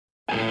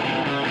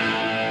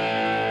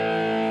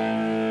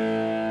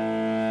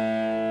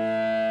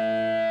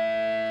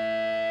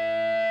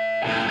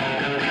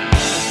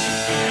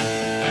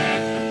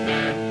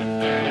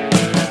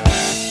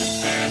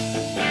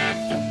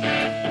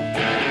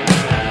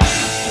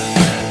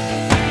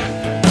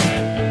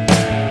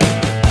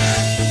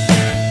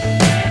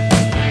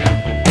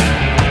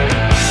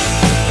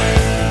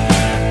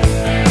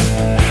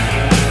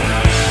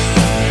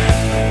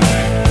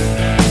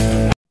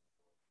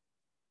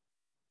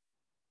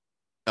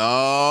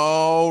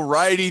All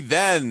righty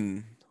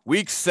then.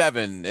 Week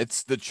 7.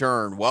 It's the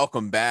Churn.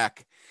 Welcome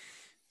back.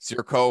 It's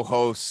your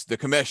co-host, the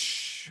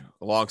Commish,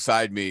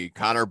 alongside me,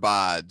 Connor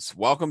Bods.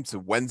 Welcome to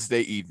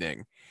Wednesday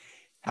evening.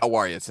 How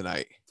are you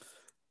tonight?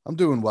 I'm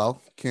doing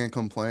well. Can't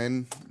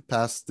complain.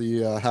 Past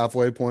the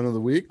halfway point of the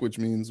week, which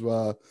means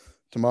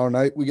tomorrow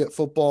night we get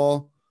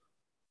football,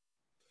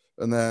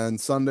 and then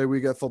Sunday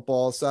we get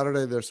football.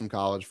 Saturday there's some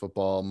college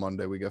football.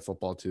 Monday we get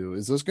football too.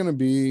 Is this going to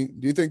be?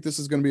 Do you think this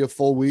is going to be a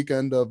full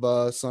weekend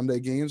of Sunday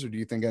games, or do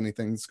you think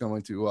anything's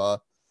going to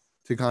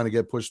kind of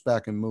get pushed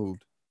back and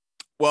moved?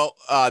 Well,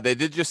 they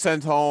did just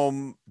send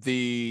home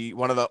the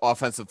one of the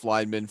offensive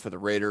linemen for the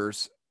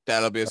Raiders.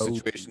 That'll be a Oh,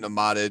 situation to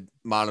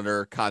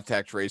monitor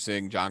contact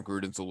tracing. John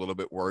Gruden's a little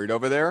bit worried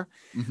over there.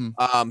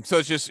 mm-hmm. So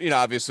it's just,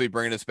 obviously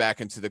bringing us back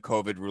into the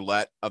COVID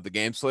roulette of the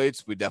game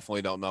slates. We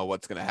definitely don't know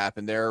what's going to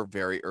happen there.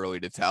 Very early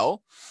to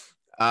tell.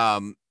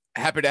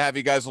 Happy to have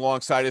you guys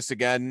alongside us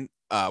again.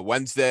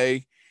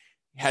 Wednesday,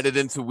 headed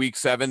into week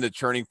 7. The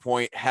turning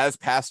point has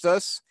passed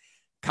us.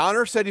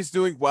 Connor said he's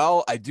doing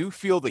well. I do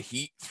feel the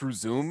heat through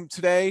Zoom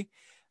today.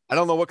 I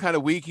don't know what kind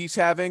of week he's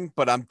having,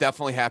 but I'm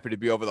definitely happy to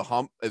be over the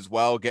hump as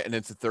well, getting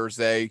into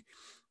Thursday,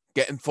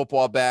 getting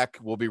football back.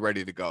 We'll be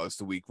ready to go as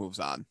the week moves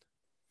on.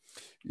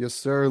 Yes,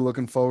 sir.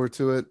 Looking forward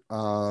to it.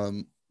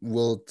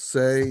 Will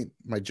say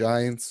my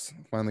Giants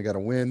finally got a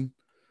win.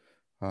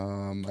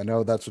 I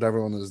know that's what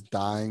everyone is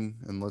dying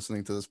and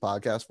listening to this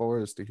podcast for,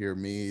 is to hear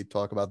me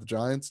talk about the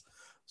Giants.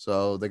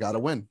 So they got to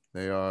win.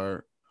 They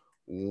are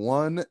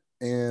 1-5,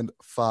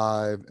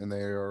 and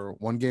they are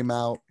one game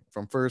out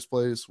from first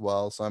place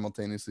while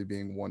simultaneously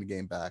being one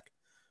game back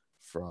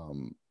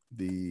from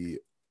the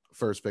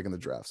first pick in the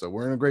draft. So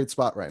we're in a great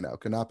spot right now.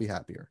 Could not be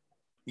happier.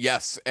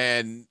 Yes,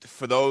 and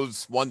for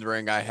those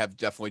wondering, I have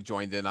definitely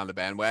joined in on the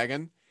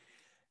bandwagon.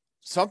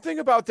 Something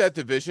about that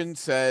division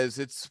says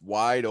it's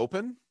wide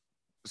open.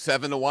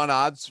 7-1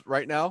 odds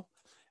right now.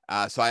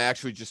 So I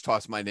actually just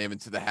tossed my name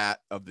into the hat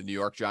of the New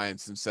York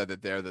Giants and said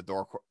that they're the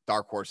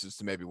dark horses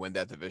to maybe win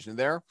that division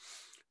there.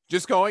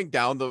 Just going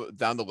down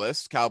the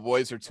list,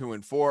 Cowboys are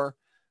 2-4.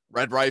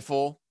 Red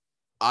Rifle,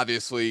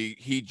 obviously,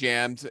 he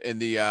got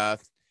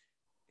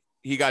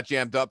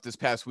jammed up this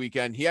past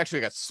weekend. He actually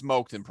got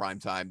smoked in prime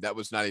time. That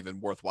was not even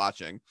worth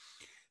watching.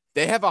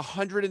 They have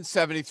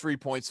 173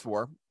 points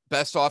for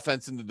best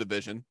offense in the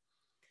division.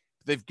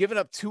 They've given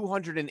up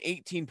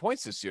 218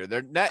 points this year.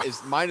 Their net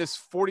is minus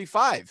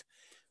 45.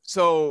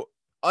 So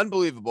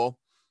unbelievable.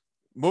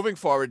 Moving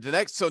forward,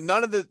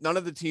 none of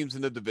the teams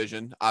in the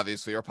division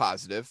obviously are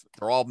positive.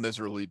 They're all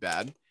miserably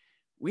bad.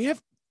 We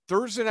have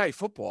Thursday night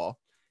football.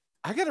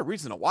 I got a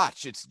reason to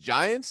watch. It's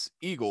Giants,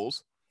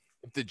 Eagles.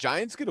 If the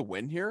Giants get a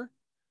win here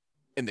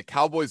and the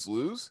Cowboys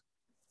lose,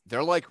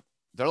 they're like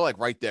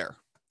right there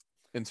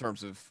in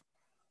terms of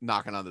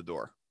knocking on the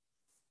door.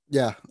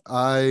 Yeah,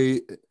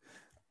 I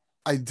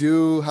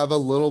do have a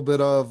little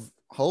bit of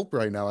hope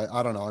right now.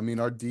 I don't know. I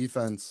mean, our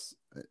defense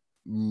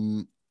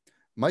mm,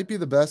 might be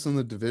the best in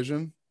the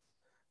division.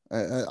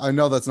 I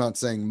know that's not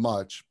saying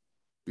much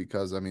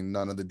because, I mean,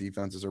 none of the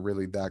defenses are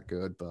really that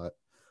good, but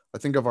I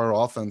think if our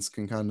offense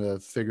can kind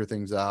of figure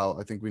things out,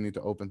 I think we need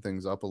to open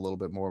things up a little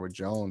bit more with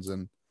Jones.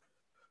 And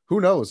who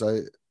knows?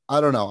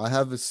 I don't know. I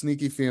have a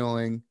sneaky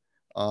feeling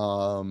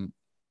um,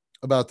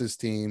 about this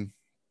team,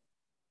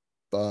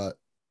 but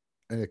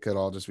it could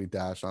all just be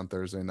dashed on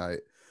Thursday night.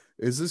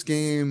 Is this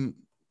game?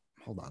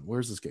 Hold on.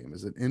 Where's this game?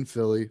 Is it in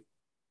Philly?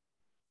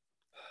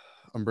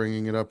 I'm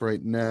bringing it up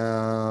right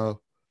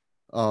now.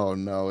 Oh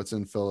no, it's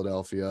in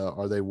Philadelphia.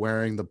 Are they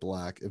wearing the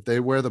black? If they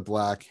wear the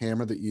black,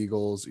 hammer the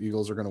Eagles.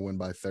 Eagles are going to win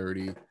by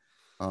 30.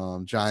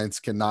 Giants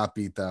cannot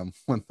beat them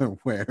when they're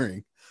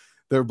wearing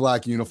their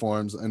black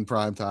uniforms in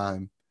prime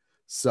time.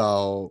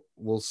 So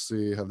we'll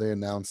see. Have they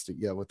announced it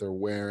yet? What they're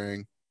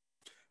wearing?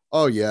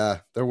 Oh yeah,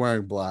 they're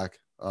wearing black.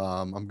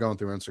 I'm going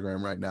through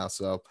Instagram right now.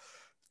 So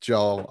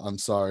Joe, I'm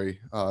sorry.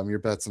 Your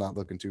bet's not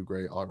looking too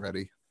great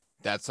already.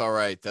 That's all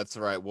right. That's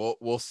all right.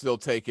 We'll still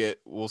take it.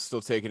 We'll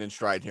still take it in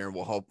stride here, and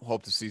we'll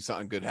hope to see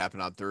something good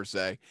happen on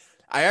Thursday.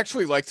 I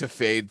actually like to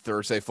fade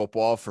Thursday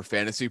football for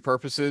fantasy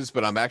purposes,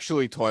 but I'm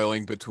actually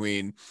toiling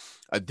between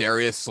a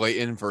Darius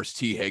Slayton versus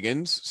T.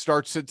 Higgins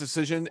start sit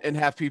decision in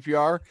half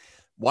PPR.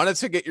 Wanted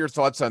to get your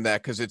thoughts on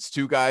that because it's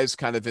two guys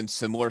kind of in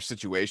similar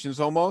situations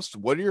almost.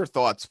 What are your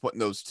thoughts putting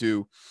those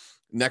two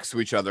next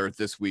to each other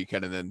this week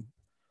heading in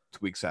to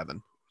week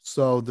 7?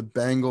 So the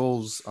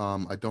Bengals,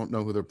 I don't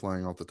know who they're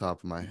playing off the top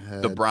of my The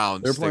head. They're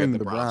Browns. They got playing the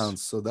the Browns.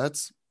 Browns. So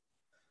that's,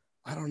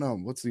 I don't know.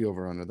 What's the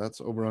over under? That's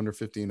over under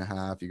 50 and a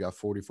half. You got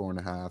 44 and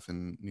a half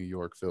in New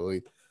York,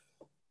 Philly.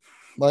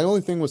 My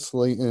only thing with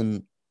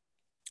Slayton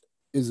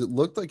is it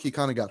looked like he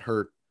kind of got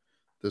hurt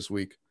this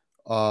week.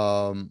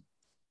 Um,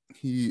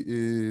 he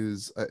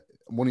is,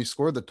 when he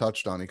scored the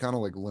touchdown, he kind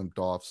of like limped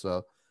off.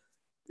 So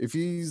if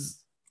he's,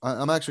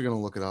 I'm actually going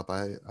to look it up.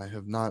 I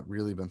have not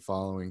really been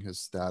following his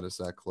status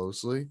that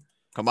closely.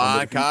 Come But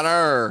on, if he,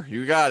 Connor.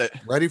 You got it.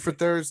 ready for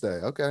Thursday.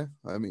 Okay.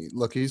 I mean,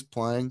 look, he's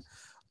playing.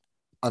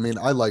 I mean,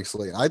 I like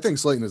Slayton. I think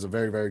Slayton is a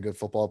very, very good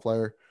football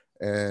player.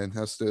 and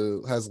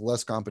has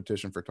less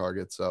competition for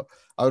targets. So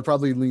I would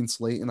probably lean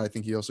Slayton. I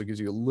think he also gives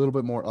you a little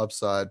bit more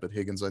upside, but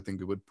Higgins, I think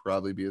it would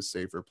probably be a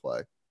safer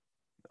play.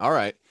 All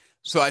right.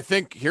 So I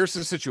think here's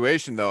the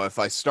situation, though. If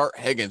I start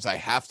Higgins, I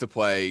have to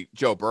play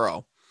Joe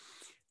Burrow.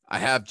 I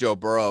have Joe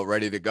Burrow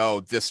ready to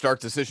go. The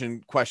start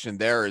decision question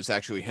there is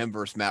actually him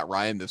versus Matt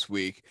Ryan this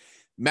week.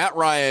 Matt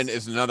Ryan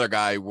is another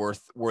guy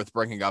worth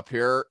bringing up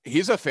here.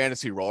 He's a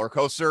fantasy roller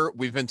coaster.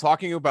 We've been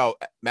talking about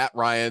Matt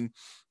Ryan,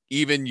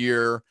 even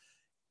year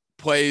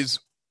plays.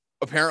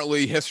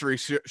 Apparently, history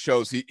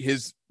shows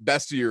his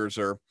best years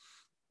are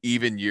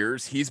even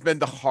years. He's been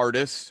the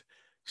hardest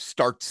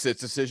start sit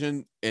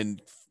decision in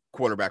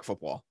quarterback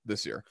football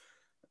this year.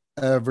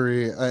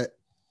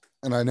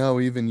 And I know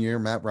even year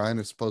Matt Ryan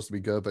is supposed to be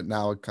good, but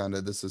now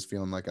this is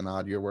feeling like an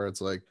odd year where it's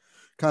like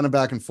kind of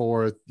back and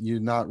forth. You're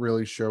not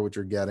really sure what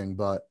you're getting,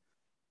 but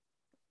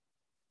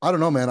I don't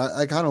know, man.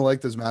 I kind of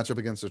like this matchup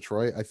against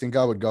Detroit. I think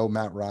I would go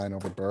Matt Ryan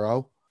over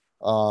Burrow.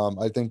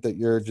 I think that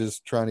you're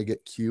just trying to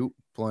get cute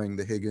playing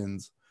the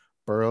Higgins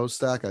Burrow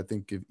stack. I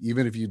think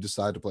even if you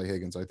decide to play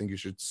Higgins, I think you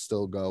should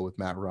still go with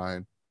Matt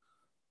Ryan.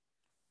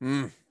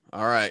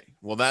 All right.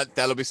 Well,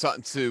 that'll be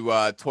something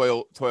to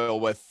toil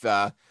with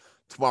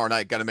tomorrow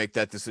night. Got to make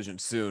that decision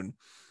soon.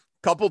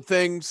 Couple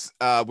things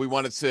we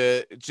wanted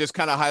to just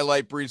kind of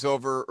highlight, breeze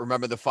over.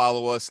 Remember to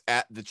follow us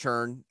at the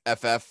Churn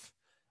FF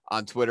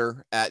on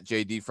Twitter, at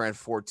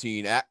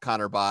JDFran14, at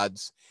Connor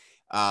Bods.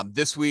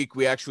 This week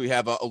we actually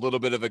have a little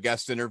bit of a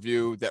guest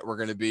interview that we're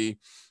going to be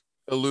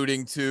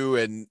alluding to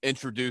and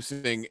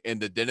introducing in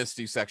the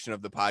Dynasty section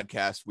of the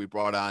podcast. We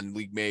brought on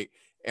league mate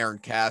Aaron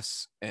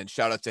Kass, and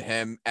shout out to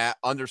him at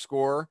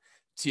 _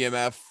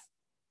 TMF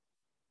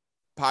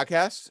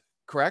podcast.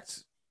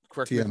 Correct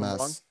me if I'm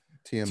wrong.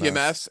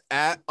 TMS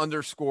at _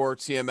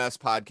 TMS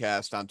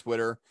podcast on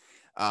Twitter.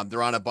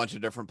 They're on a bunch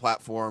of different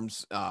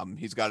platforms.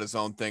 He's got his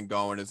own thing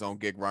going, his own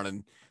gig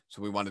running.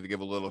 So we wanted to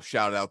give a little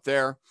shout out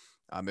there.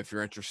 If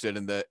you're interested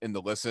in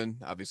the listen,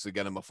 obviously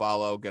get him a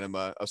follow, get him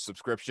a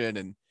subscription,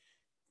 and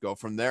go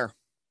from there.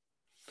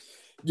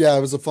 Yeah,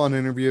 it was a fun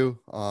interview.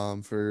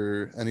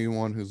 For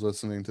anyone who's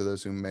listening to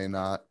this who may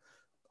not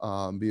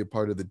be a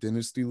part of the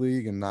Dynasty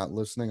League and not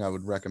listening, I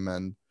would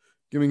recommend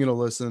giving it a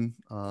listen.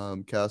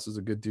 Kass is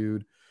a good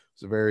dude.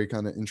 It's a very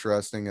kind of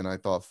interesting and I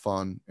thought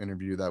fun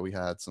interview that we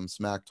had. Some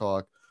smack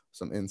talk,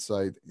 some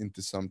insight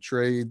into some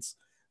trades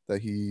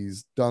that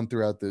he's done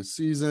throughout this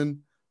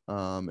season,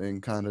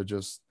 and kind of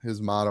just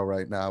his motto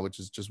right now, which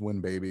is just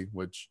win, baby,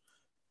 which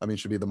I mean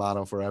should be the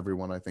motto for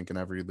everyone, I think, in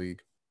every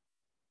league.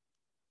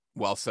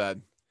 Well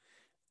said.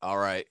 All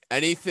right.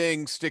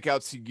 Anything stick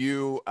out to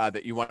you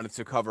that you wanted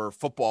to cover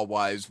football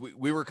wise?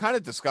 We were kind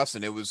of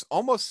discussing, it was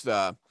almost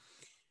a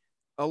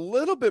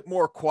little bit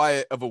more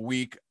quiet of a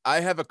week.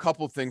 I have a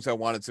couple things I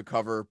wanted to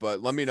cover,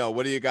 but let me know,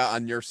 what do you got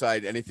on your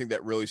side? Anything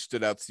that really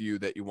stood out to you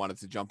that you wanted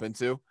to jump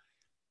into?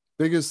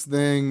 Biggest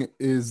thing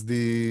is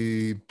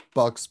the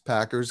Bucks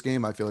Packers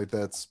game. I feel like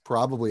that's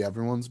probably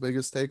everyone's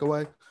biggest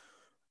takeaway.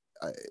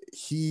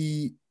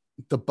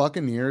 The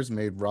Buccaneers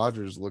made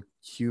Rodgers look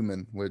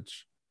human,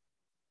 which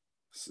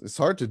it's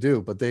hard to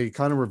do, but they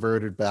kind of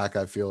reverted back,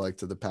 I feel like,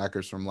 to the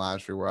Packers from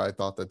last year, where I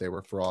thought that they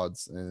were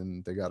frauds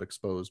and they got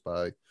exposed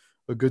by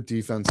a good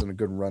defense and a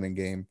good running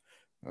game,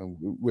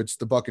 which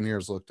the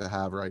Buccaneers look to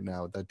have right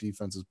now. That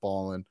defense is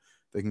balling.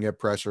 They can get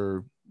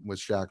pressure with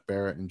Shaq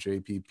Barrett and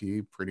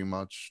JPP pretty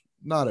much,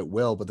 not at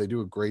will, but they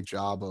do a great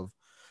job of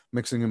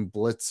mixing in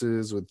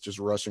blitzes with just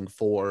rushing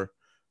four.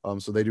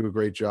 So they do a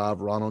great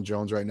job. Ronald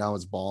Jones right now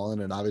is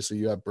balling. And obviously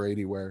you have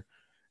Brady, where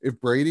if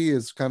Brady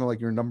is kind of like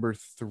your number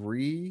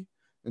 3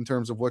 in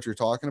terms of what you're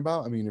talking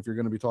about, I mean, if you're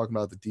going to be talking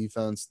about the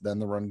defense, then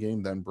the run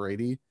game, then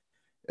Brady,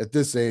 at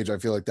this age, I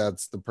feel like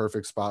that's the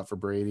perfect spot for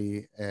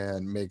Brady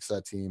and makes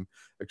that team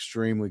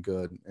extremely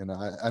good. And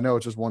I know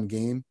it's just one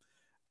game.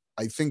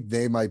 I think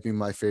they might be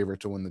my favorite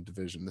to win the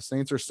division. The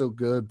Saints are still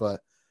good,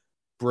 but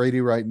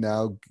Brady right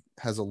now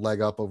has a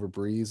leg up over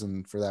Breeze,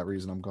 and for that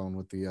reason, I'm going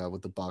with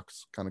the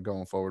Bucks kind of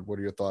going forward. What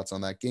are your thoughts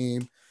on that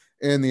game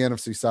and the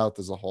NFC South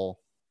as a whole?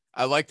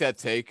 I like that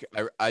take.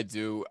 I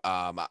do.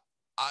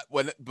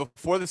 When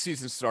before the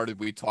season started,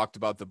 we talked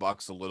about the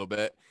Bucks a little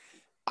bit.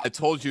 I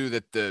told you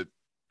that the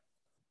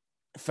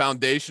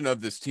foundation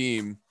of this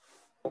team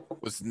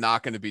was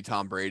not going to be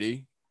Tom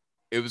Brady.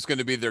 It was going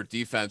to be their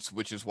defense,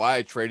 which is why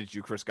I traded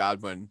you Chris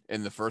Godwin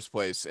in the first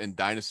place in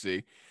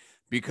Dynasty,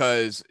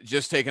 because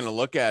just taking a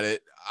look at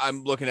it,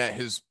 I'm looking at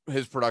his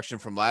production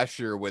from last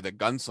year with a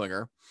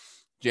gunslinger,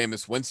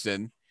 Jameis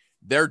Winston.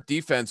 Their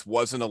defense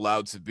wasn't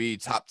allowed to be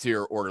top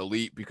tier or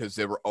elite because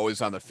they were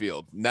always on the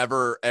field,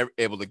 never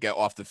able to get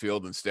off the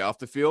field and stay off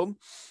the field.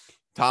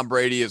 Tom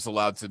Brady is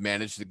allowed to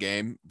manage the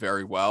game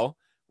very well,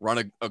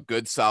 run a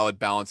good, solid,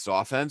 balanced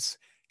offense,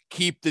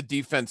 keep the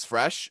defense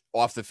fresh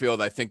off the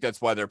field. I think that's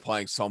why they're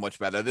playing so much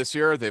better this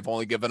year. They've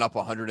only given up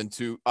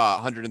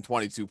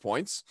 122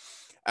 points.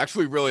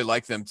 Actually really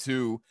like them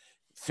too.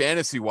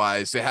 Fantasy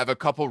wise, they have a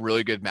couple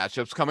really good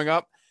matchups coming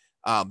up.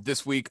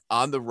 This week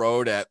on the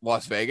road at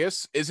Las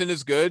Vegas isn't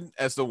as good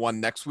as the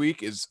one next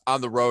week is on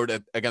the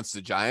road against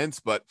the Giants,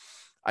 but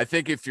I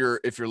think if you're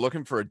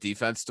looking for a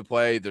defense to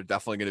play, they're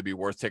definitely going to be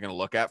worth taking a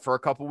look at for a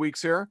couple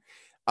weeks here.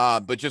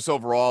 But just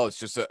overall,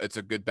 it's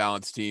a good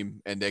balanced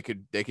team, and they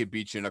could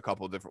beat you in a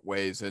couple of different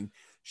ways. And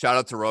shout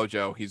out to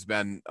Rojo, he's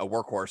been a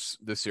workhorse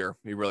this year.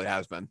 He really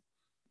has been.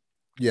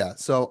 Yeah.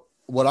 So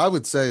what I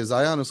would say is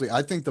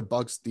I think the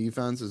Bucks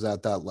defense is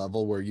at that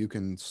level where you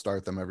can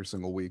start them every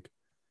single week.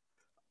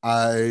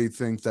 I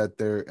think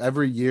that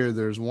every year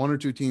there's one or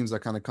two teams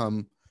that kind of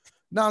come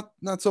not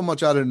so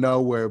much out of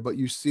nowhere, but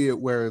you see it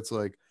where it's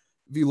like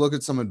if you look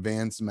at some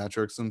advanced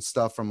metrics and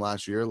stuff from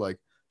last year, like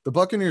the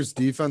Buccaneers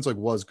defense like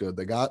was good.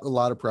 They got a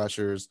lot of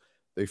pressures,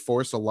 they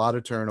forced a lot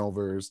of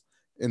turnovers,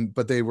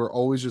 but they were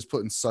always just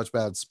put in such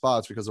bad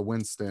spots because of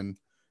Winston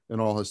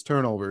and all his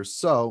turnovers.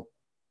 So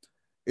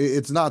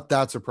it's not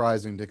that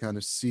surprising to kind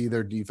of see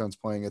their defense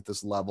playing at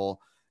this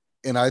level.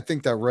 And I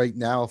think that right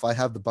now, if I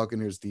have the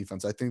Buccaneers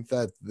defense, I think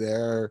that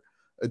they're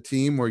a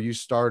team where you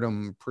start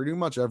them pretty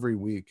much every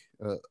week,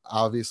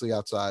 obviously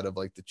outside of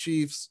like the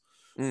Chiefs,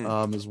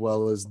 as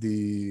well as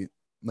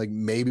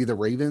maybe the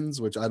Ravens,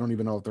 which I don't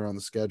even know if they're on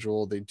the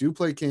schedule. They do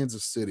play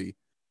Kansas City,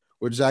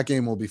 which that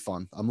game will be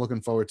fun. I'm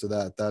looking forward to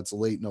that. That's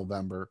late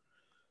November.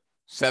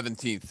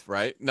 17th,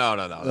 right? No.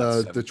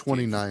 That's the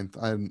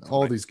 29th.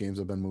 All these games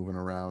have been moving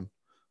around.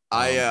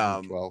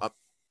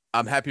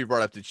 I'm happy you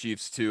brought up the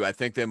Chiefs too. I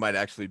think they might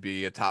actually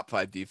be a top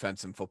 5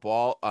 defense in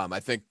football. I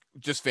think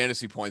just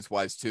fantasy points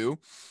wise too.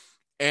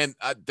 And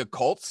the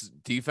Colts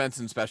defense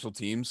and special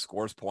teams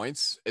scores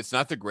points. It's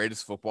not the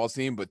greatest football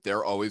team, but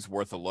they're always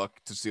worth a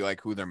look to see like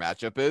who their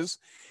matchup is.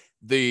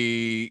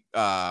 The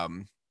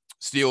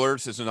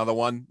Steelers is another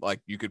one.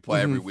 Like you could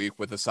play every week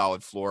with a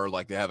solid floor.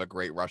 Like they have a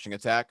great rushing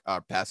attack,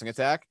 passing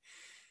attack.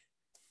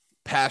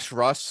 Pass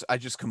rush. I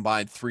just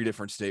combined 3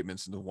 different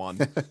statements into one.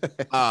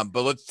 But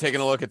let's take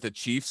a look at the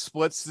Chiefs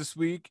splits this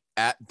week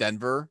at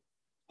Denver,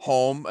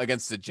 home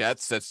against the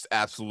Jets. That's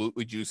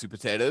absolutely juicy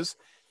potatoes.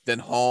 Then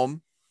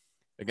home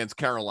against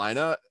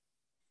Carolina.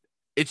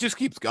 It just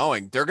keeps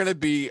going. They're going to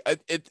be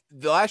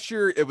last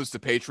year. It was the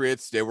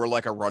Patriots. They were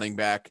like a running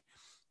back.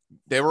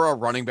 They were a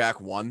running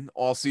back 1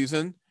 all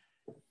season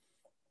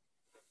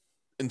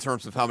in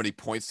terms of how many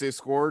points they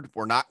scored.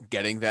 We're not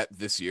getting that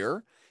this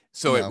year.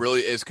 So It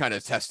really is kind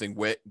of testing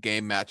wit,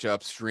 game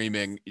matchups,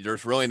 streaming.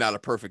 There's really not a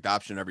perfect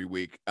option every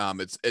week.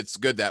 It's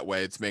good that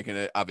way. It's making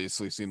it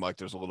obviously seem like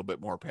there's a little bit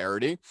more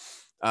parity.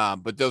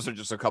 But those are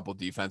just a couple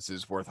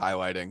defenses worth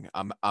highlighting.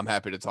 I'm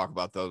happy to talk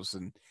about those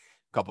and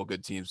a couple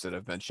good teams that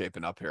have been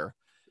shaping up here.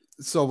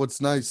 So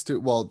what's nice too,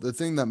 well, the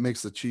thing that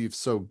makes the Chiefs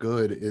so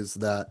good is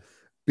that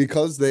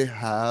because they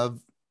have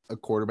a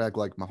quarterback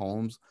like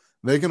Mahomes,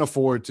 they can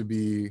afford to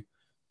be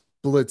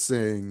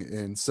blitzing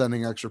and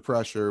sending extra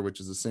pressure, which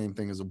is the same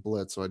thing as a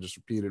blitz. So I just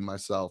repeated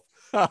myself.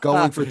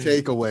 Going for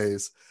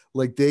takeaways.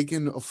 Like they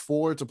can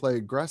afford to play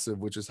aggressive,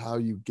 which is how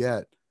you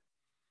get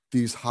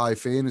these high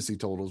fantasy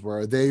totals. Where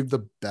are they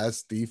the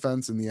best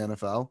defense in the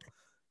NFL?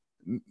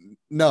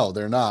 No,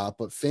 they're not.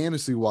 But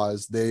fantasy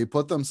wise, they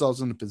put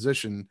themselves in a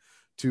position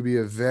to be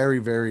a very,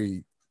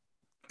 very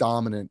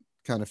dominant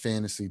kind of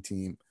fantasy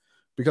team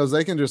because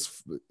they can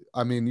just,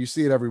 I mean, you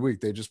see it every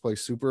week. They just play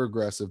super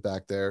aggressive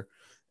back there.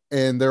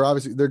 And they're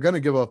going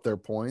to give up their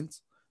points.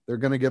 They're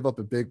going to give up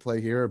a big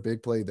play here, a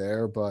big play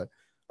there. But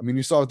I mean,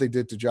 you saw what they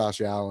did to Josh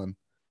Allen.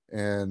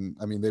 And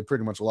I mean, they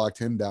pretty much locked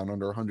him down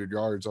under 100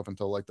 yards up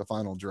until like the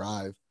final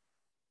drive.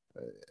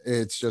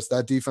 It's just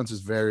that defense is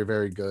very,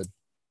 very good.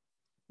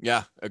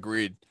 Yeah,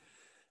 agreed.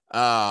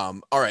 All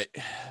right.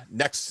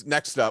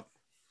 Next up,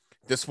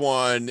 this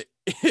one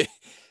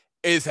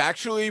is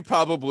actually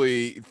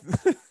probably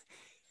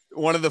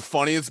one of the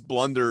funniest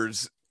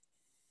blunders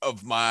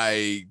of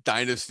my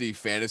dynasty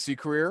fantasy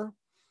career.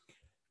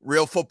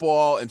 Real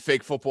football and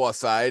fake football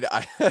aside,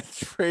 I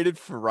traded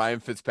for Ryan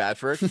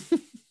Fitzpatrick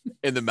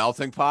in the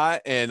melting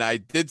pot, and I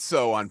did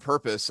so on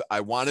purpose. I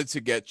wanted to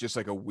get just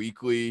like a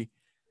weekly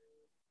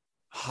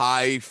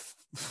high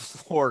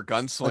floor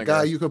gunslinger, a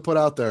guy you could put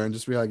out there and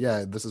just be like,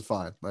 yeah, this is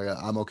fine. Like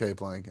I'm okay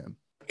playing him.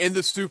 In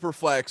the super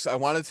flex, I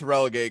wanted to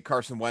relegate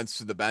Carson Wentz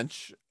to the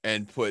bench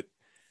and put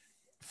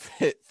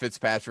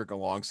Fitzpatrick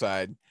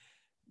alongside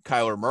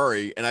Kyler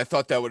Murray, and I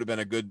thought that would have been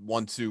a good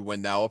 1-2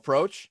 win now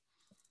approach.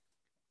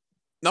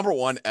 Number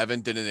one, Evan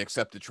didn't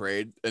accept the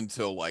trade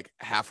until like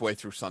halfway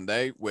through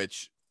Sunday,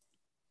 which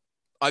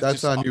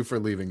that's on you for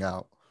leaving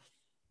out.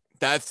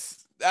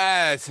 That's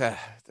not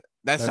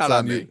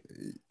on me.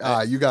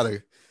 You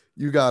gotta.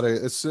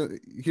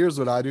 Here's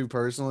what I do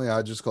personally.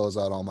 I just close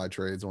out all my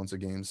trades once the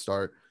games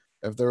start.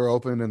 If they're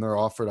open and they're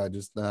offered, I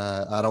just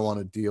I don't want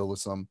to deal with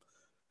some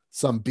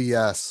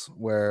BS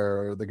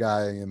where the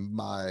guy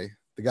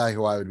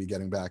who I would be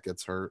getting back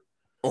gets hurt,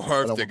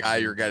 or if the guy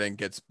you're getting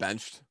gets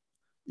benched.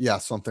 Yeah,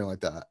 something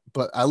like that.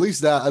 But at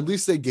least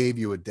they gave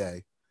you a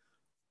day.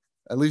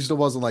 At least it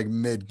wasn't like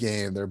mid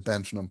game they're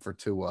benching him for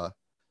Tua.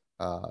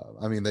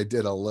 I mean, they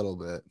did a little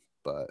bit,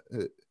 but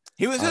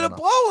he was in a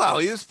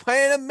blowout. He was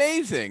playing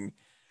amazing.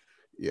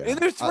 Yeah. And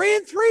they're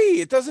 3-3.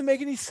 It doesn't make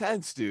any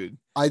sense, dude.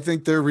 I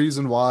think their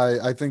reason why,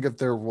 I think if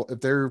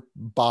their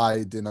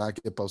bye did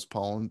not get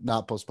postponed,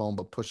 not postponed,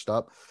 but pushed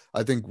up,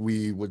 I think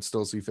we would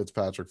still see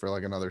Fitzpatrick for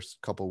like another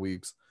couple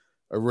weeks.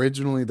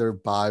 Originally, their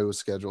bye was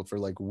scheduled for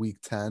like week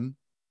 10,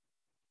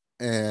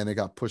 and it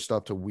got pushed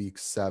up to week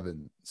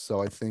 7.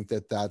 So I think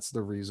that that's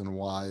the reason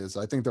why. Is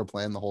I think their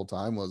plan the whole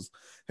time was,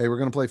 hey, we're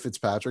gonna play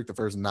Fitzpatrick the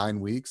first 9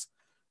 weeks,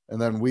 and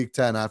then week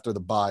 10 after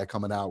the bye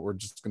coming out, we're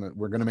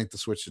gonna make the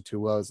switch to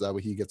Tua, so that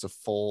way he gets a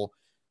full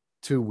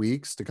 2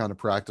 weeks to kind of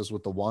practice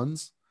with the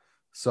ones.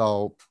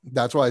 So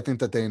that's why I think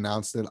that they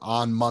announced it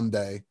on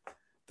Monday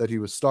that he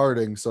was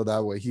starting, so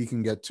that way he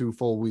can get 2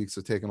 full weeks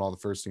of taking all the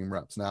first team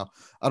reps. Now,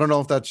 I don't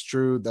know if that's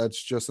true.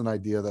 That's just an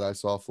idea that I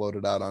saw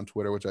floated out on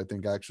Twitter, which I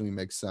think actually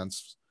makes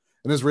sense.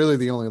 And is really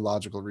the only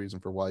logical reason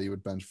for why you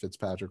would bench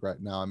Fitzpatrick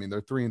right now. I mean,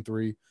 they're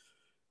 3-3.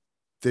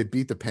 They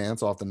beat the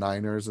pants off the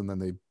Niners, and then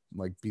they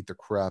like beat the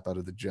crap out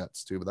of the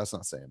Jets too, but that's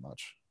not saying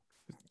much.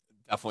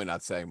 Definitely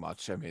not saying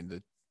much. I mean,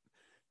 the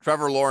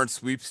Trevor Lawrence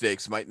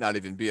sweepstakes might not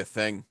even be a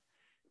thing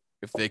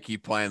if they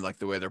keep playing like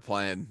the way they're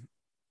playing.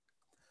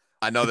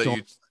 I know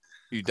that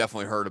you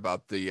definitely heard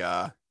about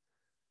the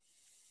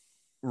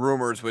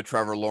rumors with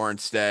Trevor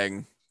Lawrence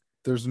staying.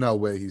 There's no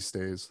way he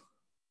stays.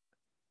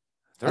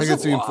 There's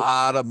a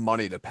lot of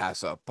money to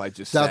pass up by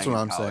just that's staying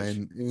what in I'm college.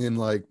 saying. And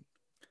like,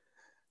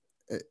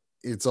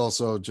 it's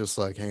also just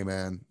like, hey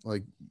man,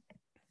 like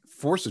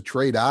force a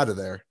trade out of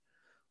there.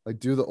 Like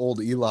do the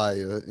old Eli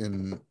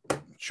in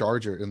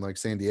Charger in like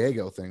San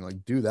Diego thing.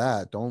 Like do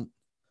that.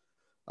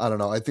 I don't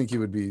know. I think he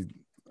would be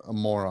a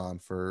moron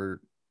for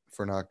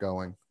not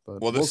going. But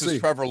Well, this is see.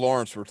 Trevor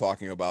Lawrence we're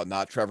talking about,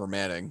 not Trevor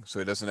Manning. So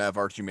he doesn't have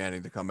Archie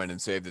Manning to come in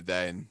and save the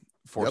day and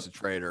force a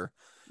trade or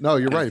no,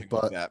 you're right.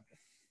 Like that.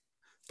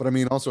 But I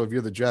mean, also if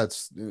you're the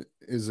Jets,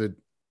 is it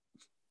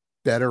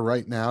better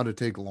right now to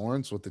take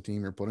Lawrence with the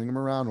team you're putting him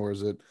around, or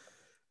is it,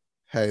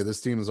 hey,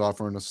 this team is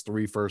offering us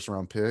 3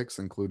 first-round picks,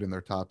 including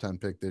their top 10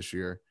 pick this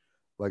year?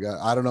 Like,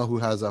 I don't know who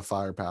has that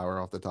firepower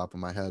off the top of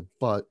my head,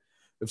 but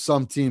if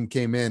some team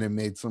came in and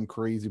made some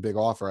crazy big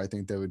offer, I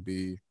think it would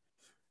be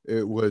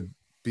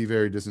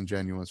very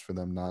disingenuous for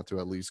them not to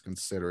at least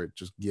consider it,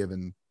 just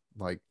given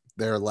like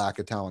their lack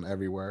of talent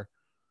everywhere.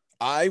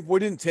 I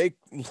wouldn't take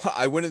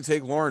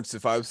Lawrence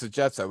if I was the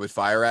Jets. I would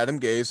fire Adam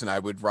Gase and I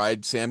would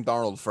ride Sam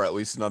Darnold for at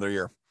least another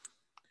year.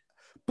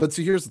 But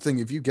see, here's the thing: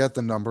 if you get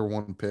the number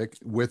 1 pick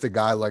with a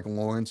guy like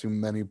Lawrence, who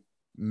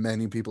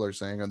many people are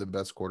saying are the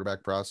best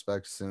quarterback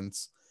prospects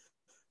since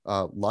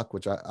Luck,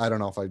 which I don't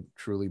know if I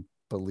truly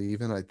believe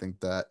in. I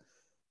think that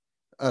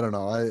I don't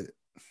know.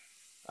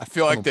 I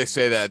feel like they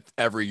say that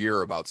every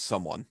year about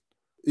someone.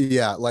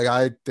 Yeah, like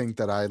I think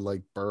that I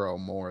like Burrow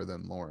more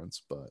than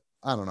Lawrence, but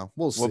I don't know.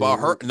 We'll see. What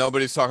about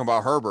nobody's talking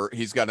about Herbert.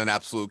 He's got an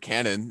absolute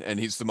cannon, and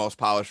he's the most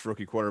polished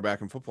rookie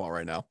quarterback in football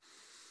right now.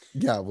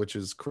 Yeah, which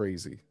is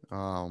crazy.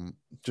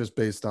 Just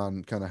based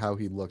on kind of how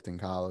he looked in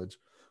college,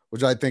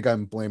 which I think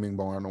I'm blaming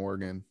more on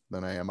Oregon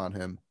than I am on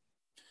him.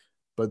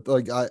 But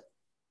like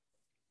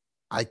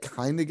I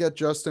kind of get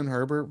Justin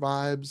Herbert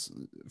vibes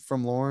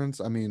from Lawrence.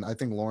 I mean, I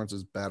think Lawrence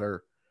is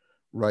better,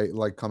 right?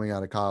 Like coming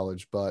out of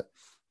college, but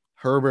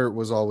Herbert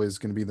was always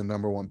going to be the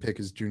number 1 pick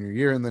his junior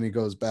year. And then he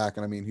goes back,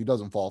 and I mean, he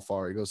doesn't fall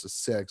far. He goes to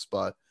 6,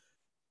 but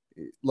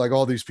like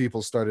all these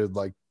people started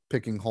like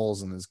picking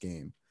holes in his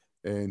game.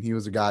 And he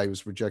was a guy who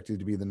was projected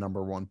to be the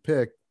number 1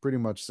 pick pretty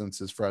much since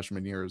his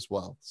freshman year as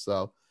well.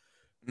 So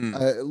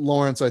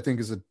Lawrence, I think,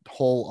 is a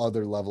whole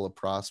other level of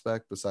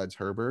prospect besides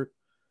Herbert.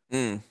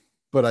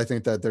 But I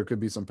think that there could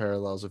be some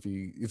parallels if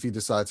he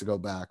decides to go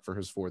back for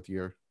his 4th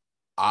year.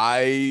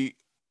 I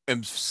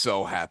am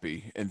so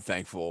happy and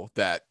thankful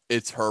that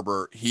it's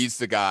Herbert. He's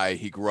the guy.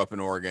 He grew up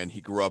in Oregon.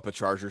 He grew up a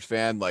Chargers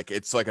fan. Like,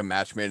 it's like a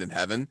match made in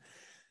heaven.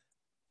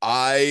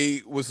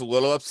 I was a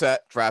little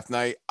upset draft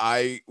night.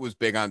 I was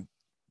big on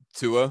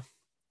Tua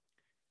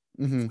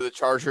for the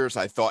Chargers.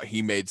 I thought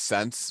he made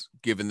sense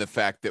given the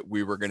fact that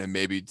we were going to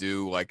maybe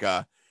do like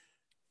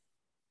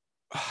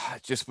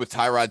just with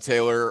Tyrod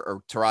Taylor, a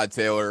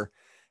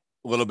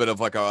little bit of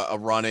like a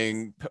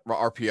running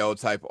RPO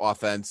type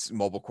offense,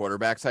 mobile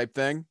quarterback type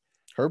thing.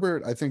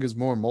 Herbert, I think, is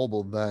more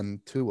mobile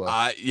than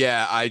Tua.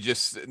 Yeah, I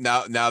just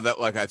now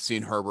that like I've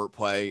seen Herbert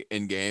play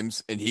in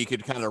games and he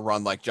could kind of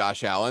run like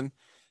Josh Allen,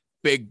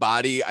 big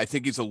body. I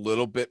think he's a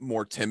little bit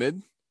more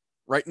timid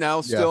right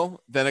now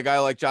still than a guy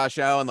like Josh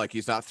Allen. Like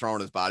he's not throwing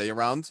his body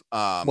around.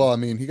 Well, I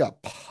mean, he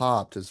got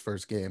popped his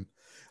first game.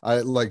 I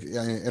know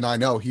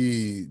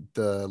the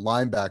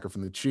linebacker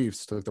from the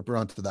Chiefs took the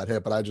brunt of that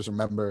hit, but I just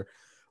remember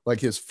like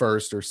his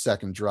first or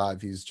second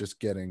drive, he's just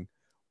getting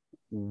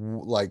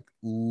like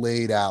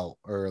laid out,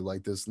 or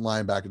like this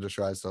linebacker just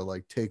tries to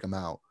like take him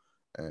out.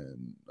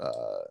 And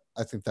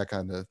I think that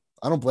kind of,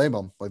 I don't blame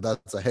him. Like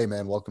that's a, hey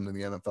man, welcome to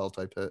the NFL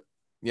type hit.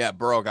 Yeah,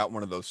 Burrow got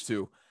one of those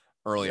too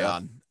early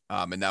on.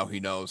 And now he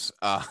knows.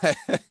 A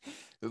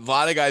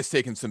lot of guys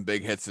taking some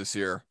big hits this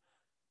year.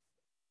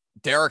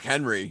 Derrick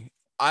Henry,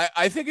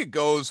 I think it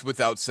goes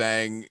without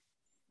saying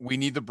we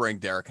need to bring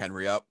Derrick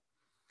Henry up.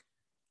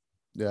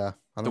 Yeah.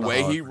 The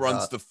way he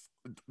runs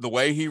the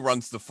way he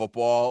runs the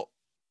football.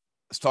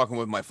 I was talking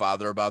with my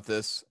father about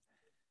this.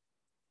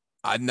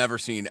 I'd never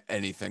seen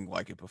anything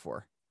like it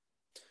before.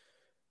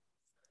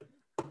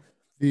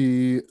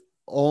 The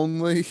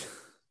only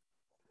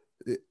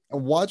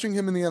watching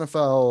him in the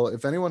NFL,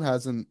 if anyone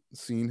hasn't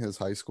seen his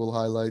high school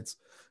highlights,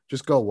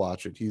 just go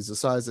watch it. He's the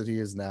size that he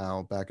is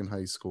now back in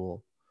high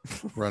school,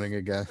 running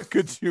again.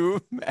 Could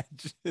you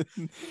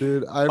imagine,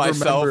 dude? I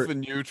myself remember.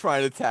 and you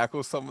trying to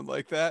tackle someone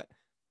like that?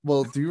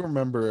 Well, do you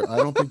remember? I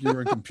don't think you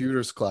were in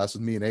computers class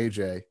with me and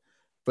AJ,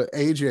 but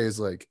AJ is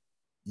like,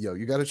 yo,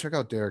 you got to check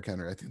out Derrick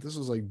Henry. I think this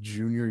was like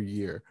junior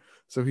year.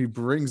 So he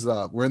brings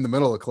up, we're in the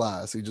middle of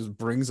class. He just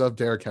brings up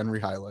Derrick Henry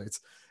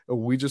highlights.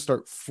 And we just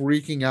start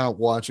freaking out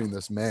watching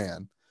this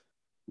man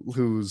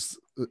who's,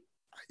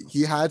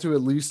 he had to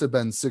at least have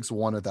been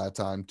 6'1" at that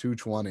time,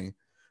 220,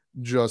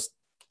 just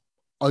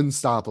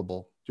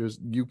unstoppable. Just,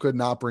 you could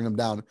not bring him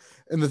down.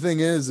 And the thing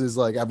is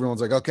like,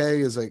 everyone's like,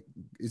 okay, is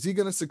he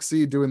going to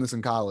succeed doing this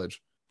in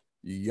college?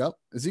 Yep.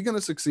 Is he going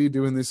to succeed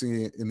doing this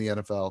in the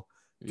NFL?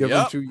 Give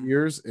him 2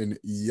 years, and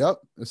yep,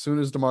 as soon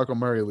as DeMarco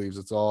Murray leaves,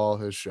 it's all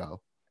his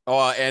show.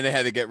 Oh, and they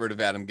had to get rid of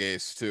Adam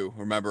Gase too.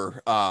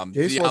 Remember,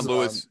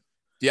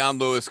 Deion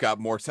Lewis got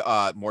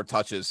more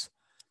touches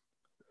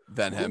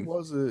than him. Who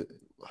was it?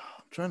 I'm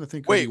trying to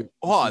think. Wait,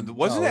 hold on.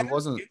 Wasn't it?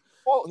 Wasn't.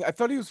 Well, I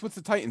thought he was with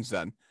the Titans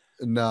then.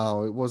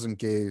 No, it wasn't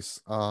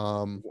Gase.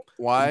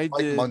 Why Mike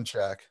did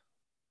Munchak?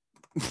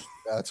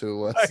 That's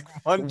who it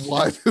was.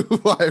 Why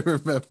do I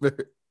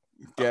remember?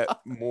 Get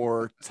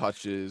more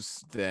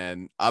touches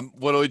than, I'm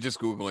literally just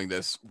Googling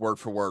this word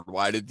for word.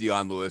 Why did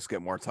Deion Lewis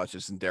get more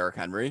touches than Derrick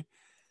Henry?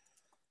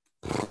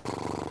 All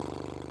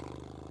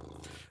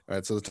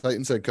right, so the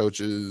Titans head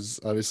coach is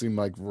obviously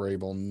Mike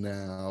Vrabel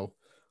now.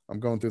 I'm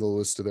going through the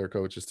list of their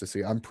coaches to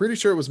see. I'm pretty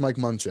sure it was Mike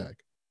Munchak.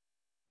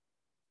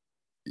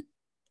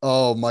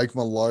 Oh, Mike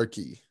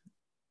Mularkey.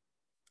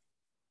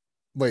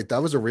 Wait,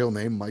 that was a real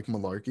name, Mike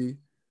Mularkey?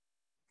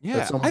 Yeah.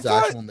 That's someone's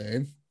actual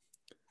name?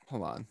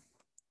 Hold on.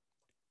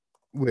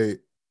 Wait.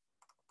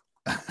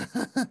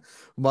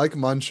 Mike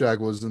Munchak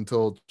was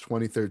until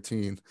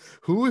 2013.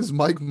 Who is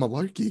Mike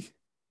Mularkey?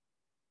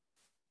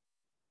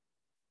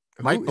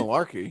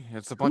 Mularkey.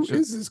 It's a bunch Who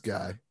is this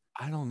guy?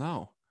 I don't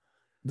know.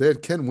 They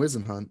had Ken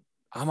Wisenhunt.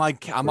 I'm on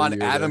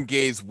Adam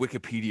Gase's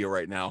Wikipedia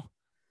right now.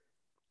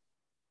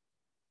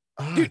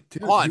 Dude,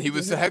 hold on. He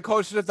was the head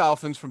coach of the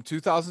Dolphins from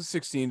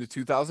 2016 to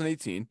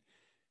 2018.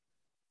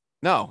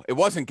 No, it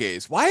wasn't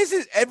Gase. Why is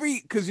it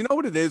because you know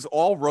what it is?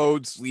 All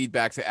roads lead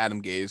back to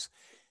Adam Gase.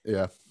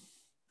 Yeah.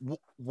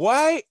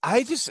 Why?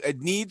 I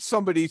need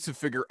somebody to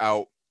figure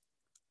out.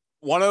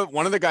 One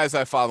of the guys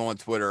I follow on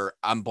Twitter,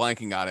 I'm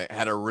blanking on it,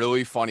 had a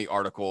really funny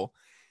article.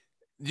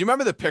 Do you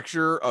remember the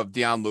picture of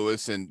Deion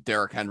Lewis and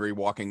Derrick Henry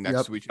walking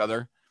next to each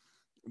other?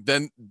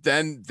 Then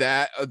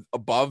that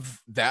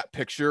above that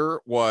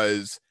picture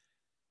was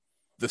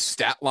the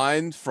stat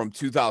line from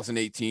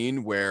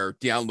 2018 where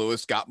Deion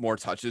Lewis got more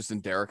touches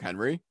than Derrick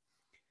Henry.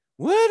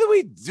 What are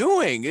we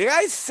doing? The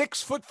guy's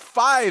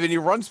 6'5" and he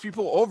runs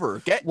people over.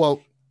 Get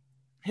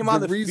him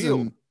on the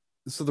field.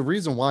 So the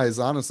reason why is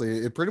honestly,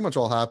 it pretty much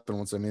all happened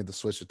once I made the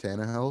switch to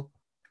Tannehill.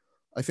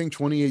 I think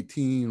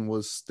 2018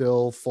 was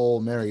still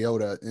full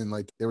Mariota, and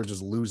like they were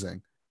just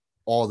losing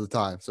all the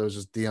time. So it was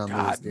just Deion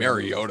Lewis.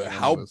 Mariota,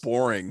 how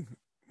boring.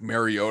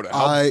 Mariota,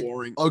 how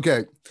boring.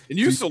 Okay. And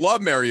you used to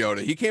love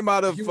Mariota. He came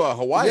out of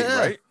Hawaii,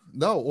 right?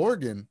 No,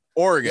 Oregon.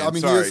 Oregon. I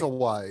mean, sorry. He is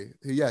Hawaii.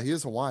 Yeah, he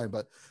is Hawaiian.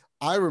 But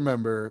I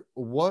remember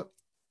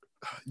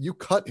you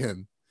cut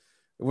him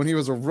when he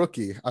was a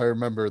rookie. I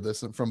remember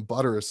this from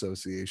Butter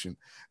Association.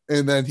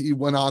 And then he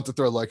went on to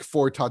throw like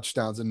 4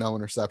 touchdowns and no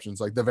interceptions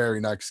like the very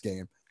next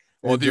game.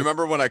 Well, do you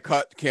remember when I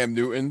cut Cam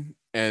Newton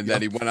and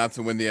then he went on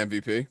to win the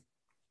MVP?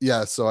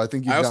 Yeah, so I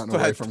think you've gotten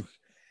away from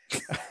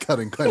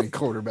cutting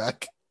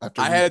quarterback.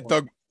 I had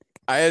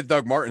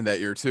Doug Martin that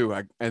year too,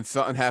 and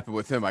something happened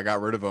with him. I got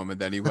rid of him, and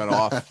then he went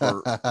off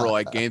for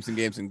like games and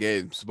games and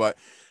games. But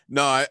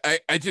no,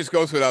 I just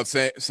goes without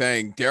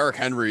saying Derrick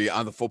Henry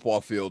on the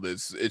football field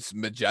it's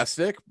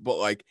majestic. But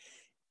like,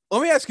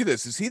 let me ask you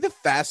this: is he the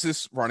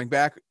fastest running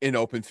back in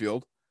open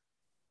field?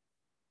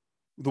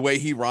 The way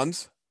he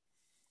runs.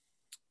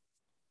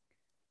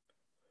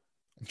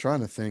 I'm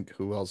trying to think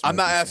who else. I'm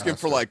not asking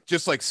for like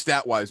just like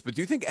stat wise, but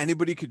do you think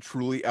anybody could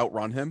truly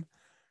outrun him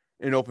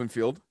in open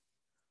field?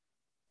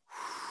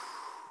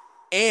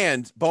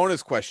 And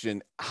bonus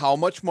question, how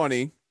much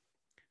money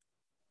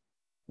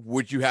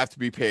would you have to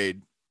be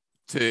paid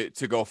to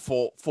go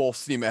full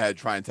steam ahead,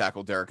 try and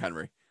tackle Derrick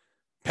Henry?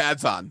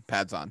 Pads on.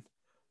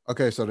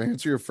 Okay, so to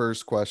answer your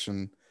first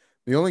question,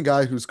 the only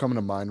guy who's coming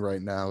to mind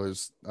right now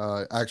is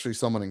actually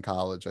someone in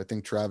college. I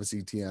think Travis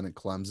Etienne at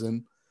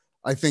Clemson.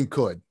 I think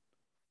could.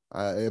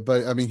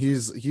 But I mean,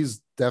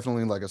 he's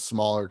definitely like a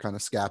smaller kind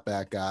of scat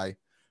back guy.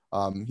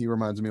 He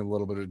reminds me a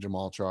little bit of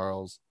Jamal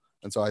Charles.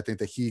 And so I think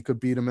that he could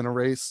beat him in a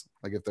race,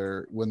 like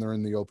when they're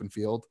in the open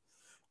field.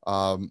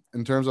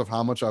 In terms of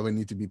how much I would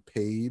need to be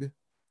paid,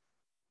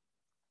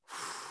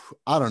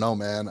 I don't know,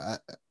 man.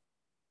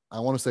 I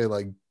want to say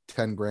like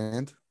 10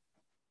 grand.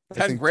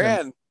 10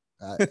 grand.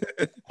 I,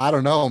 I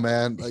don't know,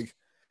 man. Like,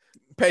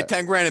 Pay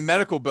 10 grand in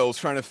medical bills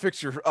trying to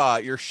fix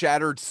your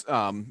shattered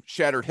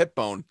hip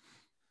bone.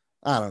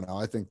 I don't know.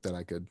 I think that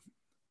I could.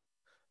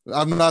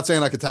 I'm not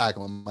saying I could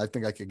tackle him. I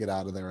think I could get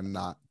out of there and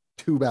not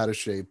too bad a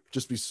shape.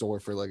 Just be sore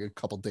for like a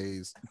couple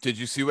days. Did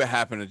you see what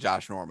happened to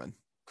Josh Norman?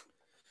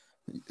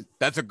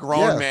 That's a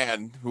grown Yeah.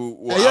 man who.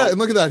 Yeah, and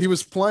look at that. He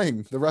was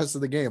playing the rest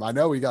of the game. I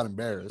know he got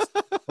embarrassed.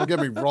 Don't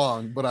get me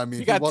wrong, but I mean,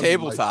 he got wasn't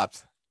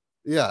tabletopped.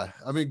 Yeah,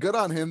 I mean, good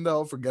on him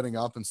though for getting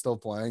up and still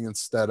playing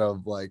instead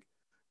of like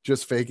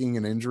just faking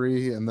an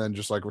injury and then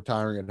just like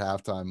retiring at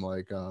halftime.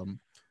 Like,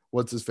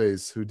 what's his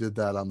face who did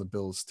that on the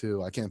Bills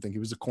too? I can't think. He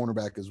was a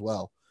cornerback as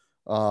well.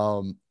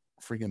 Freaking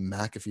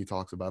McAfee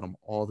talks about him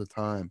all the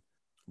time.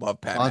 Love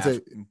Pat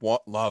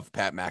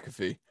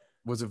McAfee.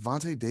 Was it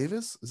Vontae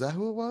Davis? Is that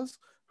who it was?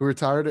 Who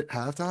retired at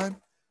halftime?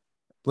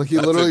 Like he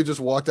literally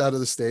just walked out of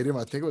the stadium.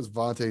 I think it was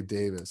Vontae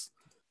Davis.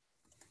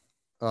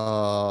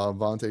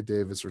 Vontae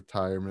Davis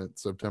retirement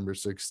September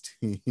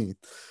 16th.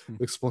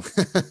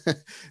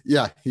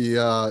 Yeah,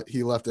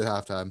 he left at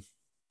halftime.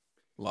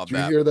 Love Did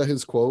that. you hear that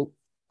his quote?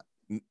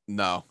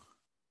 No.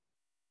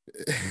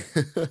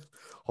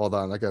 Hold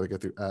on, I gotta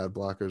get through ad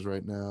blockers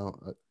right now.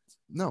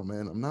 No,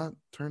 man, I'm not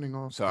turning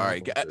off.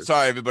 Sorry,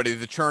 everybody.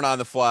 The churn on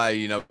the fly.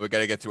 You know, we got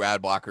to get through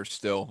ad blockers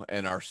still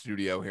in our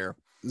studio here.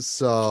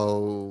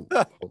 So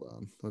hold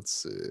on, let's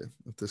see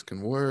if this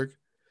can work.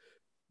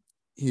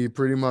 He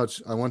pretty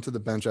much, I went to the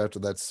bench after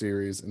that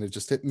series and it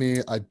just hit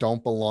me. I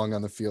don't belong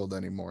on the field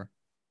anymore.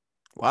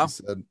 Wow. He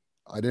said,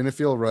 I didn't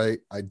feel right.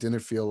 I didn't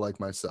feel like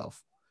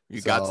myself.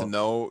 You got to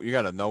know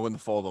when to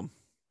fold them.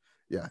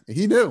 Yeah.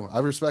 He knew. I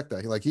respect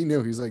that. He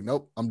knew. He's like,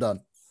 nope, I'm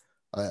done.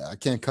 I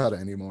can't cut it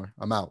anymore.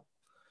 I'm out.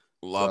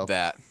 Love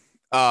that.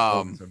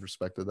 I've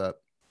respected that.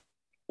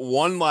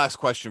 One last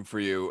question for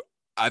you.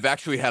 I've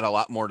actually had a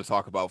lot more to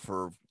talk about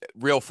for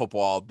real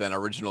football than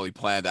originally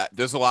planned.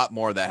 There's a lot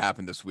more that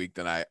happened this week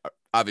than I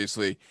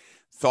obviously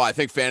thought. I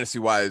think fantasy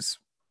wise,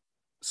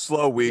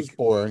 slow week. It was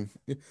boring.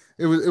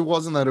 It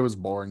wasn't that it was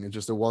boring. It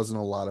wasn't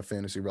a lot of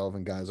fantasy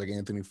relevant guys. Like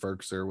Anthony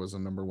Ferguson was a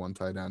number one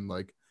tight end.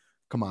 Like,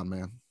 come on,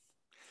 man.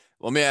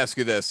 Let me ask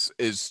you this: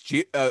 Is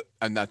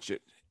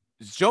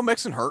Joe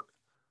Mixon hurt?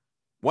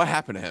 What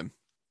happened to him?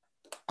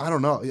 I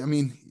don't know. I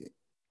mean,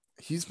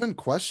 he's been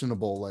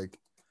questionable like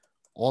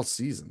all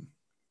season.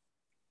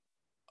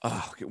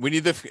 Okay. We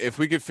need if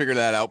we could figure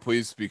that out,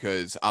 please,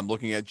 because I'm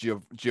looking at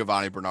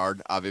Giovanni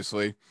Bernard,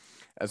 obviously,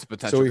 as a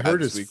potential. So he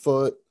hurt his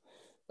foot.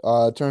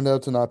 Turned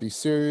out to not be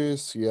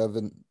serious.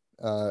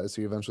 As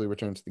he eventually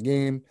returned to the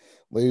game.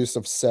 Latest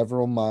of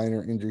several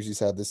minor injuries he's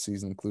had this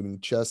season, including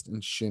chest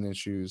and shin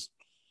issues.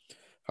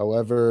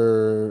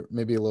 However,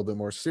 maybe a little bit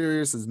more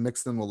serious is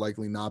Mixon will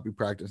likely not be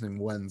practicing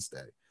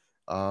Wednesday.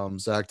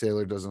 Zach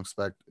Taylor doesn't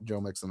expect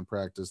Joe Mixon to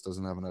practice,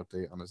 doesn't have an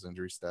update on his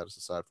injury status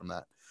aside from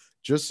that.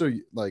 Just so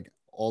like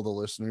all the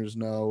listeners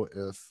know,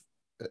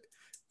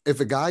 if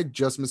a guy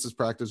just misses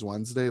practice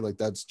Wednesday, like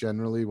that's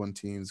generally when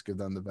teams give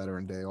them the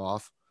veteran day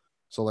off.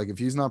 So like if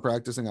he's not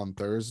practicing on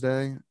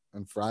Thursday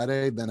and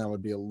Friday, then I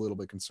would be a little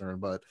bit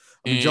concerned. But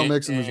I mean, Joe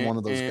Mixon is one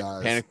of those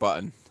guys. Panic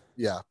button.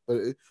 Yeah, but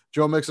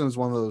Joe Mixon is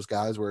one of those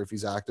guys where if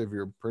he's active,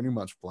 you're pretty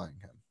much playing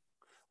him.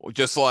 Well,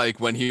 just like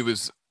when he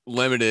was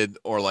limited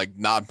or like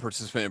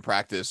non-participant in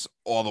practice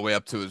all the way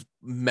up to his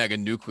mega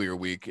nuclear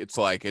week, it's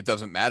like it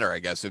doesn't matter, I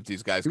guess, if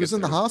these guys. He was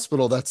in the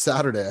hospital that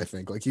Saturday, I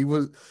think. Like he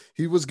was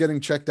getting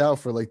checked out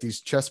for like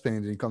these chest pains,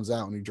 and he comes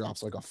out and he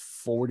drops like a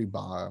 40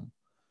 bomb.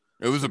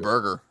 It was a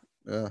burger.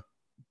 Yeah,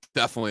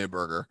 definitely a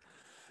burger.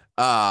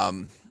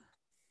 All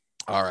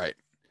right,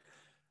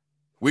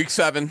 week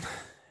 7.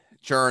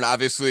 Churn.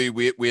 Obviously,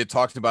 we had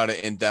talked about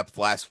it in depth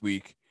last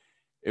week.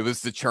 It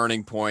was the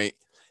churning point.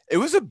 It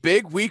was a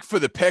big week for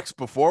the picks.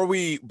 Before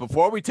we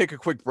take a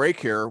quick break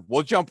here,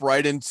 we'll jump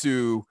right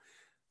into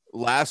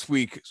last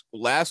week's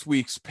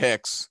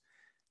picks.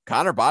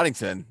 Connor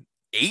Boddington,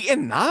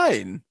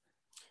 8-9.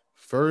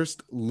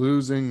 First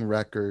losing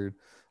record.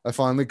 I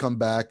finally come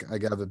back. I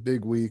got a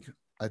big week.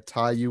 I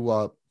tie you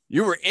up.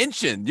 You were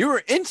inching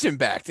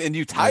back, and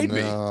you tied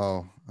me.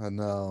 I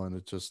know, and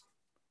it just.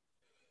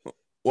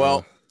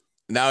 Well.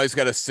 Now he's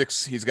got a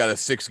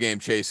 6-game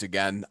chase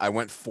again. I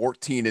went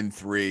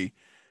 14-3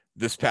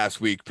 this past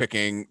week,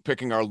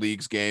 picking our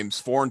league's games.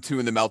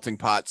 4-2 in the melting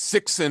pot,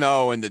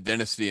 6-0 in the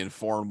dynasty, and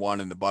 4-1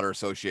 in the butter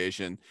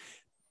association.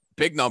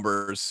 Big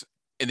numbers,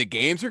 and the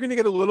games are going to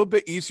get a little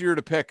bit easier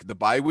to pick. The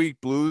bye week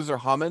blues are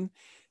humming,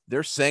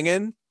 they're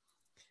singing.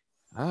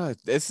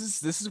 This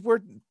is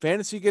where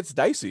fantasy gets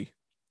dicey.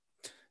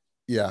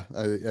 Yeah,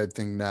 I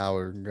think now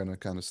we're going to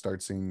kind of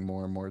start seeing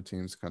more and more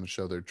teams kind of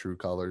show their true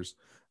colors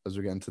as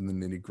we get into the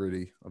nitty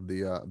gritty of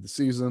the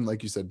season.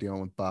 Like you said,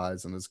 dealing with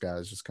buys and this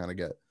guys just kind of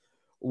get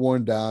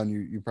worn down.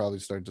 You probably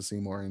start to see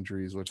more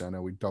injuries, which I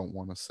know we don't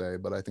want to say,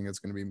 but I think it's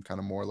going to be kind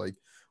of more like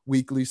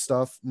weekly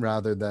stuff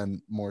rather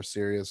than more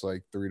serious,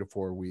 like 3 to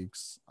 4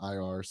 weeks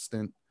IR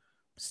stint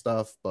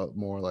stuff, but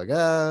more like,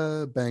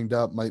 banged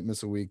up, might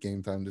miss a week,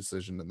 game time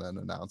decision, and then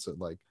announce it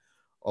like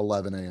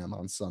 11 a.m.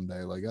 on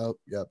Sunday. Like, oh,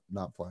 yep,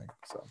 not playing.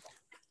 So,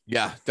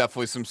 yeah,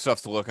 definitely some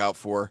stuff to look out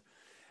for.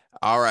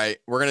 All right,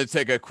 we're going to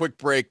take a quick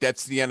break.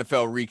 That's the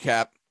NFL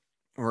recap.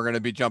 We're going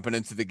to be jumping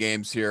into the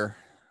games here,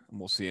 and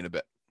we'll see you in a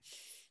bit.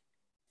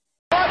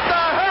 What the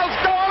hell's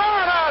going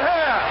on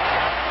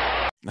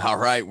out here? All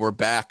right, we're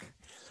back.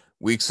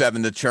 Week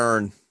 7, the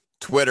Churn.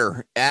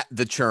 Twitter, at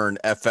the Churn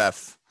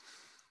FF,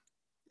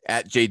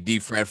 at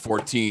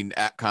JDFran14,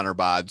 at Connor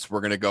Bods.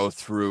 We're going to go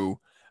through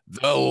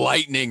the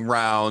lightning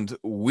round,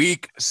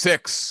 week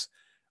 6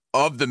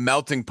 of the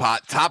melting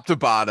pot, top to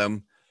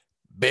bottom.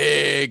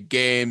 Big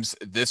games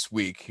this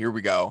week. Here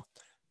we go.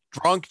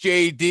 Drunk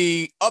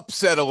JD,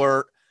 upset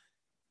alert.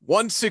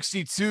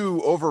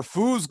 162 over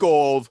Foos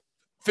Gold,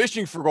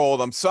 Fishing for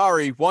Gold. I'm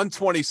sorry,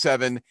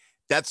 127.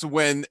 That's the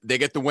win. They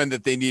get the win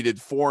that they needed.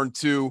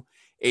 4-2.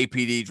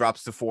 APD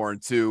drops to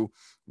 4-2.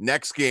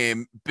 Next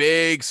game,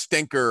 big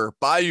stinker.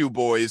 Bayou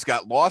Boys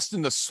got lost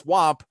in the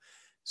swamp.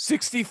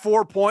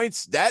 64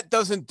 points. That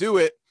doesn't do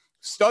it.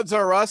 Studs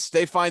are us.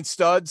 They find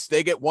studs.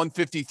 They get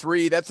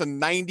 153. That's a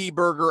 90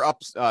 burger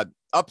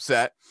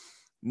upset.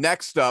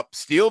 Next up,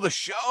 steal the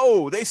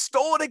show. They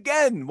stole it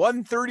again.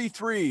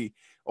 133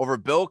 over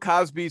Bill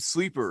Cosby's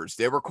Sleepers.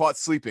 They were caught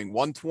sleeping.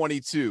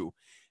 122.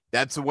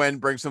 That's a win.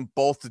 Brings them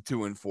both to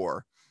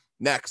 2-4.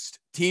 Next,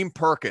 Team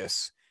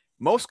Perkis.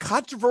 Most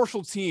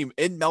controversial team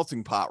in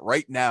Melting Pot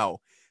right now.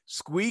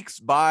 Squeaks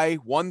by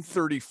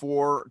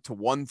 134 to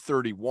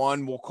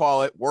 131. We'll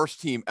call it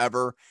worst team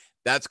ever.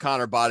 That's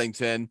Connor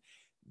Boddington.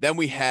 Then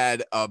we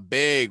had a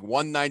big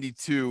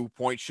 192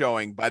 point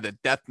showing by the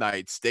Death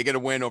Knights. They get a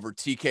win over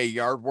TK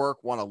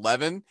Yardwork,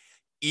 111.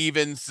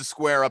 Evens the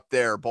square up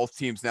there. Both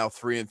teams now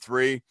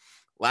 3-3.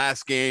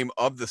 Last game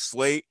of the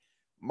slate.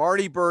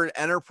 Marty Bird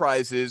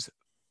Enterprises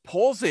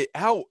pulls it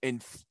out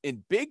in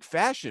big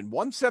fashion.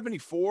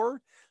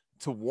 174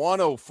 to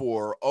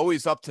 104.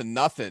 Always up to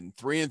nothing.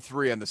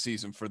 3-3 on the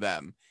season for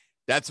them.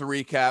 That's a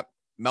recap.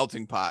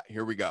 Melting Pot.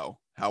 Here we go.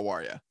 How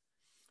are you?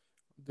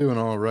 Doing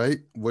all right.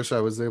 Wish I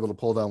was able to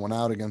pull that one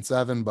out against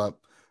Evan, but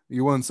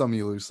you win some,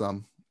 you lose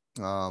some.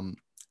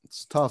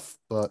 It's tough,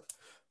 but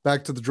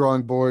back to the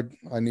drawing board.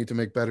 I need to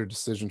make better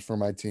decisions for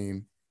my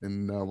team,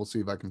 and we'll see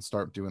if I can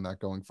start doing that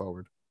going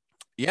forward.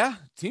 Yeah,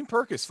 Team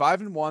Perkis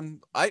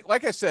 5-1.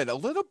 Like I said, a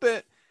little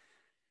bit.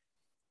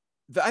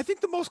 I think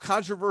the most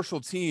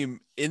controversial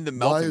team in the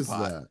melting pot.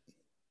 Why is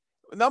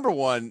that? Number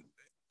one,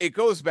 it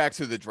goes back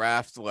to the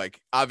draft. Like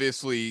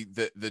obviously,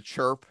 the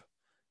chirp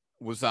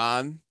was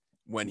on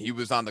when he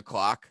was on the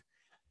clock.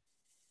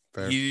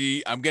 Fair.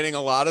 I'm getting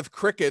a lot of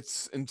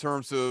crickets in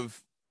terms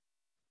of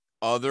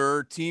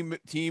other team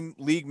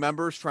league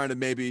members trying to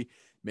maybe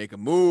make a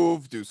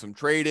move, do some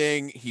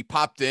trading. He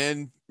popped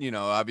in,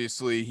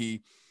 obviously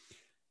he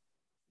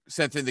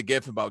sent in the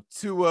GIF about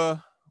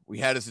Tua. We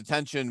had his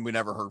attention. We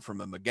never heard from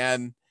him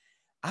again.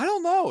 I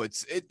don't know.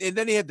 And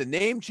then he had the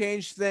name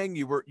change thing.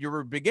 You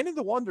were beginning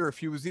to wonder if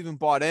he was even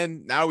bought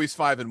in. Now he's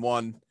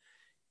 5-1.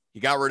 He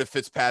got rid of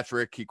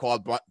Fitzpatrick. He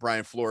called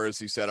Brian Flores.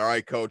 He said, all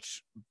right,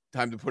 coach,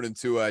 time to put in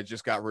Tua. I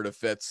just got rid of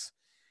Fitz.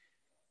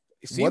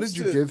 What did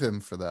you give him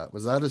for that?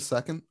 Was that a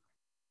second?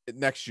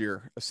 Next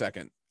year, a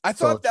second. I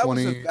thought that was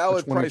a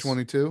valid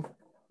 2022.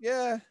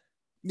 Yeah.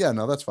 Yeah,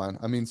 no, that's fine.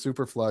 I mean,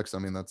 super flex. I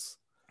mean, that's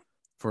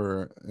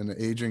for an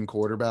aging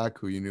quarterback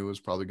who you knew was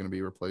probably going to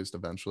be replaced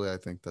eventually. I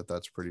think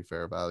that's pretty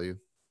fair value.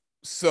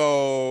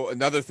 So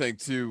another thing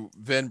too,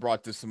 Vin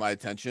brought this to my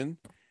attention.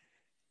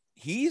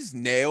 He's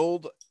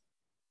nailed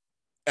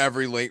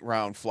every late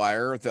round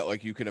flyer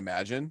that you could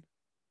imagine.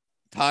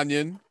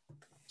 Tanyan,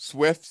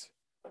 Swift,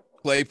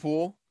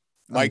 Claypool,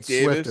 Mike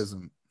Davis. Swift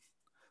isn't.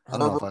 I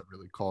don't know if I'd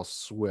really call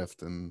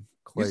Swift and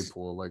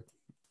Claypool like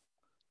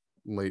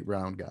late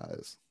round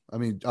guys. I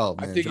mean, oh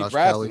man, Josh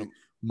Kelly,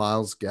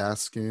 Myles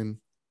Gaskin,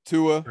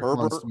 Tua,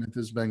 Herbert Smith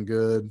has been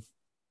good.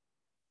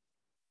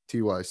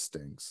 Ty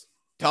stinks.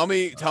 Tell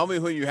me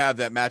who you have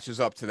that matches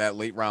up to that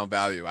late round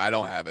value. I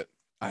don't have it.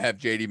 I have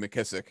JD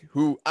McKissick,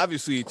 who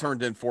obviously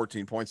turned in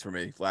 14 points for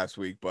me last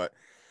week, but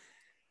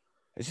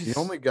it's just the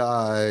only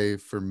guy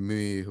for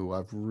me who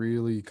I've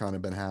really kind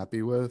of been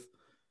happy with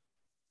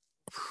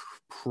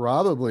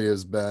probably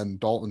has been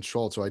Dalton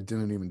Schultz, who I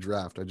didn't even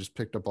draft. I just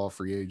picked up off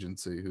free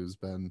agency, who's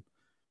been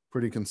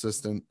pretty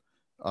consistent.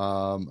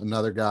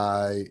 Another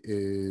guy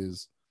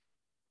is,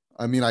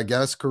 I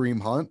guess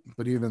Kareem Hunt,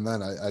 but even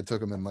then I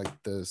took him in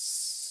like the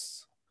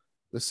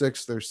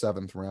 6th or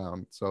 7th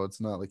round. So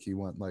it's not like he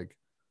went like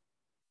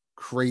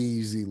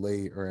crazy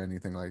late or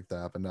anything like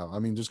that. But no,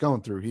 just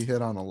going through, he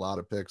hit on a lot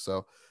of picks.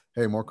 So,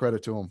 hey, more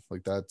credit to him.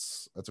 Like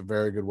that's a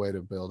very good way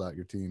to build out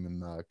your team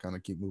and kind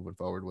of keep moving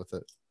forward with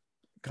it.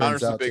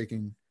 Connor's a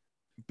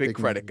big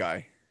credit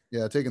guy.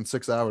 Yeah, taking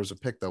 6 hours to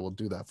pick that will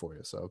do that for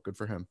you. So good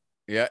for him.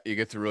 Yeah, you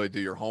get to really do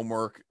your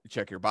homework,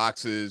 check your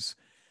boxes,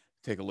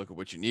 take a look at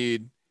what you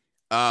need.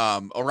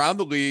 Around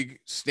the league,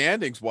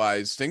 standings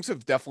wise, things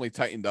have definitely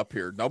tightened up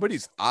here.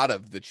 Nobody's out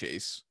of the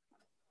chase.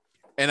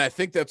 And I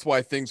think that's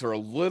why things are a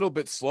little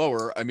bit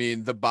slower.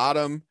 The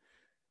bottom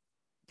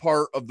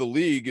part of the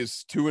league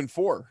is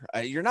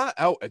 2-4. You're not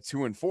out at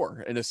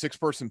 2-4 in a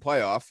 6-person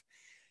playoff.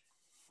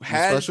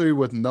 Especially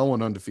with no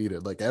one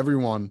undefeated. Like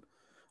everyone,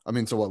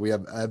 so what? We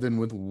have Evan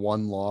with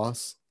 1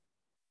 loss.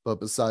 But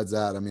besides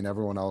that, I mean,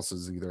 everyone else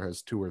either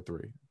has 2 or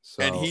 3.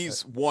 So, And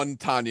he's one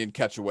Tanyan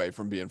catch away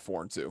from being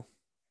 4-2.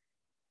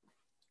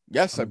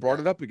 Yes, I brought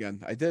it up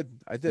again. I did.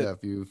 Yeah,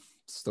 if you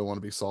still want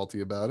to be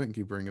salty about it and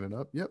keep bringing it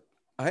up, yep.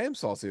 I am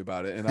salty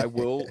about it, and I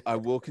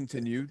will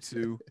continue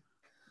to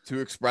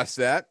express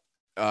that.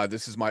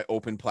 This is my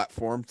open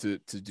platform to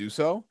do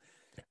so.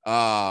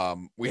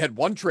 We had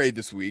one trade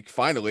this week,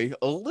 finally,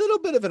 a little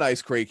bit of an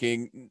ice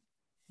breaking,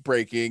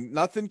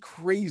 nothing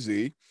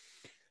crazy.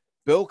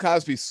 Bill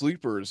Cosby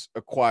Sleepers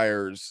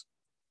acquires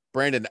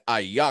Brandon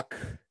Ayuk,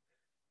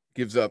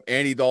 gives up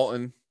Andy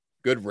Dalton,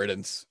 good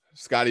riddance,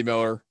 Scotty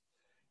Miller,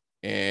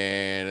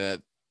 and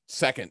a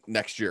second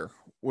next year.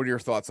 What are your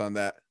thoughts on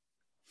that?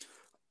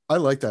 I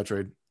like that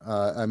trade.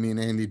 I mean,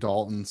 Andy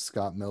Dalton,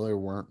 Scott Miller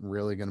weren't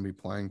really going to be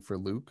playing for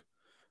Luke.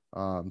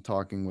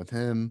 Talking with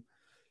him,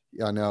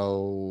 I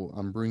know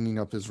I'm bringing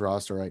up his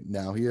roster right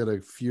now. He had a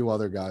few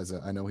other guys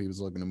that I know he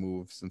was looking to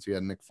move since he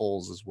had Nick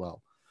Foles as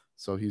well.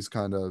 So he's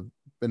kind of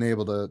been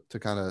able to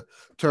kind of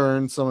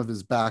turn some of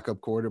his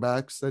backup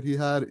quarterbacks that he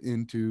had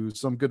into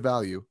some good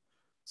value.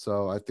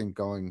 So I think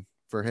going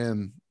for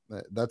him,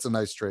 that's a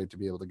nice trade to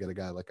be able to get a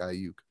guy like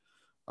Ayuk,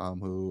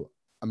 who,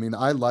 I mean,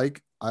 I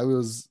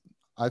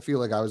feel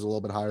like I was a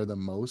little bit higher than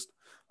most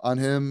on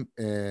him.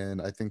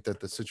 And I think that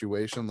the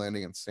situation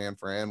landing in San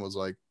Fran was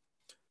like,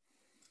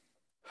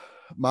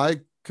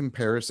 my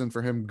comparison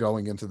for him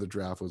going into the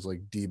draft was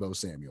like Deebo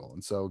Samuel.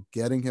 And so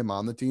getting him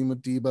on the team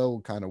with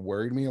Deebo kind of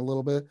worried me a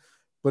little bit.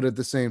 But at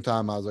the same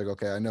time, I was like,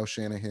 okay, I know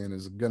Shanahan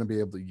is going to be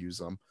able to use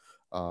them.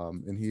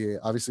 And he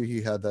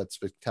had that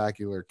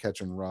spectacular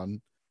catch and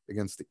run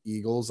against the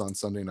Eagles on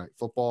Sunday Night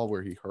Football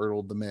where he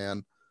hurdled the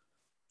man.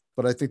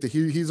 But I think that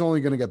he's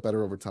only going to get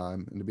better over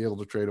time, and to be able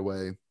to trade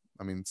away,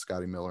 I mean,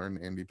 Scotty Miller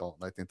and Andy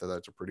Dalton, I think that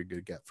that's a pretty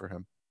good get for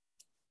him.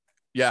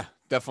 Yeah,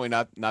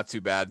 definitely not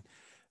too bad.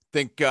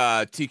 Think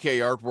TK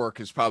Artwork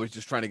is probably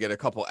just trying to get a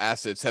couple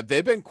assets. Have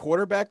they been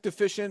quarterback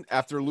deficient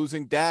after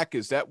losing Dak?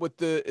 Is that what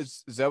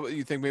is that what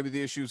you think maybe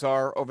the issues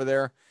are over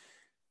there?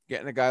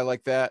 Getting a guy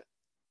like that?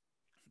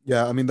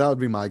 Yeah, I mean, that would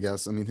be my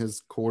guess. I mean,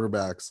 his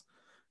quarterbacks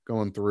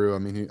going through, I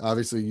mean, he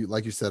obviously,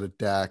 like you said, at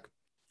Dak,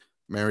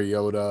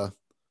 Mariota,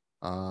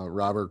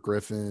 Robert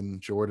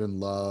Griffin, Jordan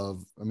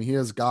Love. I mean, he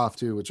has Goff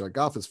too, which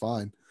Goff is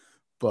fine,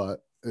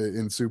 but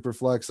in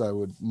Superflex, I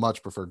would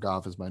much prefer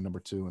Goff as my number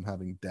 2 and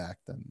having Dak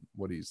than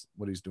what he's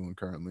doing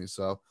currently.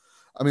 So,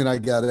 I mean, I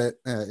get it.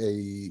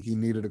 He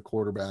needed a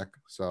quarterback,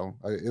 so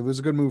it was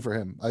a good move for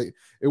him.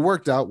 It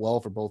worked out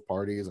well for both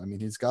parties. I mean,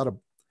 he's got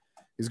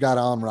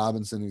Allen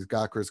Robinson, he's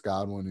got Chris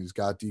Godwin, he's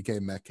got DK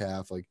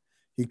Metcalf. Like,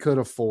 he could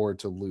afford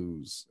to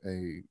lose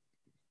a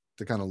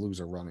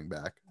running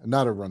back,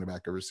 not a running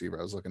back, a receiver.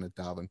 I was looking at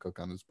Dalvin Cook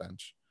on his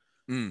bench.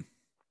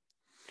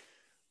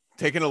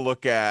 Taking a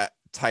look at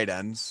tight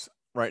ends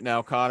right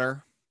now,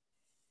 Connor,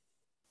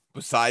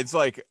 besides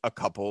like a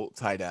couple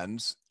tight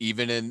ends,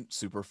 even in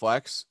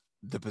Superflex,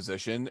 the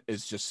position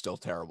is just still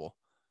terrible.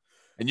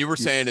 And you were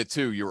saying it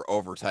too. You were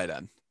over tight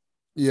end.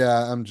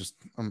 Yeah,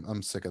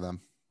 I'm sick of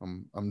them.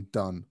 I'm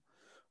done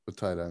with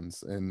tight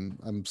ends, and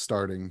I'm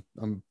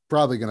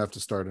probably gonna have to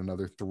start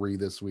another 3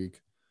 this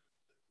week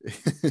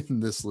in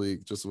this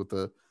league. Just with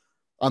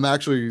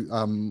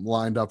I'm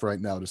lined up right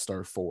now to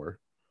start 4.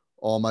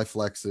 All my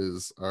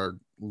flexes are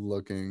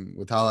looking,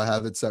 with how I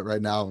have it set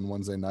right now on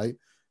Wednesday night,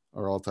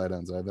 are all tight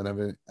ends. I have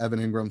Evan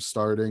Ingram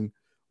starting,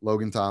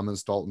 Logan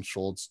Thomas, Dalton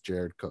Schultz,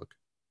 Jared Cook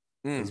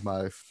is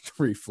my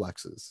 3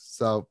 flexes.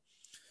 So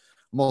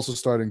I'm also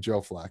starting Joe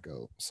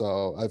Flacco.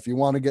 So if you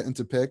want to get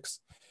into picks,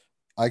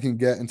 I can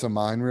get into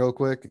mine real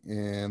quick.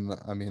 And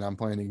I mean, I'm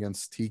playing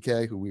against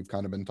TK, who we've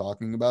kind of been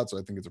talking about. So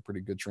I think it's a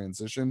pretty good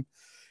transition.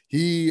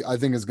 I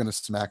think is going to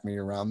smack me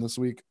around this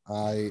week.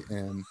 I'm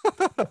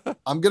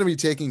going to be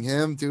taking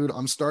him, dude.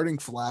 I'm starting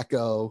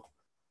Flacco.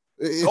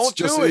 Don't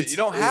do it. You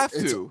don't have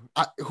to.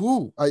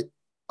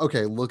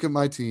 Okay, look at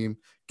my team.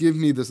 Give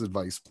me this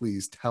advice,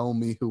 please. Tell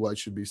me who I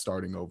should be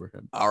starting over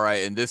him. All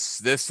right. And this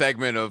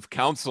segment of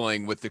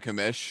counseling with the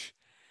commish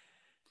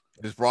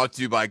is brought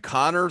to you by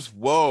Connor's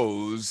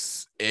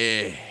Woes.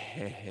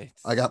 I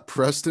got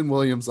Preston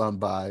Williams on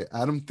bye,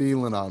 Adam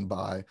Thielen on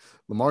bye,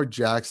 Lamar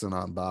Jackson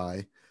on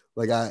bye.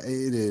 Like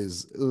it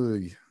is.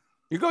 Ugh.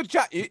 You go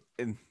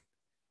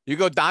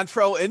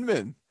Dontrell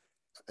Inman.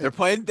 They're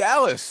playing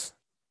Dallas.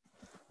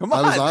 Come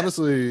on. I was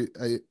honestly,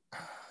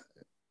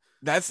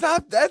 that's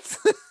not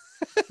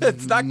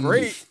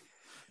great.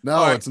 No,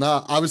 right. It's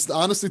not. I was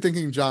honestly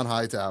thinking John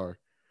Hightower.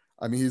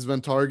 I mean, he's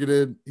been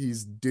targeted.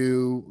 He's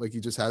due. Like, he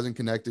just hasn't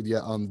connected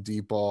yet on the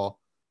deep ball.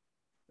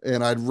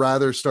 And I'd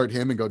rather start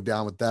him and go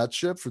down with that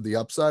ship for the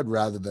upside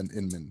rather than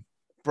Inman.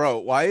 Bro,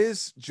 why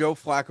is Joe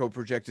Flacco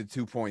projected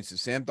 2 points?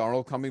 Is Sam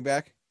Darnold coming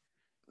back?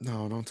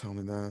 No, don't tell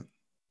me that.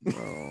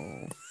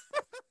 No.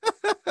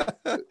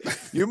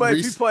 You might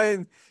be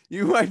playing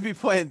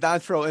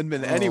Dontrell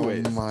Inman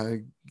anyways. Oh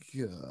my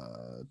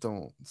God.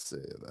 Don't say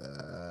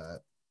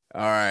that.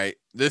 All right.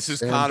 This is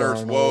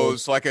Connor's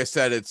Woes. Like I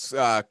said, it's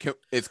counseling.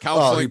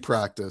 Oh, he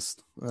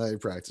practiced. He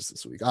practiced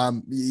this week.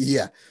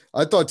 Yeah.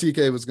 I thought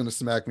TK was going to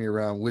smack me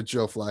around with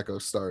Joe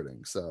Flacco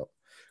starting. So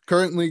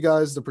currently,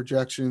 guys, the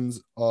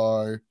projections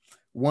are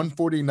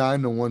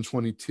 149 to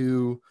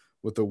 122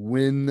 with a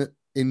win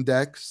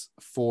index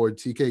for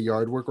TK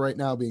yard work right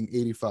now being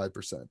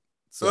 85%.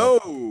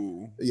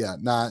 So, yeah,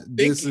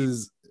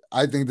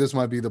 I think this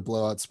might be the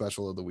blowout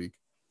special of the week.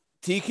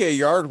 TK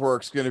yard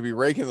work's going to be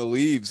raking the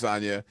leaves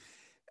on you.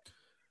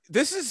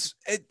 This is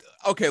it.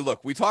 Okay,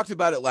 look, we talked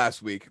about it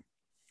last week.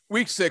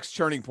 Week 6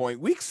 turning point.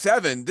 Week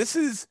 7, this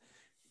is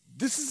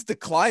the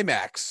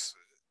climax.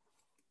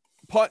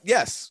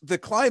 Yes, the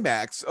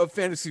climax of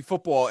fantasy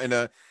football in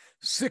a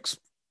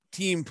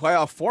 6-team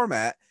playoff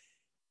format.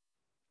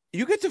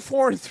 You get to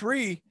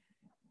 4-3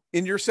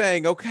 and you're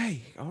saying,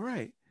 okay, all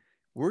right,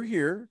 we're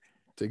here.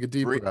 Take a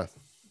deep breath.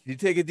 You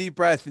take a deep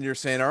breath and you're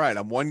saying, all right,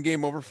 I'm 1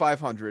 game over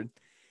 500.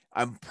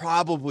 I'm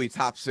probably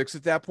top 6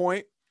 at that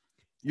point.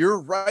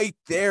 You're right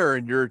there,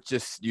 and you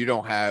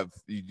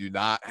do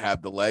not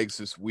have the legs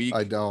this week.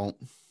 I don't.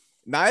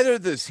 Neither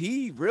does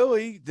he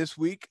really this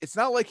week. It's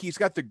not like he's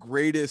got the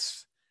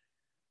greatest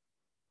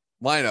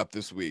lineup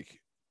this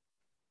week.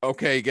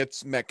 Okay,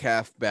 gets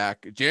Metcalf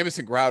back.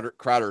 Jamison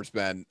Crowder's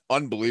been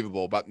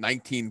unbelievable, about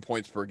 19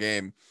 points per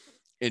game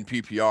in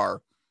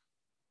PPR.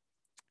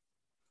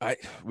 I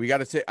got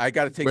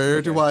to take.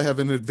 Where do I have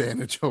an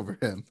advantage over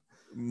him?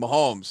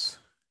 Mahomes.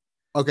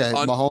 Okay,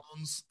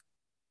 Mahomes.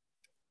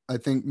 I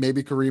think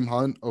maybe Kareem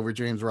Hunt over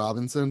James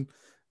Robinson,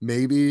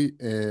 maybe.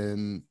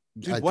 And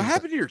dude, what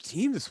happened to your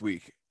team this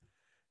week?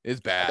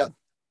 It's bad.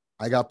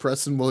 I got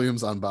Preston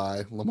Williams on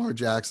bye, Lamar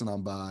Jackson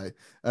on bye,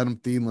 Adam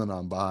Thielen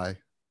on bye.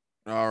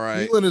 All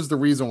right, Thielen is the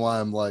reason why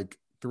I'm like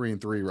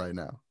 3-3 right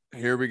now.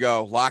 Here we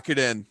go. Lock it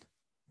in.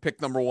 Pick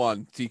number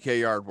 1, TK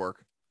yard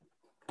work.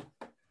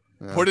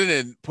 Yeah. Put it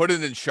in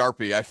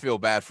Sharpie. I feel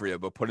bad for you,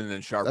 but put it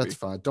in Sharpie. That's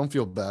fine. Don't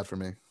feel bad for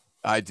me.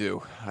 I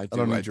do. I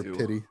don't need your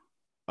pity.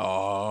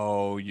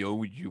 Oh,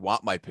 you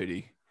want my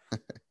pity.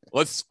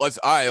 Let's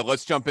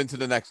jump into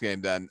the next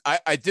game then.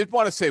 I did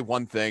want to say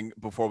one thing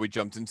before we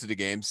jumped into the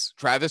games.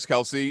 Travis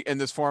Kelce in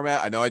this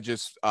format, I know I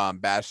just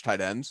bashed tight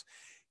ends.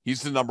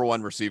 He's the number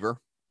 1 receiver.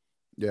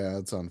 Yeah,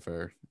 that's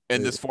unfair.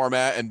 In this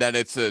format, and then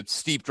it's a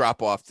steep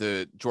drop off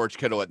to George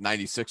Kittle at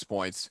 96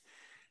 points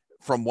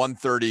from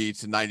 130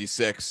 to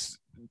 96.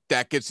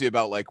 That gets you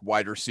about like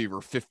wide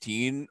receiver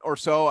 15 or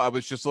so. I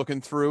was just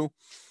looking through.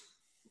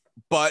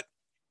 But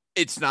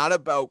it's not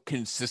about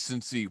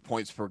consistency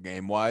points per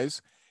game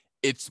wise.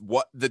 It's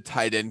what the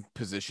tight end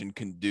position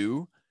can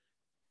do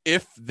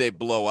if they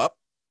blow up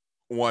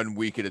 1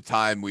 week at a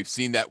time. We've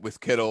seen that with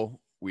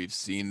Kittle. We've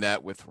seen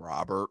that with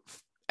Robert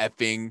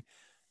effing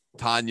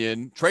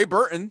Tanyan. Trey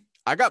Burton.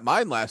 I got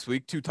mine last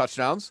week, 2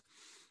 touchdowns.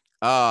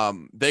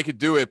 They could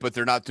do it, but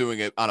they're not doing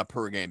it on a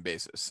per game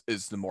basis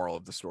is the moral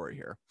of the story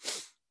here.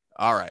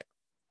 All right.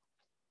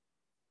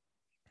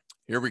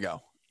 Here we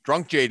go.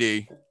 Drunk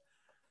JD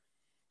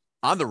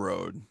on the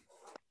road,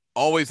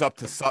 always up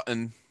to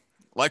Sutton.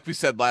 Like we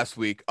said last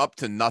week, up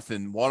to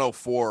nothing.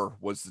 104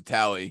 was the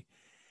tally.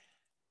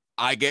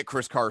 I get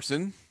Chris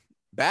Carson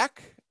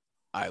back.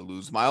 I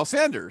lose Miles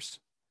Sanders.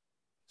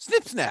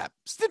 Snip, snap,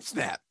 snip,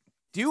 snap.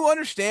 Do you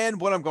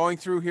understand what I'm going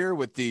through here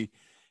with the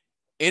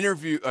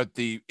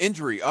the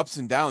injury ups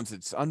and downs?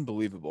 It's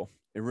unbelievable.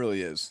 It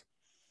really is.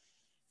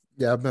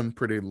 Yeah, I've been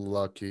pretty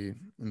lucky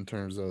in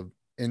terms of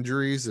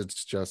injuries.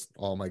 It's just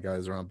all my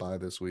guys are on bye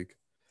this week.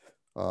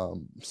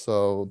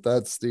 So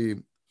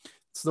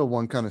it's the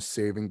one kind of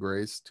saving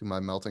grace to my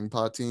melting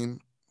pot team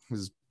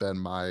has been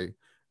my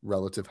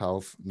relative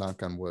health,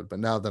 knock on wood. But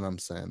now that I'm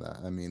saying that,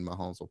 I mean,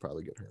 Mahomes will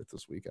probably get hurt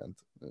this weekend.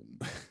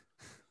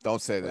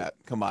 Don't say that.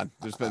 Come on.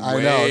 There's been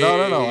I know.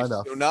 No, I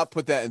know. Do not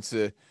put that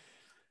into.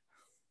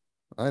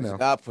 I know. Do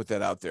not put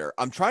that out there.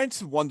 I'm trying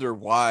to wonder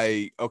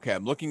why. Okay,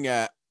 I'm looking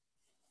at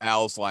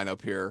Al's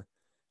lineup here.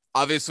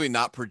 Obviously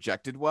not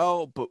projected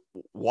well, but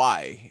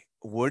why?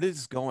 What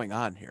is going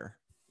on here?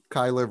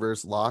 Kyler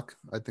versus Locke,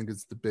 I think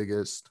it's the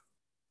biggest.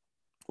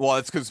 Well,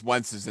 it's because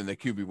Wentz is in the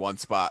QB1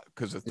 spot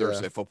because of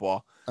Thursday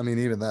football. I mean,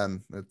 even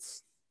then,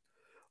 it's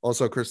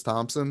also Chris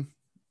Thompson.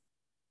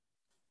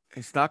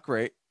 It's not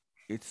great.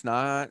 It's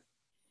not.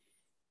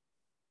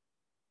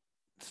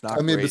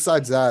 I mean,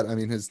 besides that, I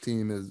mean, his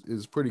team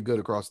is pretty good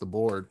across the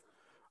board.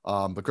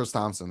 But Chris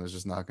Thompson is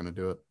just not going to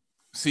do it.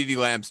 CeeDee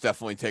Lamb's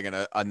definitely taking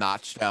a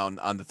notch down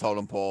on the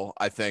totem pole.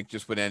 I think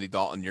just with Andy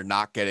Dalton, you're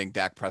not getting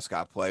Dak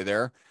Prescott play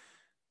there.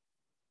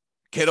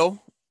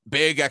 Kittle,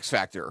 big X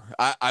factor.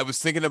 I was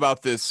thinking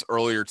about this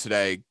earlier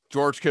today.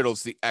 George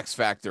Kittle's the X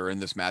factor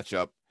in this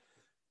matchup.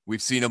 We've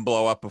seen him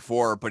blow up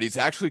before, but he's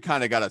actually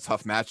kind of got a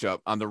tough matchup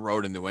on the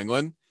road in New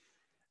England.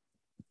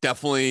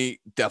 Definitely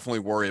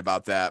worry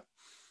about that.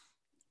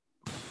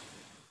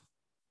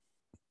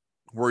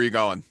 Where are you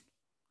going?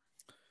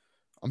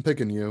 I'm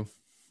picking you.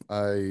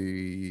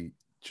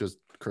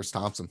 Chris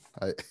Thompson.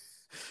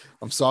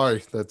 I'm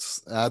sorry.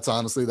 That's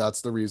honestly, that's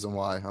the reason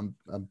why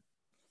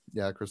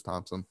Chris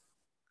Thompson.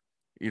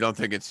 You don't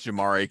think it's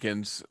Jamar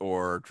Akins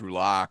or Drew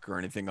Lock or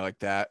anything like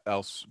that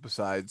else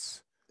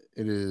besides?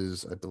 It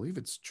is, I believe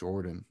it's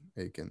Jordan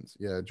Akins.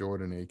 Yeah,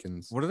 Jordan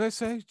Akins. What did I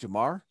say?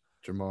 Jamar?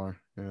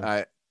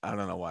 Yeah. I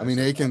don't know why. I mean,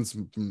 Akins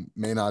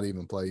may not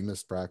even play. He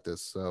missed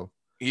practice, so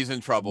He's in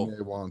you trouble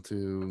may want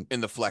to in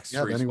the flex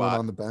have 3 anyone spot.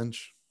 on the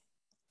bench.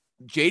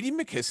 JD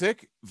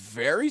McKissick,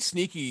 very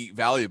sneaky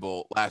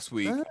valuable last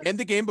week and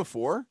the game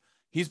before.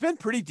 He's been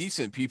pretty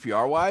decent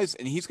PPR wise,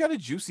 and he's got a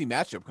juicy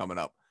matchup coming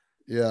up.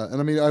 Yeah, and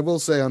I mean, I will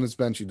say on his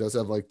bench, he does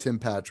have like Tim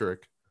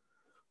Patrick,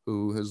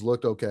 who has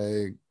looked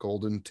okay.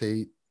 Golden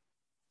Tate,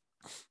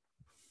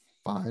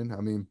 fine.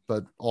 I mean,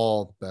 but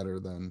all better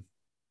than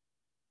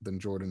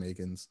Jordan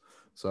Akins.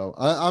 So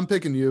I'm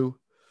picking you.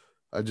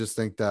 I just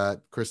think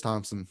that Chris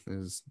Thompson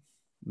is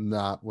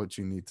not what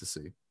you need to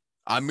see.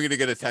 I'm going to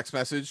get a text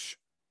message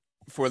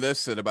for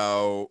this at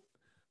about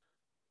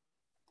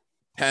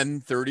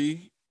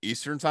 10:30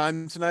 Eastern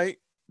time tonight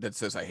that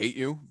says I hate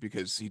you,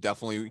 because he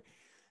definitely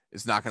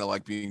is not going to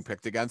like being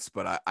picked against,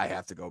 but I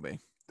have to go me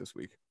this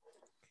week.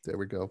 There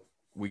we go.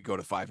 We go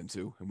to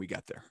 5-2 and we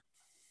get there.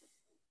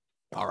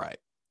 All right.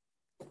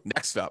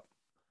 Next up,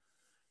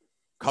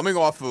 coming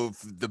off of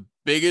the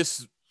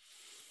biggest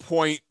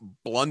point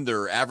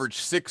blunder, averaged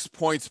 6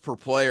 points per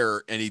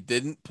player, and he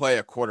didn't play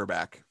a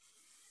quarterback.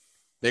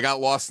 They got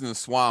lost in the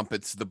swamp.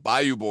 It's the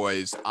Bayou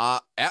Boys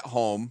at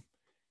home.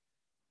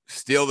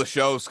 Steal the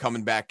show's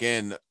coming back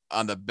in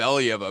on the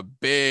belly of a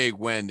big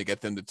win to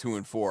get them to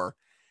 2-4.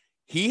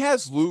 He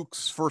has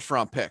Luke's first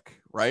round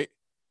pick, right?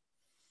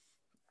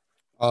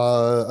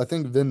 I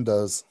think Vin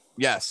does.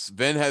 Yes,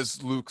 Vin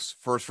has Luke's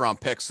first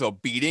round pick. So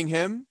beating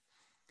him,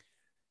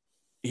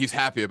 he's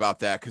happy about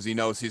that because he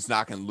knows he's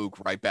knocking Luke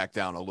right back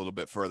down a little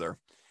bit further.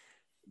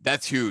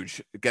 That's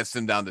huge. It gets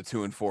them down to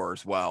 2-4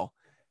 as well.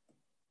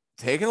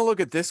 Taking a look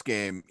at this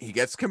game, he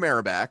gets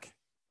Kamara back.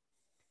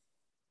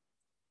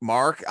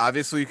 Mark,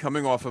 obviously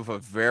coming off of a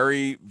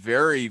very,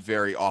 very,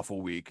 very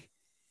awful week.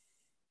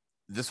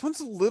 This one's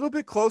a little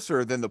bit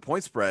closer than the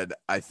point spread,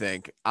 I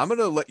think. I'm going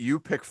to let you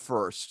pick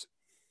first.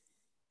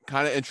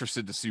 Kind of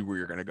interested to see where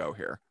you're going to go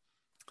here.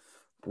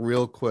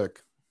 Real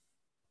quick.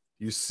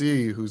 You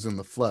see who's in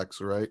the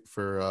flex, right?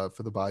 For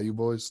the Bayou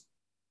Boys.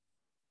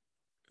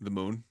 The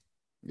moon.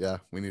 Yeah,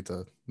 we need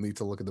to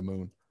look at the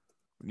moon.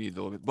 We need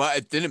to look at, but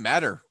it didn't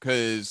matter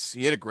because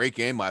he had a great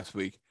game last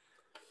week.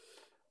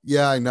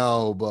 Yeah, I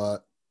know,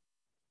 but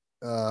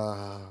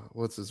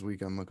what's this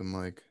weekend looking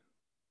like?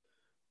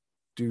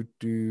 The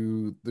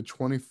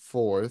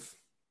 24th.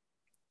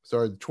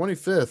 Sorry, the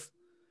 25th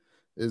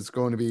is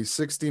going to be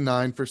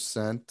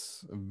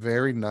 69%.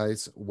 Very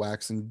nice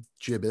waxing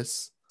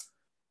gibbous.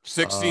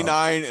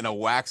 69 and a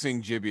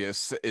waxing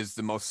gibbous is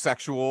the most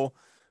sexual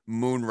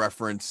moon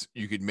reference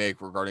you could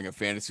make regarding a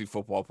fantasy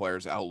football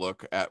player's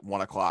outlook at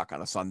 1:00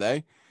 on a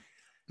Sunday.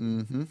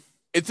 Mm-hmm.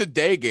 It's a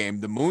day game.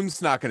 The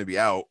moon's not going to be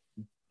out.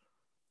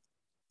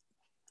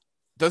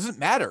 Doesn't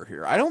matter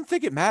here. I don't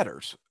think it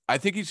matters. I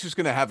think he's just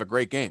going to have a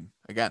great game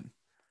again.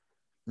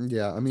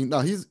 Yeah, I mean, no,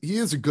 he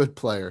is a good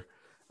player.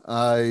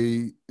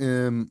 I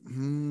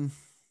am.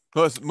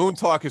 Plus, Moon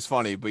Talk is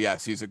funny, but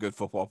yes, he's a good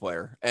football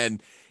player,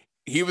 and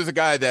he was a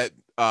guy that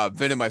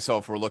Vin and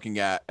myself were looking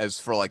at as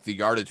for like the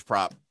yardage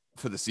prop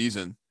for the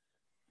season,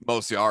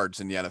 most yards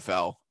in the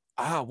NFL.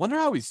 Wonder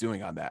how he's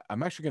doing on that.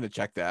 I'm actually going to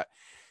check that.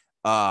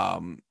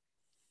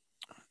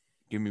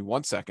 Give me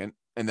 1 second.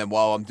 And then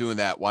while I'm doing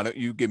that, why don't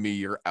you give me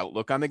your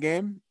outlook on the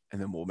game, and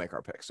then we'll make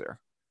our picks there.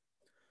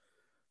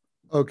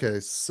 Okay,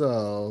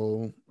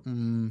 so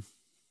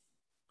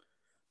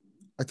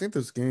I think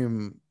this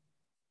game,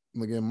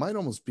 again, might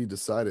almost be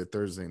decided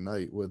Thursday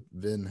night with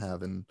Vin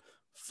having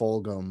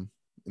Fulgham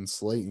and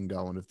Slayton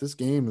going. If this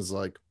game is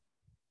like,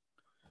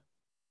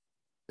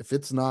 if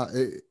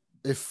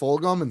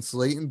Fulgham and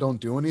Slayton don't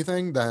do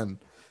anything, then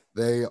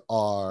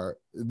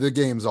the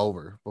game's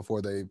over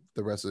before the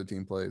rest of the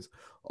team plays.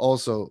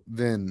 Also,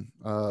 Vin,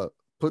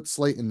 put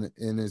Slayton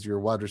in as your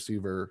wide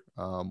receiver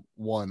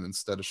 1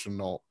 instead of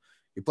Chenault.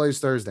 He plays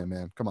Thursday,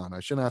 man. Come on,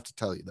 I shouldn't have to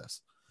tell you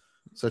this.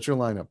 Set your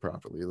lineup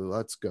properly.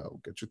 Let's go.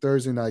 Get your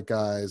Thursday night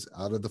guys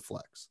out of the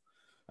flex.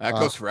 That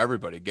goes for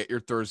everybody. Get your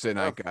Thursday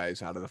night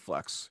guys out of the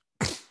flex.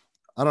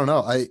 I don't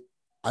know. I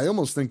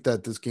almost think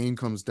that this game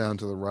comes down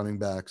to the running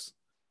backs,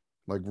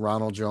 like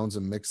Ronald Jones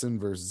and Mixon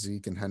versus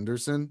Zeke and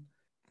Henderson.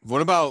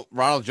 What about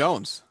Ronald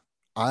Jones?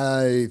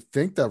 I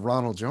think that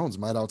Ronald Jones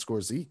might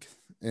outscore Zeke.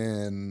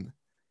 And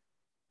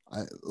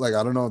I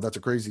don't know if that's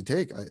a crazy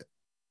take.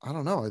 I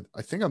don't know.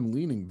 I think I'm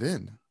leaning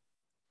Vin.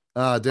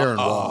 Darren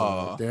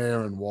Waller.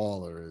 Darren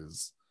Waller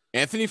is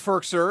Anthony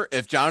Ferkser.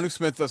 If Jonnu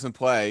Smith doesn't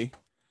play,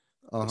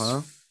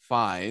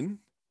 fine.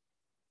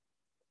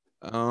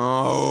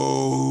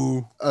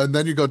 Oh. And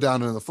then you go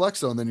down into the flex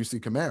zone, and then you see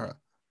Kamara.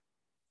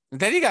 And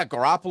then you got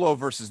Garoppolo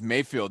versus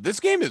Mayfield.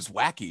 This game is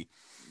wacky.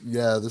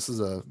 Yeah, this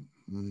is a.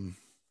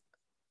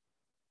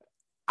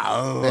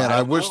 Oh, man,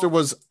 I wish there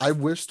was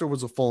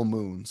a full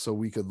moon so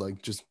we could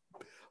like just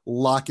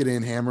lock it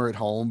in, hammer it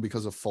home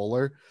because of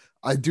Fuller.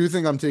 I do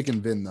think I'm taking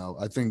Vin though.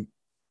 I think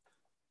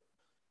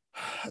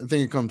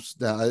it comes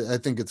down. I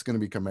think it's going to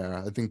be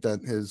Kamara. I think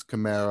that his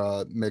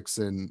Kamara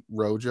Mixon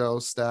Rojo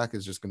stack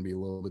is just going to be a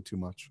little bit too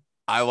much.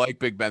 I like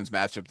Big Ben's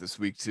matchup this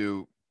week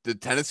too. The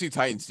Tennessee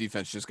Titans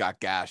defense just got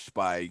gashed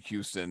by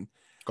Houston.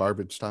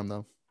 Garbage time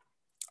though.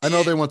 I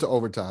know they went to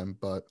overtime,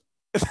 but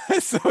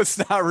so it's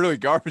not really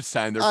garbage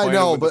time. They're I playing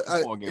know, with but the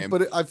football game.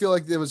 I feel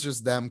like it was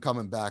just them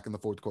coming back in the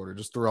fourth quarter,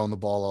 just throwing the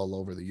ball all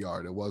over the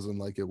yard. It wasn't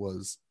like it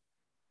was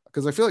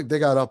because I feel like they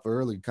got up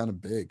early, kind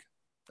of big.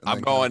 And I'm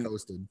then going.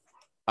 Coasted.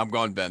 I'm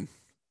going Ben.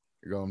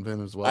 You're going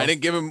Ben as well. I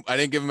didn't give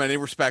him any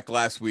respect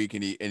last week,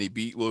 and he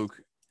beat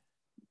Luke.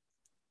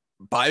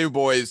 Bayou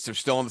boys, they're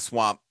still in the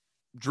swamp.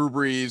 Drew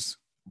Brees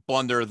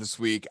blunder this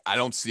week. I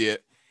don't see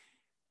it.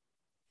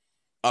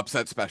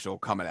 Upset special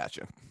coming at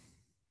you.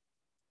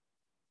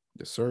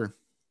 Yes, sir.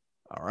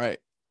 All right.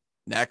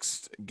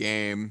 Next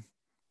game,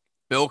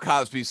 Bill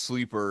Cosby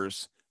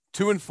sleepers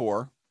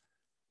 2-4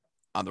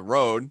 on the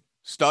road.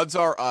 Studs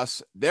are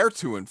us. They're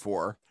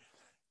 2-4.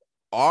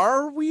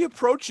 Are we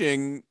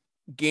approaching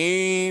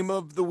game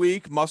of the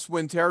week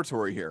must-win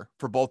territory here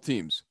for both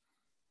teams?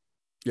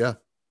 Yeah,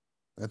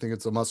 I think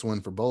it's a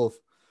must-win for both.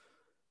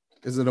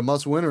 Is it a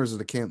must-win or is it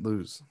a can't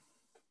lose?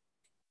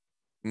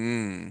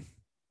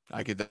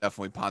 I could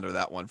definitely ponder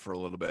that one for a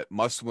little bit.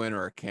 Must-win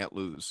or a can't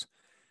lose?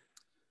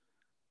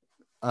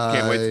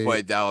 Can't wait to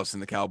play Dallas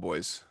and the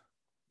Cowboys.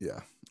 Yeah,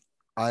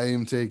 I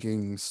am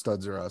taking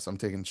Studs or us. I'm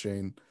taking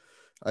Shane.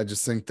 I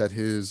just think that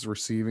his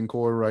receiving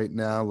core right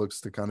now looks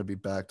to kind of be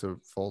back to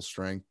full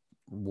strength.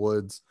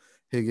 Woods,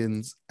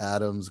 Higgins,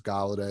 Adams,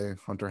 Galladay,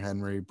 Hunter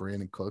Henry,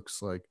 Brandon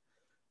Cooks. Like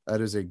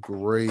that is a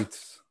great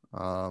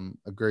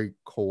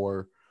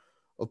core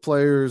of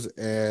players.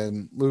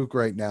 And Luke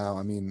right now,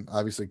 I mean,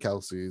 obviously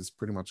Kelsey is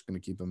pretty much going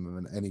to keep him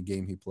in any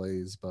game he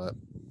plays, but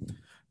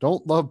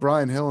don't love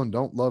Brian Hill and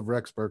don't love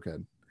Rex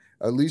Burkhead.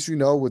 At least you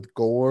know with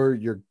Gore,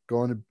 you're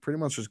going to pretty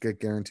much just get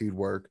guaranteed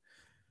work.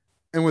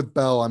 And with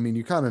Bell, I mean,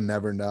 you kind of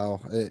never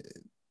know.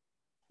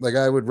 Like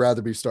I would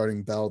rather be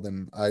starting Bell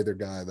than either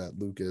guy that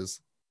Luke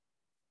is.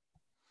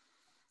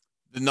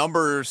 The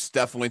numbers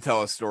definitely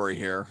tell a story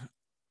here.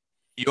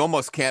 You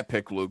almost can't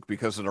pick Luke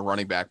because of the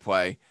running back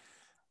play.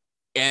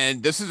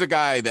 And this is a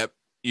guy that,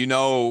 you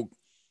know,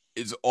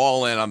 is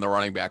all in on the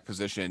running back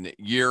position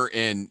year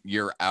in,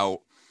 year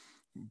out.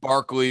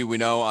 Barkley, we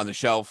know on the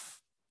shelf.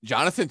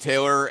 Jonathan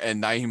Taylor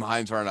and Nyheim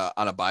Hines are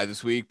on a bye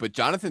this week, but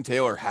Jonathan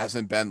Taylor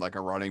hasn't been like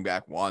a running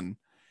back one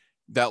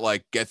that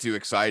like gets you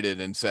excited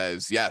and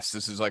says, yes,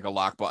 this is like a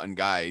lock button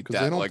guy. Because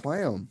they don't play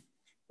him.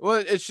 Well,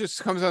 it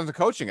just comes down to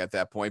coaching at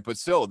that point, but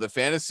still this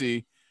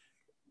fantasy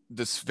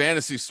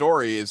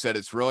story is that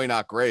it's really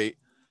not great.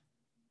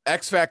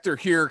 X factor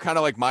here, kind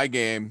of like my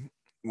game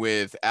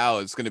with Al,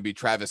 is going to be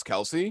Travis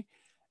Kelce.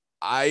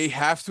 I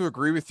have to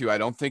agree with you. I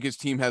don't think his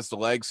team has the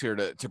legs here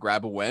to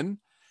grab a win.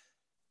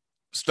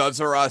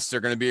 Studs are us. They're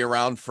going to be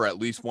around for at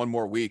least one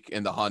more week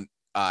in the hunt.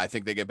 I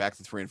think they get back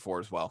to 3-4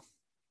 as well.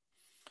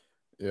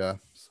 Yeah.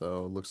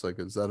 So it looks like,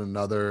 is that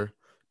another,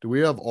 do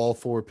we have all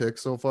four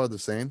picks so far the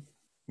same?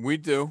 We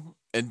do.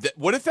 And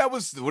what if that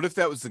was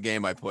the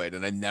game I played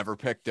and I never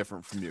picked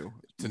different from you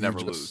to never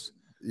lose?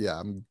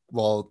 Yeah.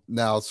 Well,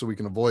 now, so we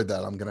can avoid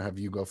that, I'm going to have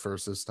you go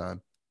first this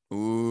time.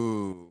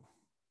 Ooh,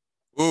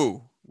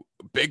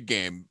 big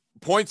game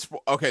points.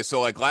 Okay.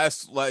 So like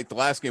the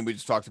last game we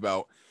just talked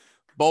about,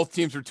 both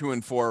teams are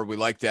 2-4. We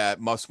like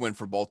that. Must win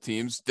for both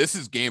teams. This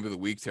is game of the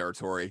week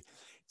territory.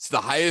 It's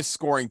the highest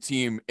scoring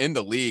team in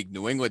the league,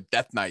 New England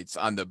Death Knights,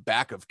 on the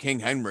back of King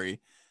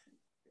Henry.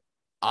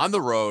 On the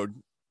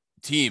road,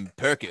 team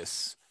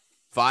Perkis,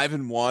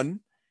 5-1.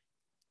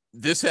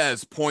 This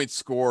has points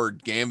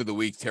scored, game of the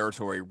week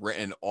territory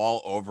written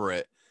all over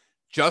it.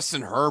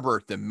 Justin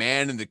Herbert, the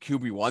man in the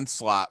QB1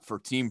 slot for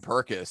Team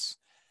Perkis.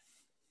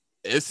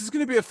 This is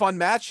going to be a fun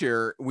match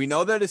here. We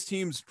know that his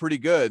team's pretty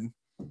good.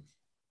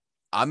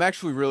 I'm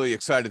actually really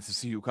excited to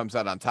see who comes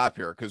out on top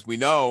here because we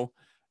know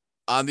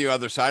on the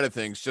other side of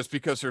things, just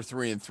because they're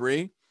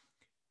 3-3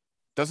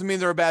 doesn't mean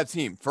they're a bad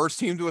team. First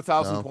team to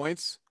 1,000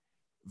 points,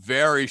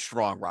 very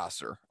strong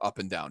roster up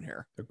and down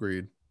here.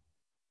 Agreed.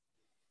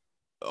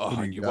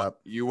 Oh, you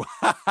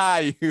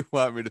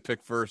want me to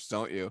pick first,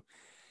 don't you?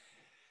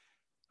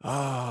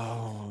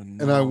 Oh,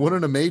 no. And I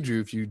wouldn't have made you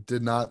if you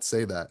did not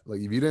say that.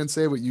 Like if you didn't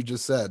say what you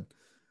just said,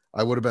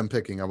 I would have been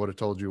picking. I would have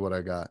told you what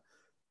I got.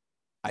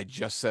 I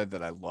just said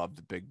that I love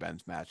the Big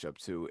Ben's matchup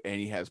too,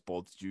 and he has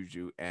both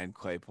Juju and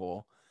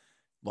Claypool.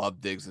 Love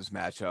Diggs'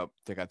 matchup.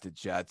 They got the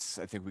Jets.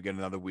 I think we get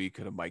another week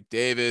of Mike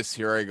Davis.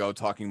 Here I go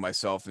talking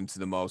myself into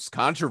the most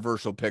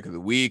controversial pick of the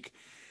week.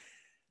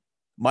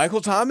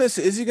 Michael Thomas,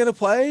 is he going to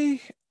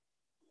play?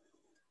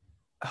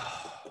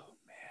 Oh,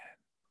 man.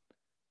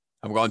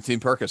 I'm going Team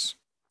Perkis.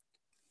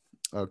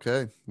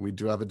 Okay. We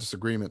do have a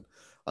disagreement.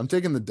 I'm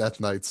taking the Death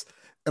Knights.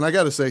 And I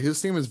got to say,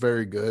 his team is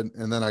very good.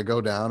 And then I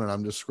go down and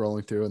I'm just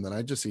scrolling through, and then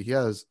I just see he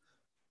has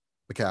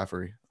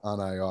McCaffrey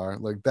on IR.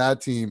 Like that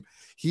team,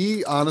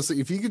 he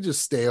honestly, if he could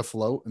just stay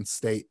afloat and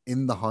stay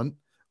in the hunt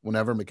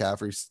whenever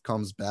McCaffrey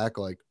comes back,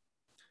 like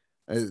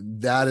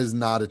that is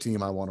not a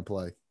team I want to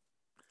play.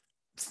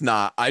 It's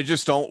not. I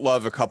just don't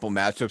love a couple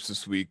matchups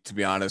this week, to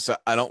be honest.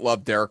 I don't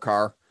love Derek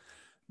Carr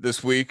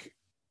this week,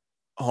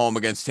 home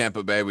against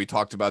Tampa Bay. We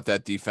talked about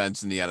that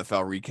defense in the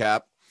NFL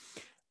recap.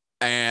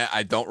 And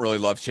I don't really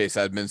love Chase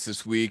Edmonds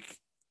this week.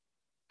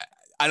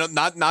 I don't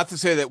not to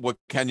say that what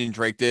Kenyon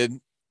Drake did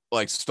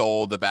like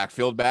stole the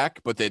backfield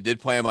back, but they did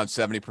play him on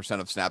 70%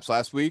 of snaps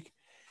last week.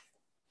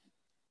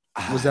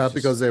 Was that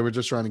because they were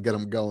just trying to get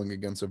him going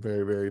against a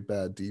very, very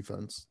bad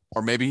defense?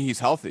 Or maybe he's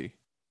healthy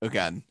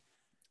again.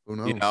 Who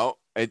knows? You know,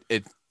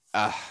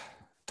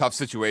 tough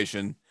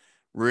situation,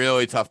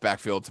 really tough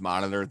backfield to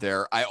monitor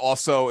there. I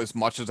also, as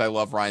much as I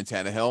love Ryan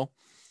Tannehill,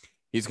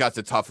 he's got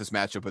the toughest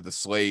matchup of the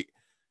slate.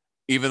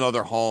 Even though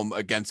they're home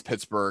against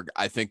Pittsburgh,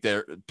 I think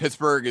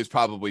Pittsburgh is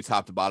probably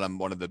top to bottom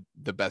one of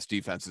the best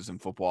defenses in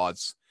football.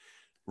 It's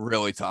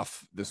really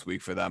tough this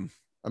week for them.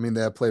 I mean,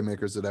 they have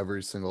playmakers at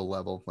every single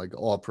level, like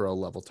all pro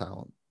level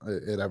talent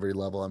at every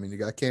level. I mean, you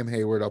got Cam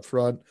Hayward up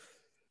front,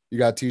 you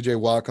got TJ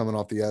Watt coming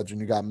off the edge,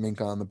 and you got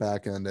Minka on the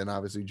back end, and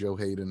obviously Joe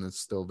Hayden is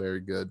still very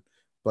good,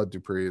 Bud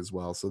Dupree as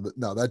well. So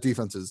that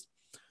defense is.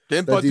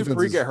 Didn't Bud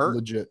Dupree get hurt?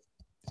 Legit.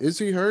 Is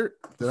he hurt?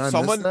 Did I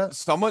miss that?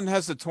 Someone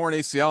has a torn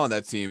ACL on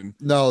that team.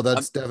 No,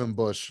 that's Devin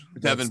Bush.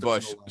 Devin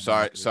Bush.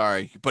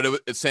 Sorry.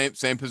 But it's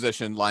same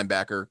position,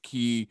 linebacker,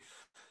 key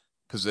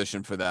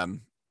position for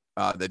them.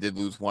 They did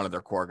lose one of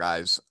their core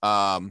guys.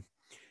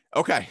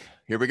 Okay,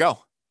 here we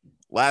go.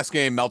 Last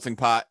game, melting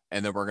pot,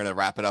 and then we're going to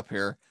wrap it up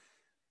here.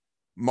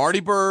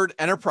 Marty Bird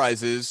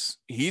Enterprises,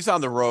 he's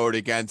on the road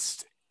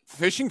against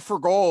Fishing for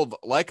Gold.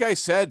 Like I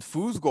said,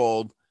 Foos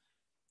Gold.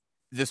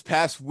 This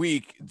past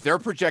week, they're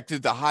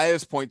projected the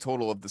highest point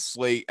total of the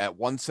slate at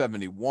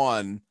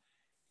 171.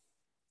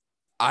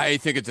 I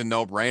think it's a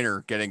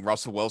no-brainer getting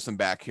Russell Wilson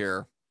back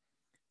here.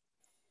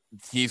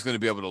 He's going to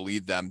be able to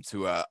lead them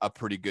to a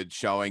pretty good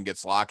showing,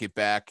 gets Lockett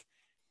back.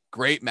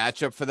 Great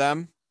matchup for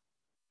them.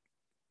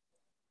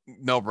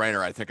 No-brainer.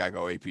 I think I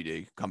go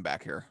APD. Come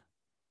back here.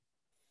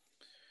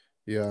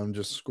 Yeah, I'm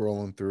just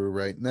scrolling through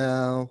right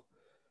now.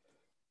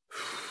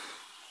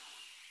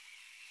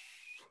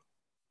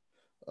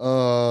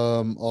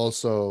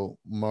 Also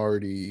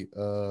Marty,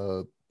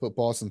 put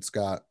Boston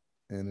Scott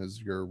in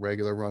as your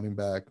regular running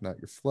back, not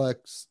your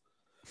flex.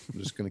 I'm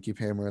just going to keep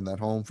hammering that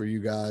home for you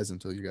guys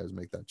until you guys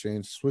make that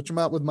change. Switch them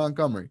out with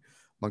Montgomery.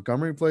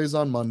 Montgomery plays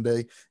on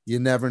Monday. You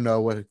never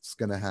know what's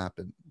going to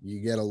happen.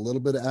 You get a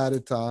little bit of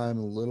added time,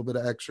 a little bit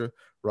of extra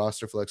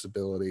roster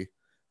flexibility.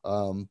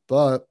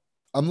 But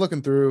I'm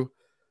looking through.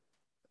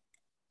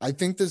 I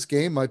think this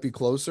game might be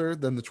closer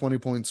than the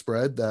 20-point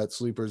spread that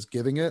Sleeper's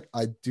giving it.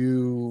 I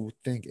do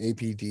think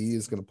APD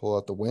is going to pull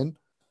out the win.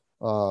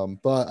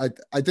 But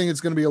I think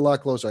it's going to be a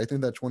lot closer. I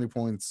think that 20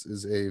 points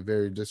is a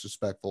very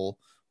disrespectful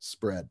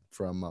spread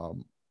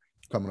from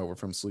coming over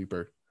from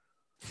Sleeper.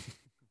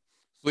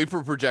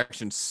 Sleeper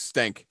projections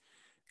stink.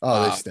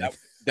 Oh, they stink.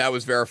 That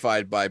was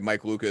verified by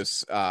Mike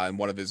Lucas in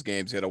one of his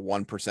games. He had a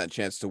 1%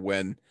 chance to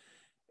win,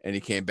 and he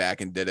came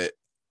back and did it.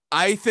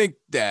 I think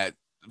that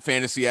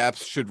fantasy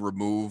apps should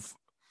remove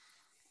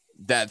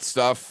that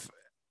stuff.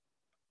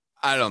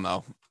 I don't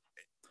know.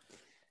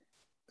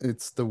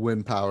 It's the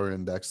win power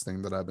index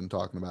thing that I've been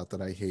talking about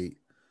that I hate.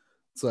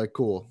 It's like,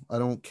 cool. I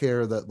don't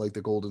care that like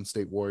the Golden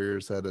State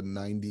Warriors had a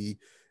 99%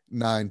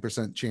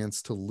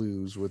 chance to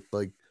lose with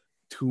like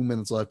 2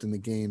 minutes left in the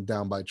game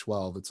down by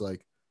 12. It's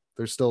like,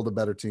 they're still the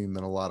better team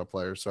than a lot of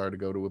players. Sorry to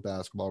go to a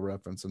basketball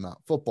reference and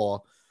not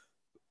football.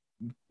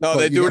 No,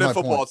 they do it in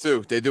football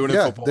too. They do it in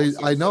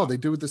football. I know they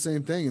do it the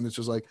same thing. And it's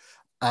just like,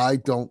 I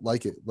don't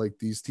like it. Like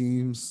these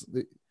teams,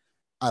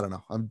 I don't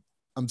know.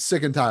 I'm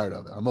sick and tired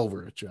of it. I'm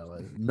over it, Joe.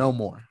 No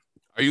more.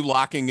 Are you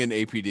locking in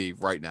APD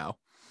right now?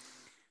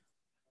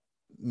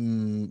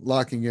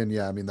 Locking in.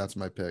 Yeah. I mean, that's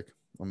my pick.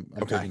 I'm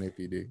taking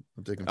APD.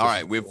 I'm taking. All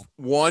right. We have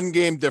one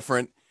game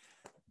different.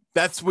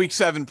 That's week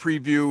 7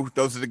 preview.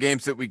 Those are the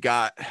games that we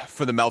got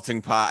for the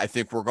melting pot. I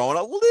think we're going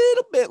a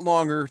little bit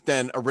longer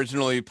than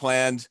originally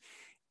planned.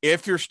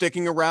 If you're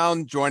sticking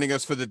around, joining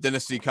us for the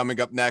Dynasty coming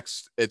up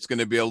next, it's going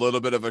to be a little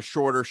bit of a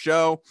shorter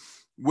show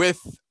with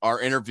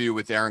our interview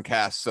with Aaron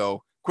Kass.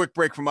 So quick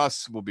break from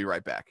us. We'll be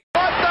right back.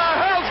 What the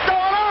hell's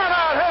going on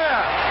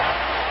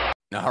out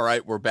here? All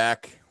right, we're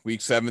back.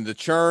 Week 7, the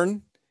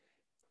Churn.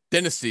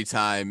 Dynasty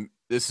time.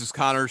 This is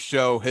Connor's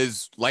show,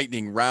 his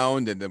lightning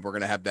round, and then we're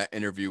going to have that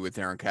interview with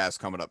Aaron Kass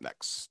coming up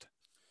next.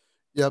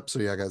 Yep. So,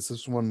 yeah, guys,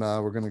 this one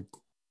we're going to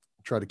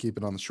try to keep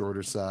it on the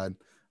shorter side.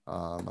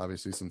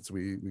 Obviously, since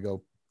we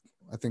go,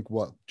 I think,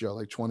 Joe,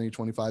 like 20,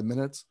 25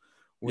 minutes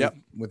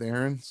with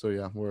Aaron. So,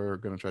 yeah, we're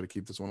going to try to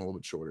keep this one a little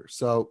bit shorter.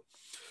 So,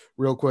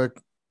 real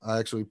quick, I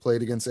actually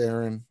played against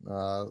Aaron.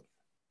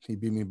 He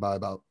beat me by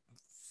about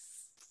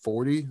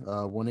 40,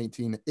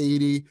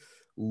 118-80.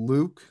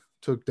 Luke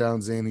took down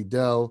Zanny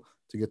Dell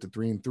to get to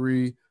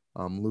 3-3.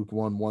 Luke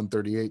won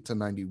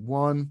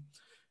 138-91.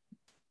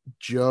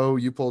 Joe,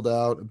 you pulled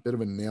out a bit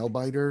of a nail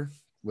biter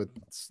with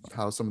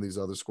how some of these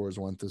other scores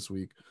went this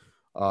week.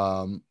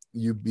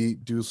 You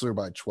beat Dusler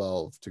by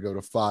 12 to go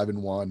to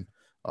 5-1.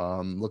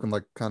 Looking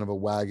like kind of a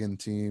wagon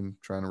team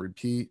trying to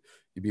repeat.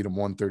 You beat him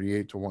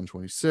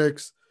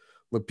 138-126.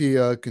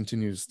 Lapia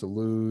continues to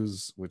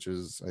lose, which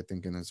is, I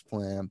think, in his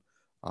plan.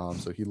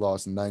 So he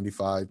lost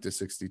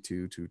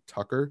 95-62 to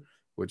Tucker,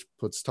 which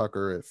puts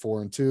Tucker at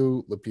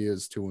 4-2.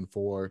 Lapia's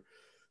 2-4.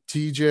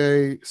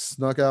 TJ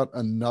snuck out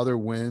another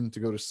win to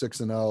go to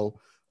 6-0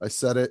 I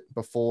said it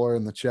before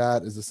in the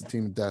chat. Is this a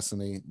team of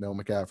destiny? No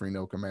McCaffrey,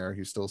 no Kamara.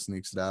 He still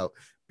sneaks it out.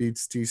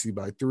 Beats TC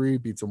by 3,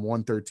 beats him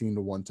 113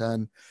 to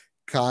 110.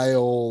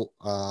 Kyle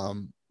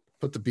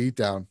put the beat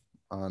down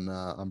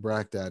on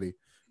Brack Daddy,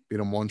 beat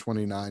him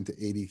 129 to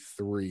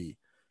 83.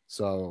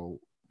 So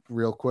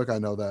real quick, I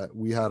know that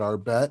we had our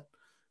bet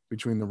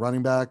between the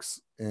running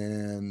backs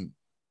and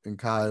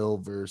Kyle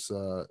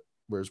versus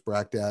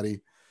Brack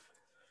Daddy.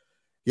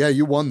 Yeah,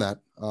 you won that.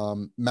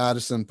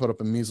 Madison put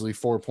up a measly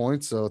 4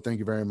 points, so thank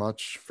you very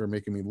much for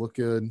making me look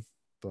good.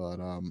 But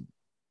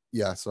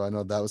yeah, so I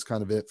know that was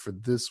kind of it for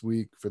this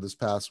week, for this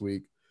past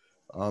week.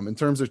 In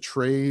terms of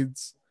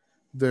trades,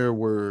 there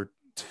were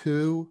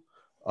 2,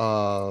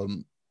 or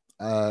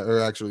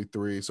actually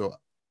 3. So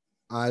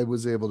I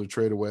was able to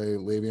trade away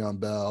Le'Veon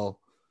Bell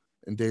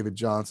and David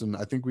Johnson.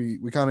 I think we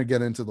kind of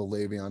get into the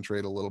Le'Veon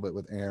trade a little bit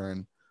with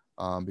Aaron,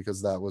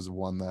 because that was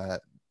one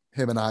that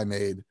him and I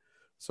made.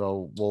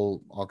 So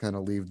I'll kind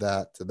of leave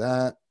that to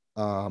that.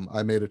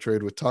 I made a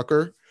trade with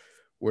Tucker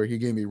where he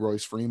gave me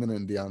Royce Freeman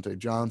and Deontay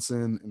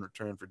Johnson in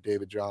return for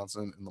David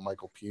Johnson and the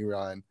Michael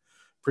Pirine.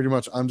 Pretty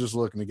much, I'm just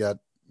looking to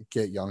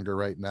get younger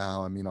right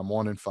now. I mean, I'm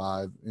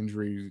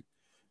 1-5.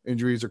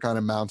 Injuries are kind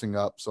of mounting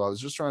up. So I was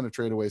just trying to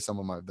trade away some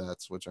of my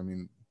vets, which, I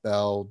mean,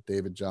 Bell,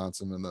 David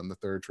Johnson, and then the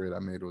third trade I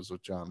made was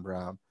with John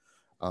Brown.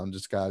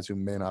 Just guys who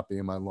may not be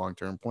in my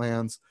long-term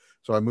plans.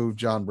 So I moved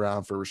John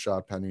Brown for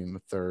Rashad Penny in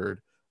the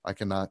third. I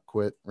cannot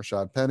quit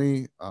Rashad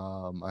Penny.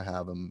 I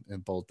have him in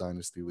both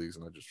dynasty leagues,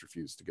 and I just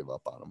refuse to give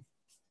up on him.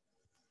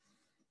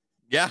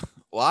 Yeah,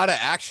 a lot of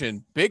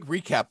action. Big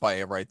recap by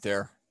you right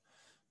there.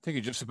 I think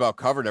you just about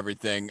covered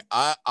everything.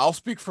 I'll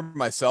speak for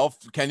myself.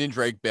 Kenyon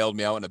Drake bailed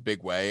me out in a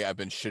big way. I've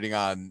been shitting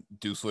on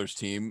Dusler's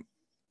team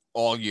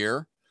all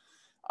year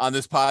on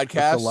this podcast.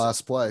 That's the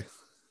last play.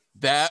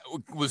 That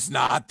was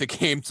not the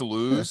game to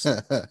lose.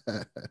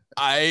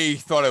 I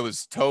thought it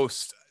was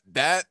toast.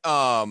 That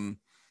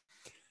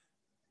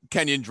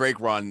Kenyon Drake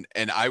run,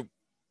 and I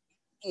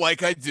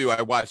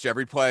watched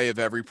every play of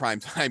every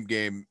primetime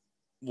game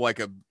like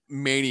a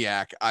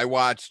maniac. I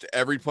watched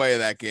every play of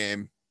that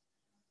game,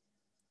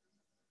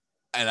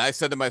 and I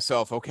said to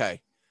myself,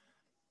 okay,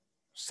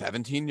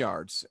 17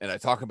 yards. And I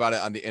talk about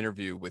it on the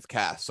interview with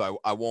Kass,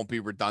 so I won't be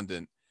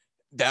redundant.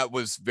 That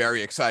was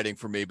very exciting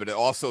for me, but it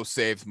also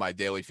saved my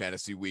daily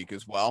fantasy week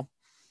as well.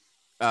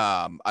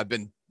 I've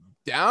been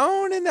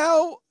down and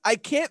out. I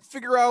can't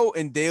figure out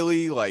in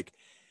daily, like,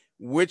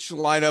 which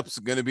lineup's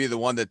going to be the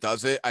one that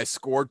does it. I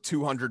scored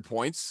 200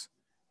 points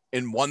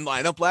in one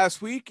lineup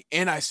last week,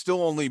 and I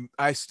still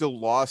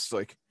lost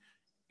like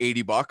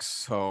 $80.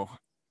 So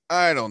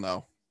I don't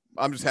know.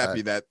 I'm just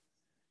happy that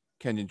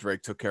Kenyon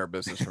Drake took care of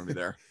business for me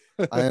there.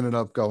 I ended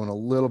up going a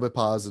little bit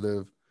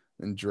positive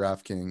in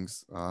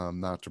DraftKings.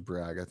 Not to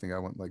brag, I think I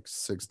went like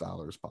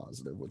 $6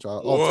 positive, which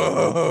I'll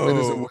take. Win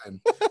is a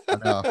win. I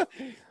know.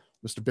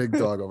 Mr. Big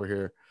Dog over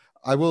here.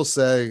 I will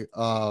say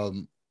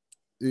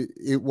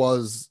it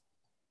was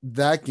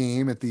that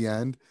game at the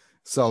end.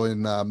 So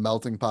in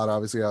Melting Pot,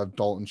 obviously I have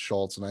Dalton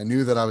Schultz, and I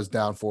knew that I was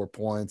down 4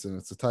 points, and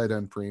it's a tight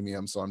end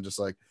premium. So I'm just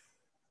like,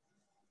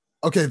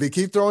 okay, they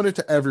keep throwing it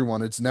to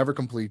everyone. It's never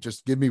complete.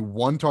 Just give me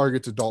one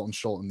target to Dalton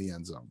Schultz in the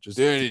end zone.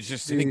 Dude, he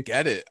just didn't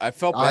get it. I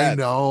felt bad. I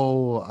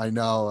know.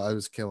 I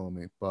was killing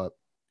me, but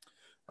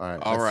all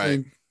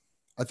right.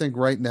 I think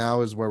right now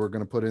is where we're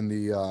going to put in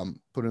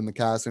the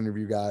Kass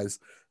interview, guys.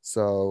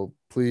 So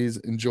please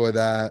enjoy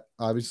that.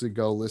 Obviously,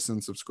 go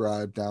listen,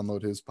 subscribe,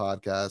 download his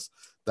podcast.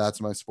 That's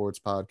My Sports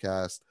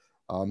Podcast.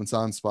 It's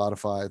on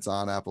Spotify. It's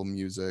on Apple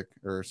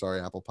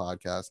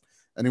Podcast.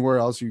 Anywhere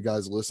else you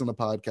guys listen to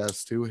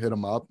podcasts too, hit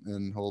him up,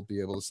 and he'll be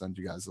able to send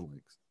you guys the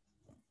links.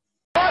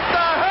 What the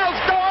hell's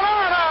going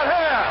on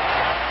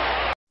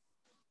out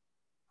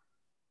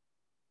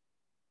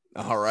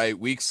here? All right,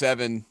 week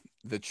 7,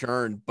 the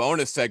Churn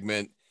bonus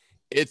segment.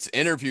 It's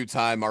interview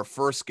time. Our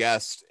first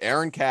guest,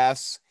 Aaron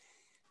Kass,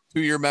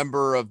 2-year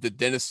member of the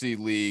Dynasty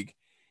League.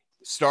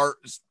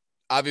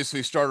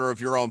 Obviously starter of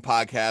your own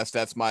podcast.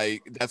 That's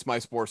my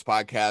sports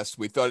podcast.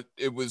 We thought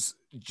it was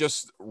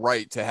just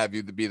right to have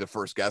you to be the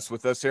first guest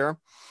with us here.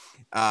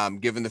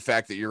 Given the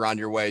fact that you're on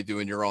your way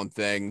doing your own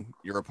thing,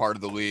 you're a part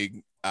of the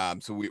league.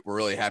 So we're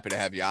really happy to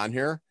have you on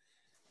here.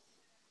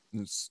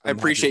 I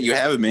appreciate you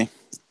having me.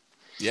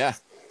 Yeah.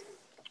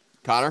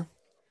 Connor?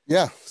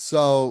 Yeah.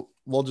 So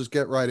we'll just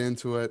get right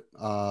into it.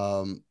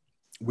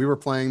 We were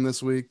playing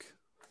this week.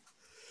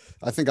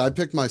 I think I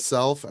picked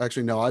myself.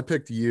 Actually, no, I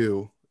picked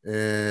you,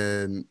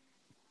 and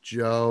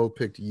Joe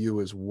picked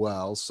you as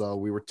well. So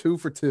we were 2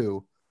 for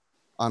 2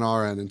 on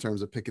our end in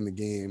terms of picking the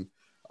game.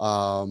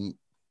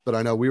 But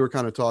I know we were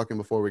kind of talking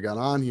before we got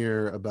on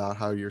here about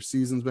how your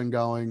season's been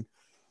going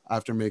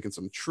after making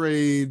some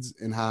trades,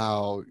 and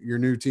how your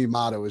new team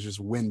motto is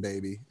just win,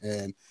 baby.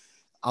 And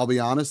I'll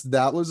be honest,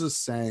 that was a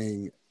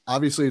saying.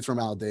 Obviously, it's from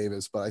Al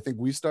Davis, but I think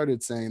we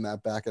started saying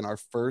that back in our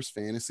first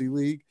fantasy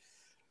league.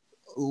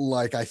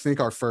 Like, I think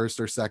our first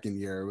or second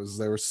year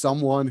there was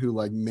someone who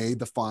like made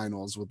the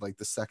finals with like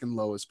the second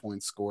lowest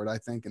points scored, I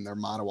think, and their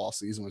motto all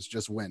season was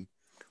just win.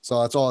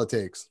 So that's all it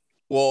takes.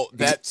 Well,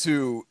 that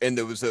too, and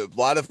there was a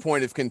lot of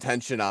point of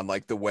contention on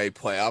like the way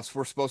playoffs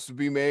were supposed to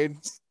be made,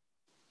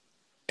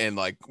 and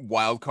like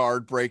wild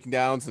card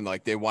breakdowns, and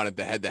like they wanted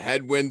the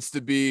head-to-head wins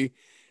to be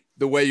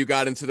the way you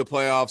got into the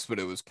playoffs, but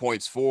it was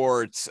points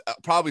for. It's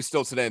probably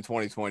still today in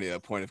 2020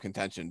 a point of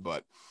contention,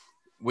 but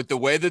with the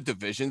way the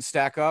divisions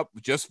stack up,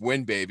 just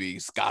win, baby.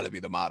 It's got to be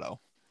the motto.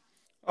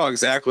 Oh,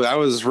 exactly. I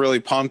was really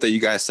pumped that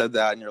you guys said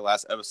that in your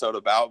last episode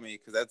about me,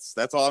 because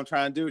that's all I'm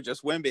trying to do.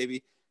 Just win,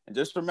 baby. And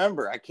just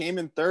remember, I came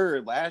in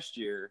third last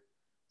year,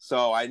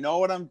 so I know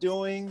what I'm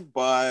doing,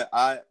 but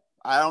I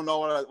don't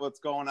know what's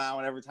going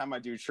on every time I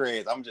do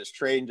trades. I'm just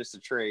trading just to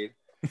trade,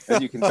 as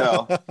you can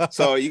tell.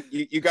 So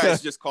you guys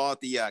just call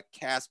it the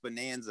Kass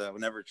bonanza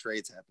whenever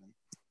trades happen.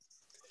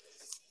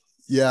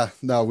 Yeah,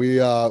 no, we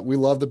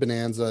love the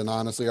bonanza, and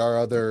honestly, our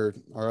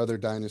other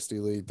dynasty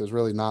league, there's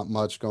really not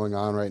much going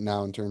on right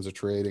now in terms of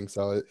trading.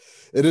 So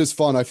it is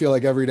fun. I feel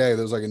like every day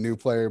there's like a new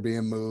player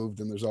being moved,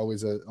 and there's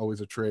always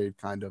a trade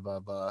kind of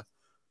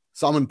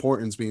some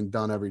importance being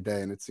done every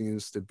day, and it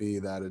seems to be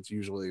that it's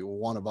usually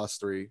one of us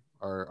three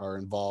are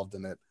involved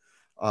in it.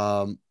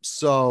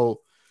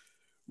 So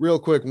real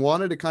quick,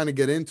 wanted to kind of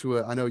get into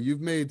it. I know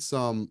you've made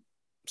some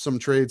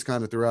trades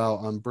kind of throughout.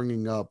 I'm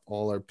bringing up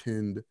all our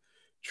pinned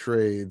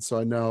trade. So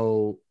I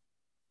know,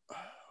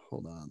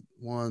 hold on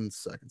 1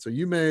 second. So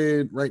you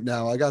made right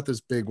now, I got this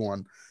big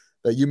one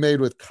that you made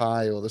with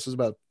Kyle. This was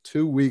about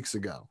 2 weeks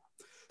ago.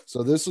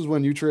 So this is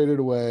when you traded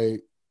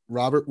away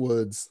Robert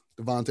Woods,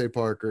 Devontae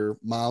Parker,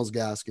 Myles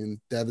Gaskin,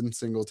 Devin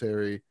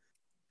Singletary,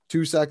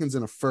 2 seconds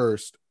and a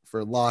first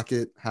for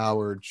Lockett,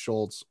 Howard,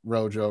 Schultz,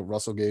 Rojo,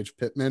 Russell Gage,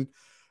 Pittman.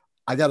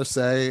 I got to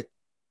say,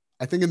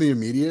 I think in the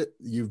immediate,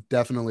 you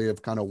definitely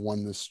have kind of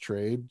won this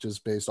trade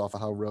just based off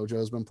of how Rojo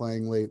has been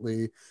playing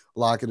lately.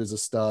 Lockett is a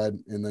stud,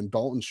 and then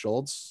Dalton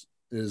Schultz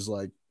is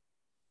like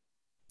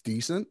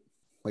decent.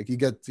 Like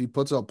he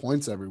puts up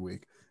points every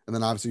week, and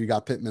then obviously you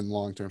got Pittman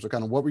long term. So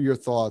kind of what were your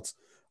thoughts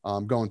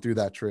going through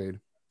that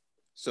trade?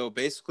 So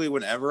basically,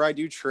 whenever I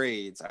do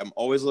trades, I'm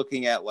always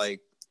looking at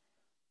like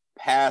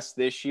past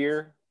this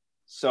year.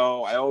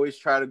 So I always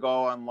try to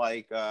go on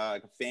like a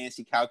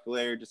fantasy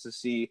calculator just to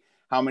see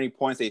how many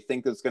points they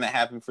think that's going to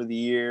happen for the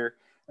year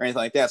or anything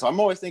like that. So I'm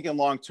always thinking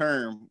long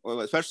term,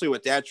 especially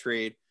with that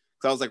trade.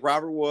 Because I was like,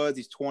 Robert Woods,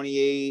 he's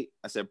 28.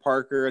 I said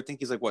Parker, I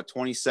think he's like,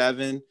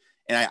 27.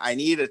 And I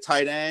need a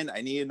tight end.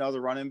 I need another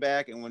running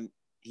back. And when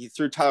he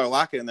threw Tyler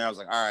Lockett in there, I was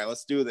like, all right,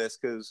 let's do this,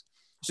 because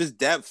it's just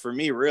depth for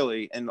me,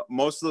 really. And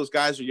most of those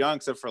guys are young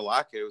except for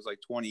Lockett. It was like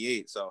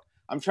 28. So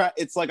I'm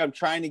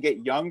trying to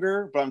get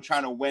younger, but I'm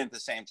trying to win at the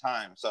same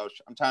time. So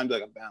I'm trying to do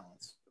like a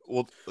balance.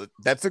 Well,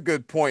 that's a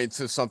good point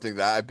to something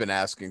that I've been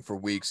asking for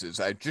weeks. Is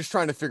I'm just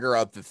trying to figure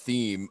out the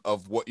theme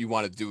of what you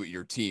want to do with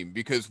your team,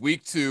 because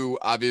week 2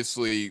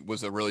 obviously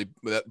was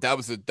that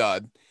was a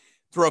dud.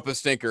 Threw up a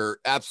stinker,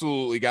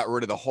 absolutely got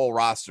rid of the whole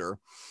roster.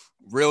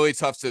 Really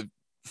tough to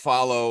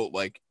follow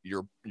like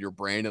your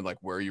brain and like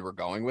where you were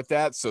going with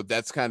that. So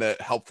that's kind of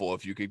helpful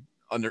if you could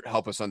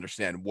help us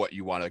understand what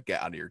you want to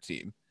get out of your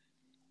team.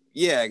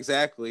 Yeah,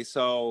 exactly.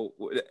 So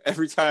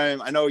every time,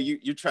 I know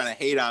you're trying to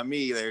hate on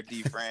me there,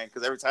 D Frank,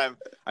 because every time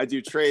I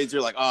do trades,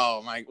 you're like,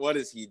 oh my, what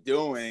is he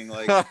doing?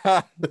 Like,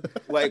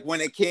 like when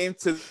it came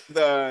to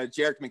the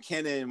Jerick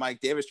McKinnon,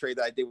 Mike Davis trade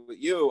that I did with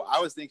you, I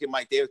was thinking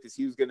Mike Davis because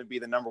he was going to be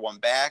the number 1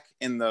 back.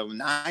 In the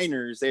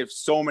Niners, they have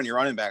so many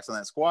running backs on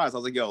that squad. So I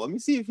was like, yo, let me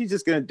see if he's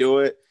just going to do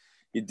it.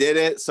 You did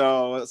it.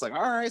 So it's like,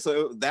 all right.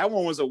 So that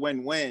one was a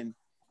win-win.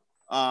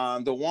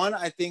 The one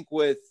I think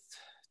with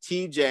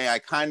TJ, I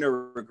kind of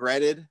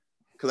regretted,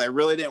 because I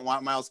really didn't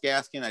want Myles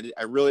Gaskin.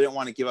 I really didn't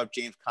want to give up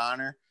James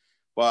Conner.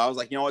 But I was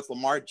like, you know, it's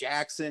Lamar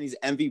Jackson. He's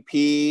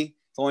MVP.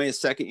 It's only his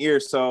second year.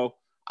 So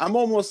I'm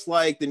almost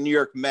like the New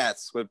York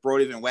Mets with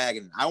Brody Van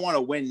Wagen. I want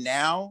to win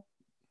now,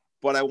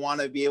 but I want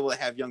to be able to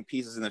have young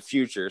pieces in the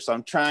future. So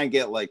I'm trying to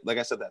get, like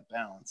I said, that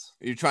balance.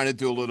 You're trying to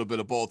do a little bit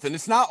of both. And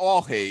it's not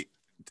all hate.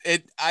 I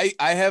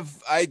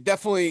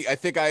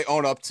think I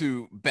own up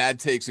to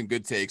bad takes and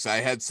good takes. I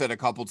had said a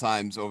couple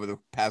times over the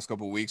past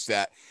couple of weeks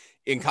that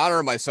in Connor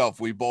and myself,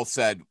 we both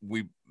said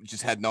we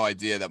just had no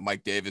idea that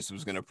Mike Davis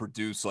was going to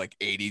produce like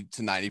 80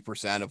 to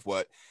 90% of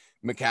what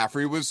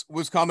McCaffrey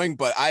was coming.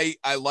 But I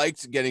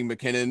liked getting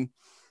McKinnon.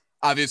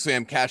 Obviously,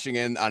 I'm cashing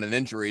in on an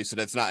injury, so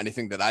that's not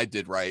anything that I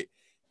did right.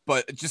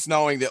 But just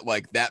knowing that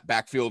like that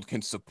backfield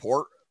can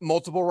support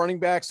multiple running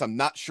backs, I'm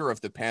not sure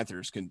if the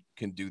Panthers can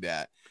do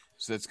that.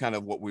 So that's kind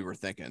of what we were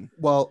thinking.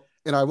 Well,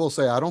 and I will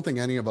say, I don't think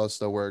any of us,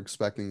 though, were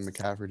expecting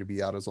McCaffrey to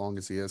be out as long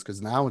as he is,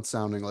 because now it's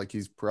sounding like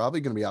he's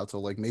probably going to be out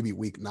till like maybe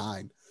week 9.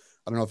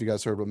 I don't know if you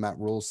guys heard what Matt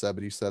Rule said,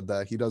 but he said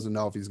that he doesn't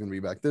know if he's going to be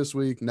back this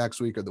week,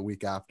 next week, or the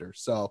week after.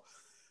 So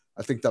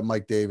I think that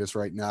Mike Davis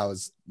right now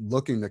is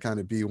looking to kind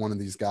of be one of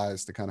these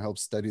guys to kind of help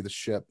steady the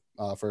ship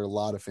for a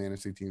lot of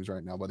fantasy teams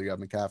right now, whether you have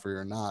McCaffrey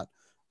or not,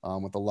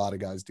 with a lot of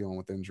guys dealing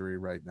with injury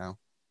right now.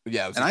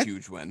 Yeah, it was a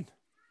huge win.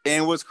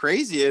 And what's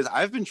crazy is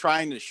I've been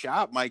trying to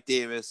shop Mike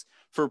Davis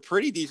for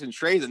pretty decent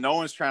trades, and no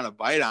one's trying to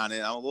bite on it.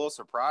 I'm a little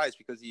surprised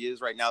because he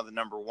is right now the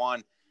number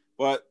 1.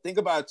 But think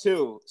about it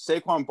too.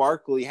 Saquon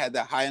Barkley had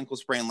that high ankle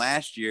sprain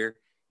last year.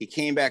 he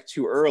came back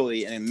too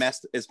early, and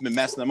it's been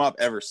messing them up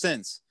ever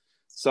since.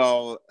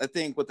 So I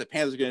think what the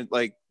Panthers are going to,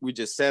 like we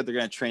just said, they're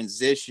going to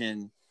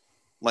transition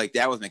like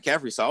that with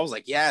McCaffrey. So I was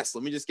like, yes,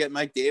 let me just get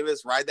Mike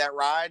Davis, ride that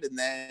ride, and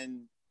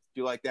then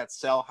do like that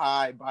sell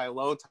high, buy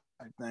low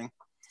type thing.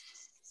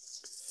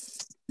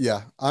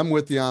 Yeah, I'm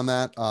with you on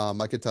that.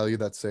 I could tell you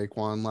that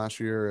Saquon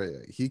last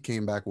year, he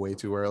came back way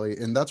too early.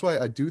 And that's why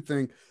I do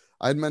think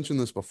I'd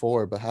mentioned this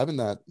before, but having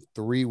that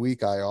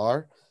 3-week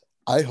IR,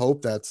 I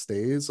hope that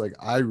stays. Like,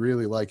 I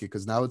really like it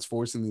because now it's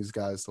forcing these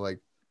guys to like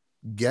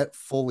get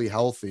fully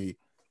healthy.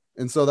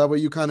 And so that way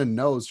you kind of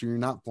know, so you're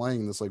not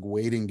playing this like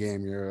waiting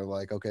game. You're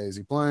like, okay, is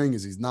he playing?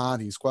 Is he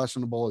not? He's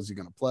questionable. Is he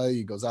going to play?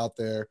 He goes out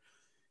there,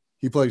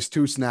 he plays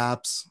 2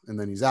 snaps, and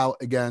then he's out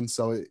again.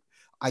 So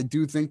I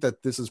do think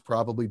that this is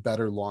probably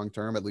better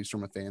long-term, at least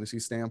from a fantasy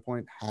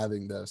standpoint,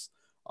 having this.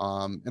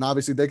 And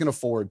obviously they can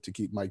afford to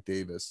keep Mike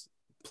Davis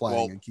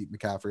playing and keep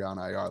McCaffrey on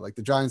IR. Like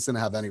the Giants didn't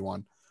have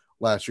anyone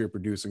last year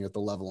producing at the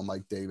level of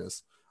Mike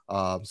Davis.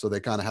 So they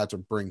kind of had to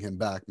bring him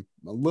back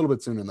a little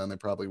bit sooner than they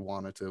probably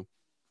wanted to.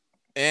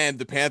 And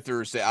the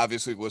Panthers, they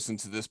obviously listen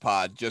to this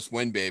pod. Just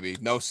win, baby.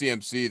 No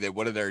CMC.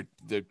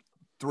 They're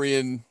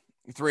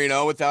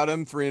 3-0 without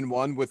him,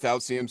 3-1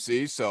 without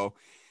CMC. So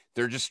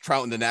they're just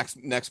trouting the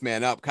next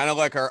man up. Kind of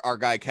like our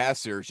guy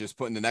Kass here is just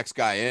putting the next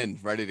guy in,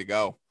 ready to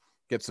go,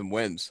 get some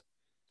wins.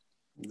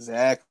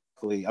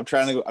 Exactly. I'm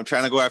trying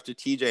to go after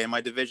TJ in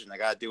my division. I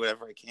gotta do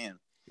whatever I can.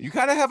 You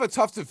kind of have a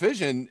tough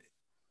division.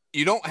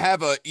 You don't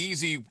have an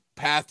easy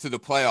path to the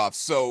playoffs.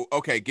 So,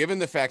 okay, given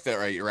the fact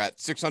that you're at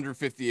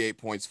 658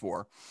 points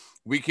for,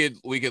 we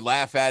could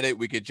laugh at it,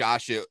 we could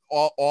josh it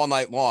all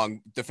night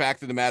long. The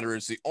fact of the matter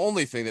is, the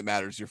only thing that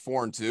matters, you're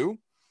 4-2.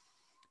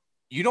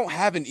 You don't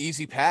have an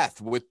easy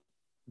path with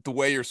the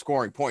way you're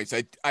scoring points.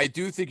 I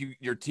do think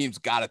your team's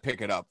got to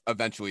pick it up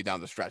eventually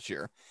down the stretch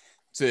here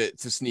to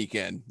sneak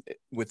in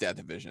with that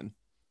division.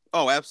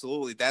 Oh,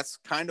 absolutely. That's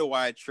kind of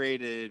why I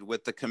traded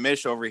with the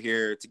commish over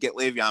here to get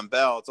Le'Veon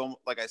Bell. It's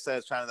almost, like I said,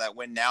 it's trying to that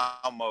win now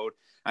mode.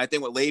 I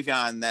think with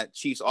Le'Veon, that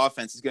Chiefs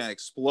offense is going to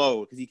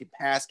explode because he can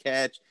pass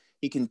catch.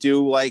 He can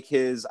do like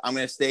I'm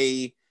going to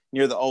stay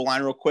near the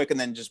O-line real quick and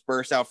then just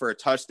burst out for a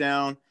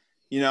touchdown.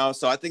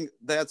 So I think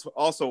that's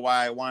also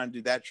why I want to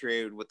do that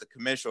trade with the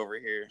commish over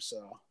here.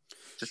 So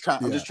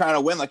I'm just trying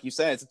to win. Like you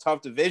said, it's a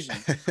tough division.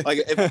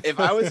 Like if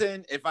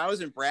I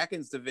was in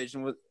Bracken's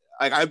division with,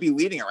 like, I'd be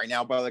leading it right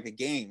now by like a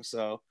game.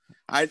 So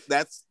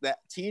that's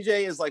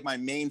TJ is like my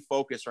main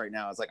focus right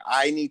now. It's like,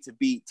 I need to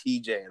beat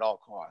TJ at all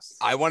costs.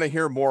 I want to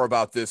hear more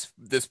about this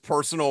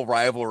personal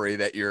rivalry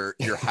that you're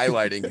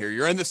highlighting here.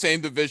 You're in the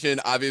same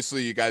division.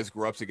 Obviously you guys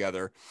grew up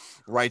together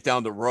right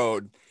down the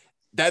road.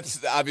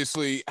 That's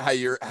obviously how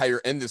you're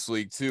in this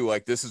league too.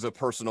 Like, this is a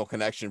personal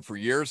connection for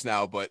years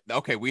now, but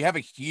okay, we have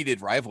a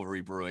heated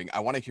rivalry brewing. I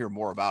want to hear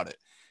more about it.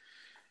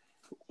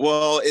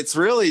 Well, it's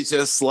really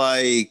just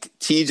like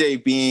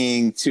TJ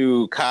being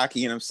too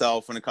cocky in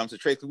himself when it comes to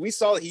trades. We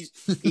saw that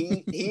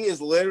he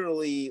is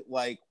literally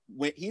like,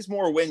 he's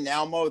more win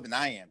now mode than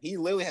I am. He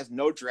literally has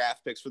no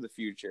draft picks for the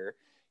future.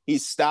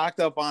 He's stocked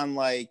up on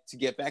like to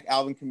get back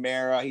Alvin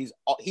Kamara.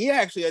 He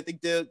actually, I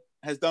think,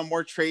 has done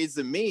more trades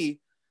than me,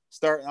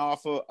 starting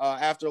off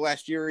after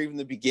last year, or even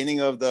the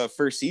beginning of the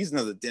first season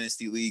of the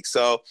Dynasty League.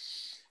 So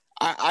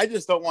I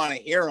just don't want to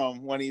hear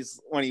him when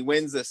he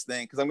wins this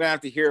thing, because I'm gonna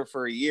have to hear it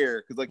for a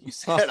year. Because like you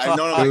said, I've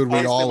known him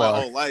my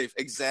whole life.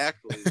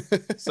 Exactly.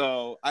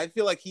 So I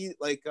feel like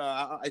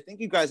I think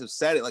you guys have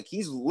said it. Like,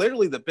 he's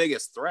literally the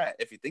biggest threat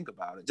if you think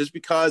about it, just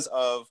because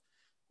of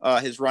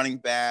his running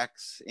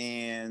backs,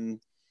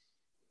 and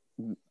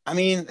I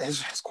mean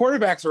his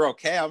quarterbacks are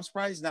okay. I'm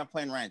surprised he's not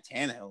playing Ryan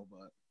Tannehill,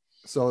 but.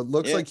 So it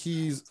looks like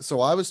so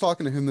I was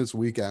talking to him this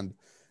weekend,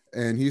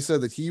 and he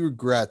said that he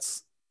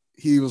regrets.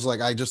 He was like,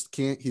 I just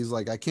can't. He's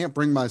like, I can't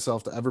bring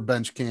myself to ever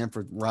bench Cam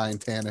for Ryan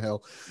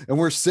Tannehill. And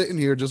we're sitting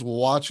here just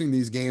watching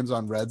these games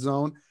on Red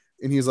Zone.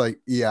 And he's like,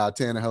 yeah,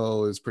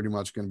 Tannehill is pretty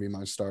much going to be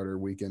my starter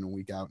week in and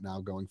week out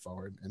now going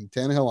forward. And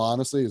Tannehill,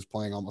 honestly, is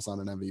playing almost on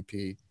an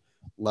MVP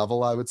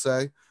level, I would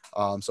say.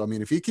 So, I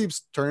mean, if he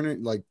keeps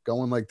going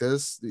like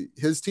this,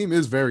 his team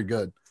is very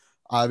good.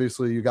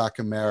 Obviously, you got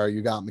Kamara,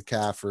 you got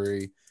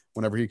McCaffrey.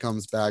 Whenever he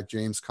comes back,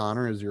 James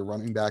Conner is your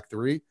running back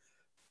 3.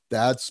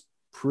 That's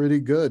pretty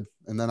good.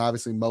 And then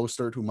obviously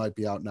Mostert, who might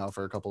be out now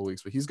for a couple of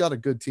weeks, but he's got a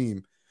good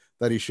team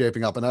that he's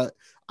shaping up. And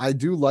I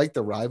do like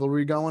the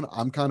rivalry going.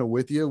 I'm kind of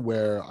with you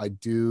where I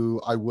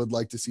would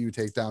like to see you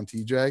take down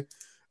TJ.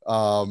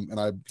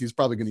 He's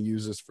probably going to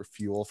use this for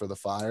fuel for the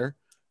fire.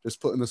 Just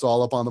putting this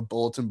all up on the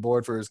bulletin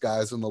board for his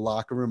guys in the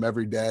locker room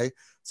every day.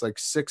 It's like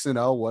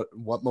 6-0.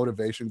 What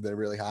motivation do they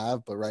really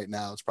have? But right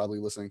now it's probably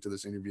listening to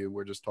this interview.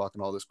 We're just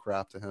talking all this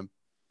crap to him.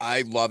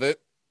 I love it.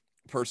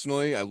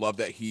 Personally, I love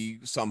that he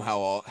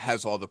somehow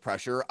has all the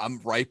pressure.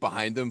 I'm right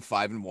behind him,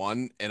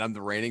 5-1, and I'm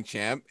the reigning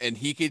champ, and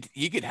he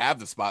could have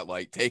the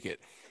spotlight. Take it.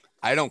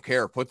 I don't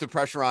care. Put the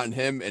pressure on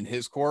him and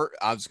his court.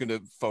 I'm just going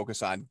to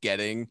focus on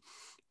getting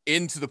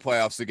into the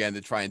playoffs again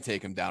to try and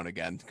take him down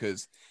again,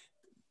 because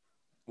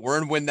we're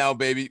in win now,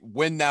 baby.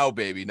 Win now,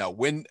 baby. No,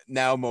 win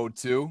now mode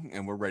 2,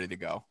 and we're ready to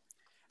go.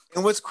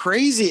 And what's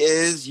crazy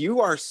is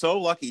you are so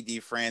lucky,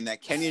 D-Fran,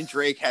 that Kenyon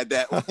Drake had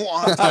that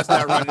long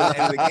touchdown run at the end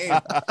of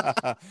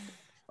the game.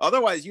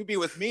 Otherwise, you'd be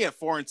with me at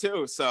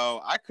 4-2.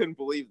 So I couldn't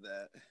believe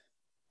that.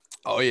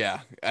 Oh yeah,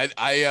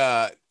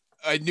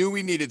 I knew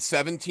we needed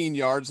 17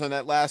 yards on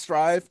that last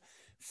drive.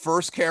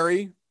 First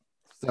carry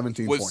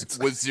 17 points.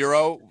 Was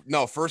 0.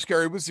 No, first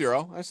carry was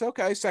 0. I said,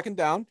 okay, second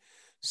down,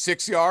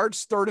 6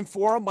 yards, 3rd and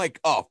 4. I'm like,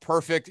 oh,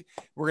 perfect.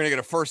 We're going to get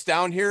a first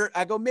down here.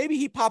 I go, maybe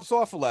he pops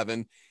off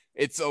 11.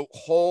 It's a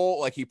whole,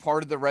 like he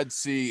parted the Red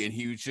Sea and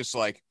he was just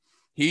like,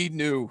 he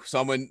knew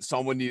someone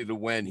needed to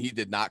win. He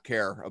did not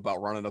care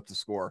about running up the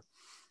score.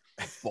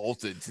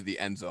 Bolted to the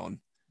end zone.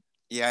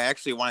 Yeah, I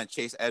actually want to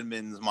Chase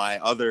Edmonds, my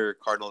other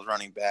Cardinals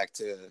running back,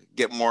 to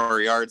get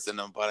more yards than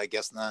him, but I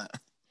guess not.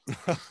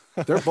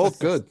 They're both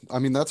good. I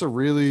mean, that's a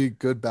really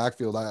good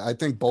backfield. I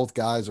think both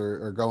guys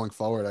are going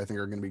forward. I think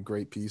are going to be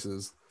great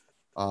pieces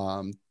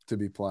to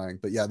be playing.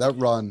 But yeah, that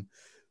run,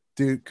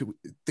 dude,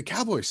 the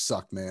Cowboys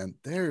suck, man.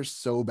 They're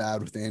so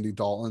bad with Andy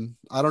Dalton.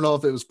 I don't know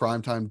if it was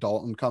primetime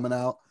Dalton coming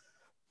out,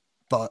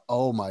 but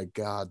oh my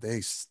God, they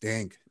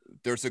stink.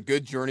 There's a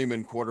good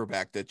journeyman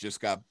quarterback that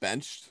just got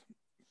benched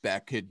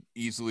that could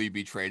easily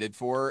be traded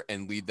for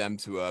and lead them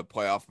to a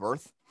playoff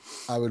berth.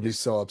 I would be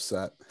so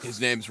upset. His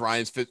name's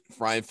Ryan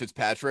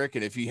Fitzpatrick.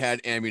 And if he had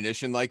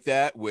ammunition like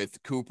that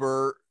with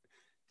Cooper,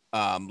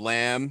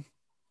 Lamb,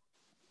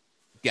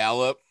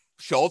 Gallup,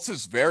 Schultz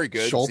is very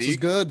good. Schultz is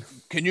good.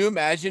 Can you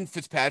imagine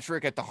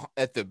Fitzpatrick in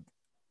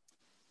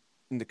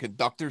the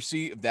conductor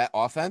seat of that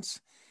offense?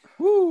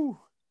 Woo.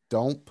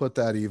 Don't put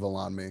that evil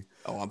on me.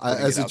 Oh,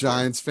 as a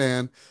Giants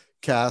fan,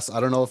 Kass, I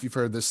don't know if you've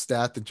heard this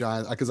stat, the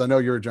Giants, because I know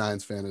you're a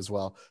Giants fan as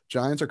well.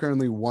 Giants are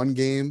currently 1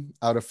 game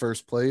out of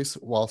first place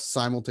while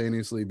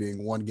simultaneously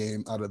being 1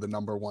 game out of the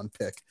number 1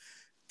 pick.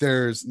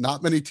 There's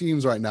not many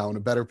teams right now in a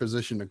better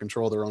position to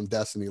control their own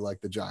destiny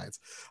like the Giants.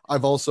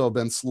 I've also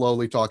been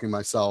slowly talking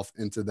myself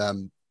into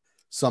them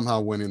somehow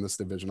winning this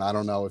division. I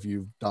don't know if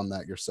you've done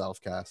that yourself,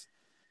 Kass.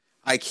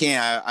 I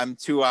can't. I'm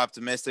too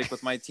optimistic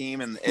with my team.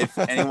 And if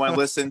anyone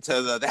listened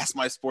to the That's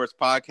My Sports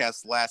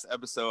podcast last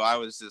episode, I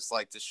was just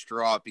like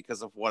distraught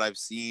because of what I've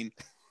seen.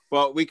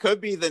 But we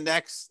could be the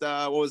next,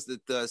 what was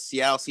it? The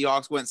Seattle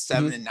Seahawks went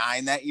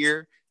 7-9 that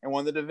year and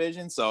won the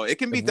division. So it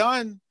can be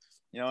done.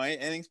 You know,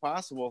 anything's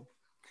possible.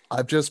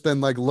 I've just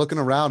been like looking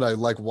around. I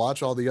like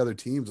watch all the other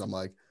teams. I'm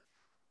like,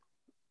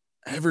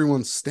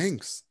 everyone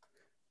stinks.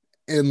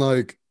 And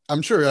like,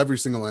 I'm sure every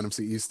single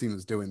NFC East team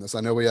is doing this. I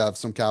know we have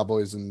some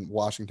Cowboys and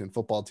Washington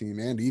football team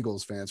and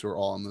Eagles fans who are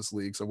all in this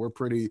league. So we're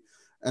pretty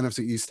NFC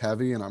East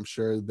heavy, and I'm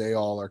sure they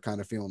all are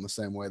kind of feeling the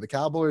same way. The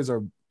Cowboy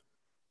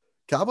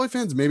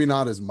fans, maybe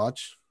not as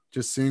much,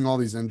 just seeing all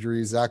these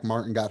injuries. Zach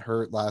Martin got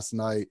hurt last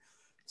night.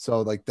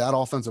 So like that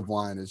offensive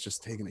line is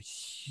just taking a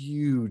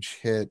huge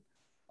hit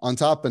on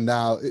top of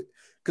now.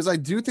 Because I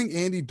do think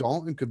Andy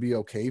Dalton could be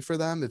okay for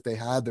them if they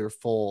had their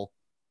full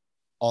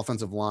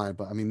offensive line,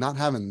 but I mean, not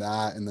having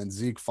that and then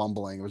Zeke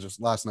fumbling, it was just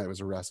last night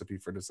was a recipe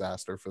for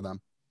disaster for them.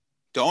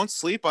 Don't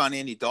sleep on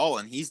Andy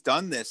Dalton. He's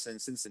done this in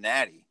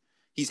Cincinnati.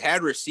 He's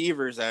had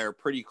receivers that are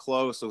pretty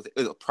close with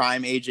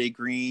prime AJ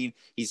Green.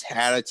 He's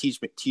had a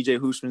TJ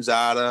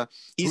Houshmandzadeh.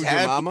 He's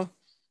had mama.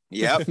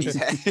 Yep, he's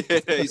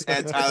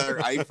had Tyler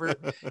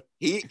Eifert.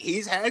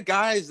 He's had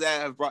guys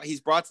that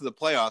he's brought to the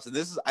playoffs, and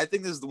I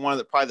think this is one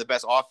of probably the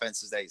best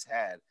offenses that he's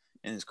had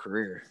in his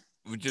career.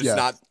 Just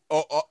not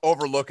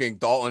overlooking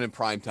Dalton in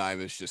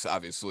primetime is just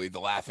obviously the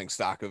laughing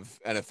stock of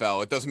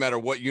NFL. It doesn't matter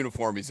what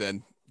uniform he's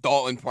in.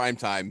 Dalton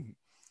primetime,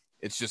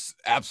 it's just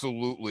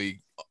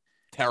absolutely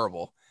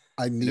terrible.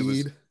 I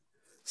need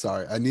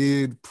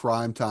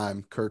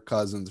primetime Kirk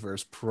Cousins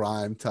versus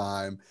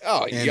primetime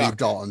Andy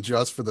Dalton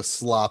just for the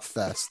slop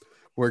fest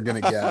we're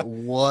going to get.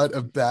 What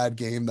a bad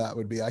game that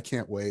would be. I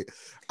can't wait.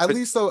 At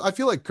least, though, I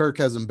feel like Kirk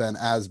hasn't been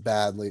as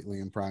bad lately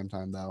in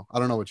primetime, though. I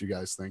don't know what you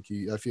guys think.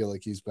 I feel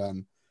like he's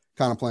been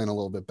kind of playing a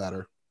little bit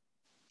better.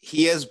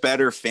 He has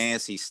better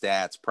fantasy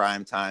stats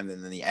primetime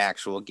than the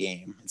actual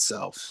game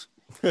itself.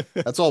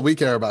 That's all we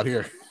care about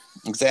here.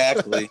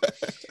 Exactly.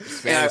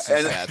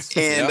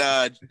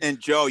 And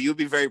Joe, you'll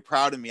be very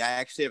proud of me. I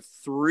actually have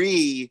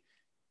 3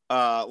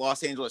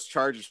 Los Angeles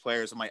Chargers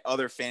players in my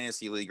other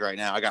fantasy league right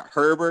now. I got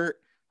Herbert,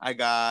 I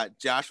got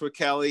Joshua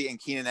Kelly, and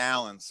Keenan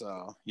Allen.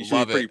 So you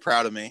should be pretty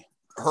proud of me.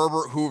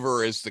 Herbert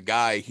Hoover is the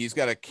guy. He's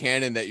got a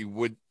cannon that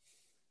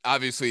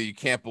you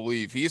can't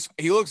believe.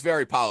 He looks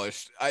very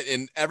polished,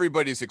 and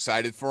everybody's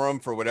excited for him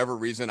for whatever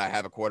reason. I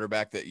have a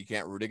quarterback that you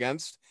can't root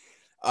against.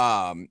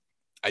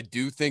 I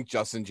do think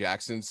Justin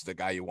Jackson's the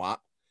guy you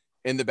want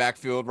in the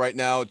backfield right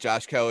now.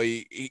 Josh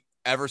Kelly,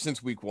 ever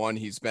since week 1,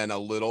 he's been a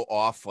little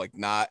off, like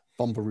not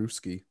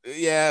Fumbarooski.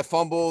 Yeah,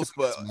 fumbles,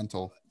 but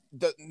mental.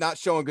 Not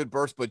showing good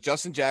bursts. But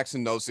Justin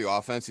Jackson knows the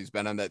offense. He's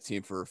been on that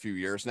team for a few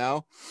years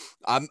now.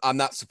 I'm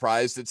not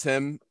surprised it's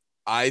him.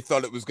 I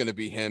thought it was going to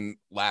be him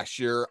last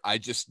year. I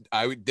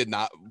did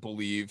not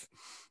believe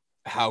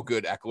how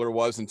good Eckler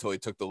was until he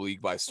took the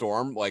league by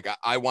storm. Like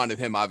I wanted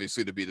him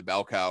obviously to be the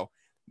bell cow.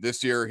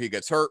 This year he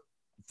gets hurt.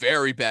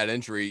 Very bad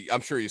injury.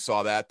 I'm sure you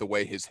saw that, the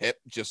way his hip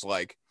just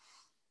like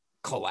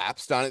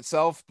collapsed on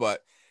itself.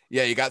 But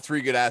yeah, you got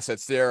 3 good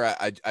assets there.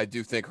 I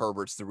do think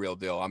Herbert's the real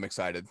deal. I'm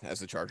excited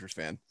as a Chargers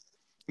fan.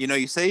 You know,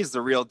 you say he's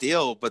the real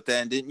deal, but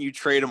then didn't you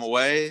trade him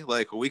away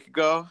like a week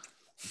ago?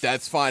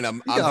 That's fine.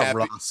 I'm happy.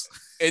 Russ.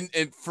 And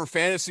for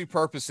fantasy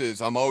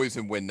purposes, I'm always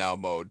in win now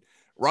mode.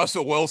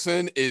 Russell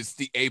Wilson is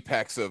the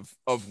apex of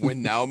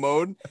win now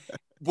mode.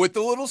 With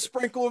a little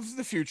sprinkle of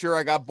the future,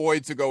 I got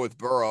Boyd to go with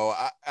Burrow.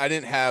 I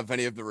didn't have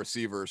any of the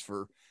receivers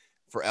for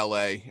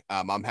LA.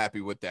 I'm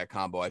happy with that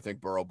combo. I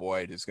think Burrow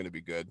Boyd is going to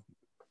be good.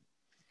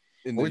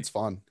 Boyd's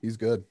fun. He's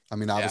good. I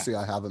mean, obviously,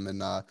 I have him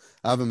in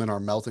our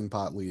melting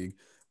pot league,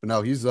 but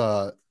no, he's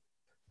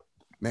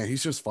man,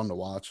 he's just fun to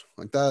watch.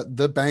 Like that,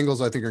 the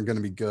Bengals I think are going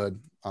to be good.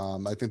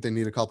 I think they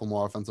need a couple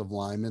more offensive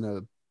linemen,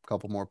 a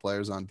couple more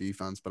players on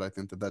defense, but I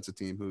think that's a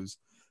team who's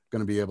going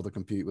to be able to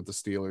compete with the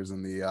Steelers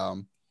and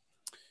the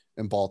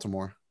in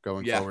Baltimore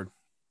going forward.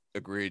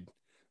 Agreed.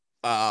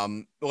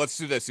 Let's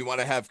do this. You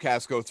want to have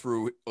Kass go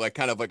through like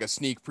kind of like a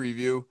sneak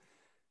preview.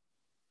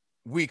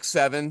 Week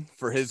 7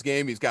 for his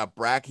game. He's got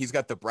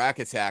the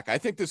bracket attack. I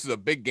think this is a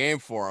big game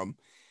for him.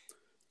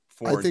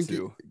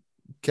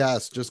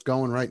 Kass, just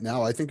going right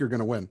now, I think you're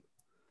going to win.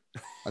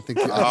 I think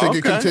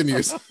it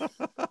continues.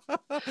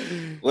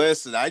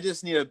 Listen, I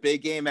just need a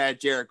big game at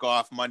Jared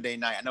Goff Monday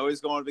night. I know he's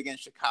going up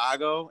against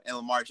Chicago and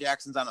Lamar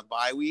Jackson's on a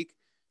bye week,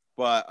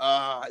 but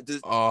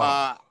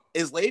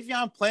is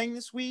Le'Veon playing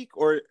this week?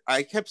 Or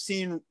I kept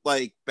seeing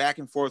like back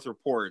and forth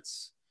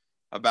reports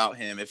about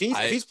him. If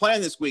he's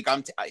playing this week,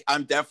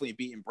 I'm definitely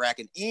beating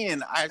Bracken.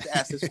 And I have to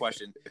ask this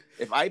question: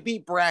 if I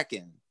beat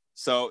Bracken,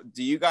 so are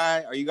you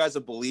guys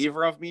a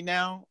believer of me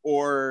now,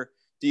 or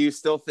do you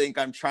still think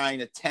I'm trying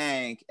to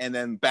tank and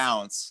then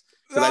bounce?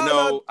 Because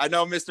I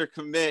know Mr.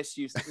 Commish,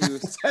 you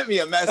sent me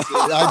a message.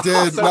 I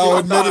did. No,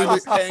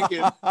 admittedly,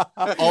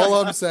 all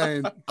I'm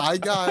saying,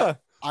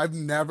 I've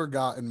never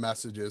gotten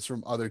messages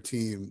from other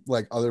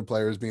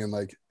players being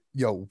like,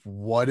 yo,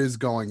 what is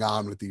going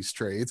on with these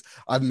trades?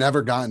 I've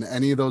never gotten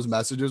any of those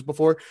messages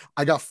before.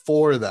 I got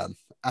 4 of them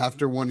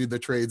after one of the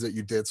trades that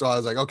you did. So I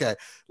was like, okay,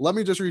 let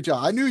me just reach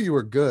out. I knew you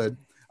were good.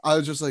 I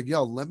was just like,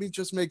 yo, let me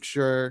just make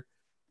sure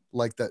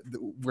like that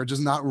we're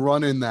just not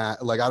running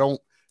that. Like,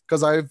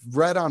 because I've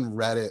read on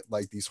Reddit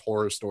like these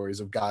horror stories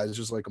of guys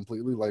just like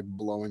completely like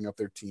blowing up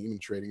their team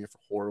and trading it for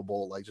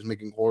horrible, like just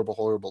making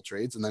horrible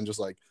trades and then just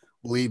like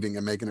leaving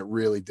and making it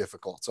really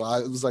difficult. So I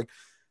was like,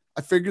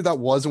 I figured that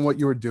wasn't what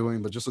you were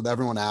doing, but just with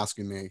everyone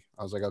asking me,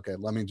 I was like, okay,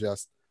 let me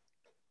just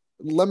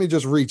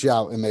reach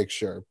out and make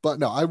sure. But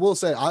no, I will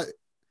say,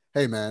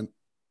 hey man,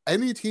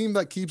 any team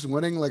that keeps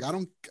winning, like I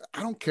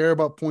don't care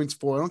about points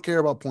for, I don't care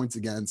about points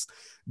against.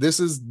 This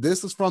is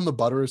from the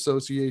Butter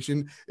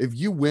Association. If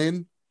you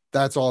win,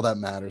 that's all that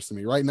matters to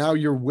me. Right now,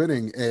 you're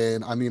winning,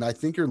 and I mean, I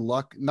think you're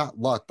not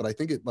luck, but I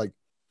think it like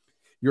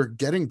you're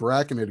getting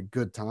Bracken at a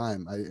good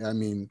time. I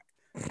mean,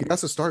 he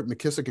has to start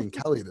McKissick and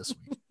Kelly this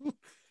week.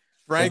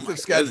 Strength of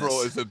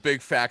schedule is a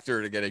big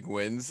factor to getting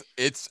wins.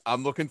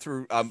 I'm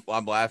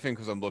laughing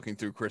because I'm looking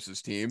through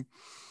Chris's team.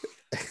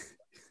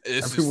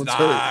 This is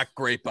not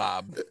great,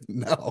 Bob.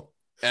 No.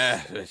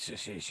 And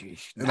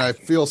I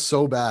feel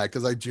so bad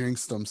because I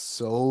jinxed them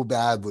so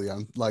badly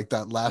on like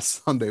that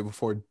last Sunday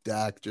before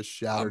Dak just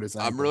shattered his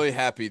ankle. I'm really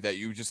happy that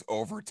you just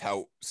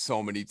over-tout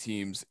so many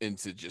teams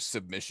into just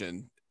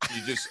submission.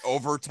 You just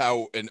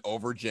over-tout and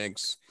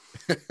over-jinx.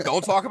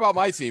 Don't talk about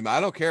my team. I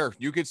don't care.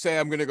 You could say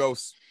I'm going to go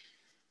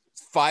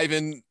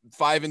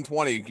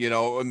 5-20, you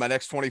know, in my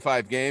next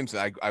 25 games.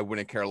 I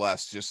wouldn't care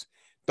less. Just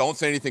don't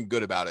say anything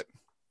good about it,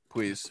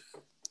 please.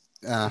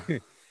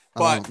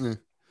 But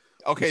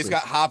okay, he's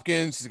got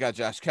Hopkins, he's got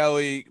Josh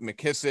Kelly,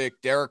 McKissick,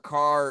 Derek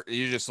Carr.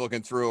 You're just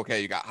looking through.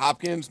 Okay, you got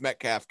Hopkins,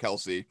 Metcalf,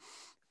 Kelsey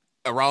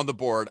around the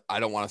board. I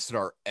don't want to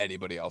start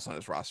anybody else on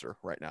his roster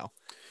right now.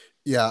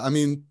 Yeah, I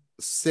mean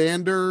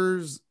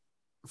Sanders,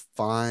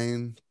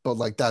 fine, but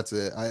like that's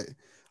it.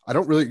 I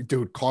don't really,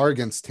 dude. Carr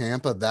against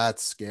Tampa,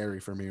 that's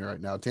scary for me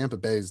right now. Tampa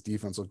Bay's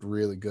defense looked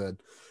really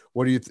good.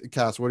 What do you,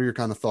 Kass? What are your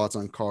kind of thoughts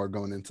on Carr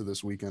going into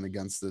this weekend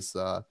against this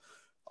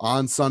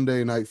on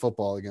Sunday Night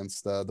Football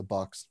against the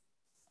Bucs?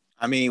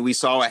 I mean, we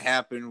saw what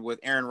happened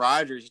with Aaron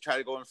Rodgers. He tried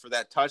to go in for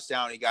that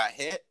touchdown. He got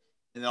hit.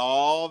 And then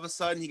all of a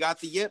sudden he got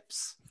the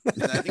yips.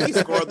 And I think he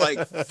scored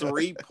like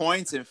 3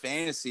 points in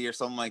fantasy or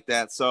something like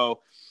that.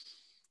 So,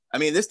 I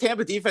mean, this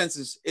Tampa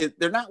defense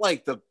they're not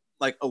like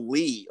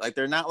elite. Like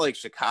they're not like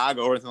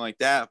Chicago or anything like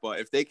that.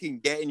 But if they can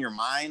get in your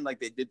mind like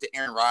they did to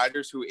Aaron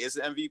Rodgers, who is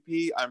an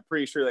MVP, I'm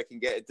pretty sure they can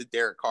get it to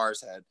Derek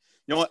Carr's head.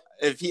 You know what?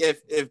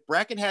 If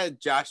Bracken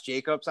had Josh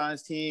Jacobs on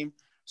his team,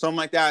 something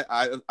like that,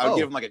 I would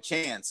give him like a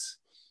chance.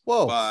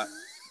 Whoa! But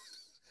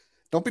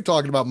don't be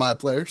talking about my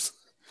players.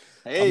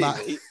 Hey,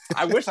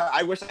 I wish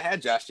I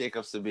had Josh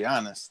Jacobs, to be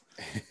honest.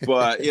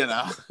 But you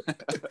know,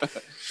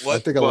 I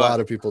think a lot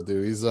of people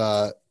do. He's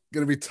going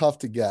to be tough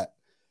to get.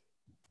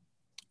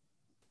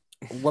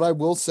 What I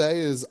will say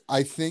is,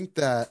 I think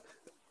that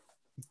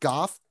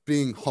Goff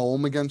being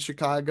home against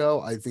Chicago,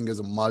 I think is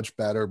a much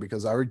better,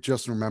 because I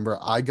just remember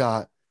I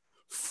got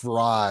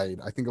fried.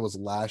 I think it was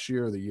last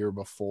year or the year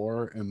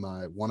before in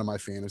one of my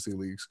fantasy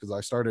leagues because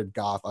I started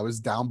Goff. I was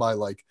down by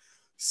like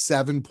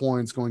 7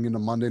 points going into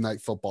Monday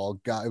Night Football.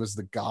 It was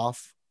the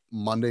Goff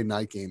Monday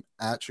night game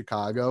at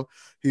Chicago.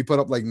 He put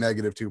up like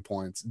 -2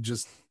 points.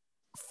 Just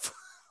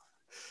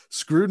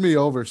screwed me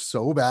over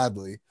so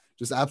badly.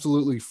 Just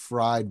absolutely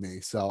fried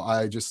me. So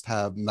I just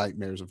have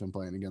nightmares of him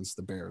playing against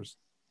the Bears.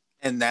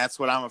 And that's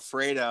what I'm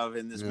afraid of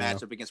in this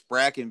matchup against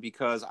Bracken,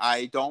 because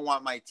I don't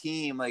want my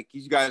team, like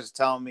you guys are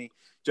telling me,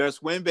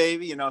 just win,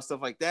 baby, you know,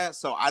 stuff like that.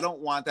 So I don't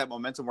want that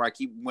momentum where I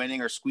keep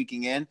winning or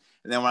squeaking in.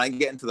 And then when I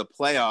get into the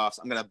playoffs,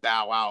 I'm going to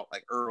bow out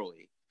like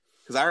early.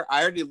 Because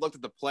I already looked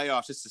at the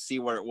playoffs just to see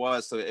what it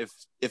was. So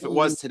if it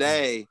was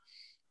today,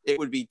 it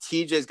would be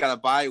TJ's got a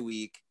bye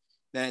week.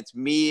 Then it's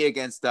me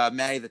against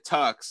Matty the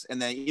Tux.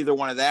 And then either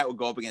one of that would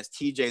go up against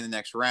TJ in the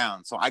next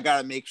round. So I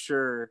got to make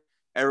sure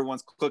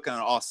everyone's clicking on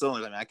all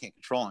cylinders. I mean, I can't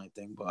control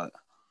anything, but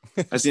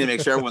I just need to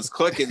make sure everyone's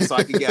clicking so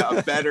I can get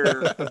a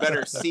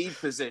better seed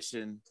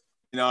position.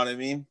 You know what I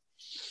mean?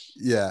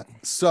 Yeah.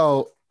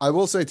 So I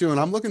will say too, and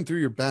I'm looking through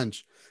your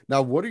bench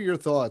now. What are your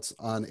thoughts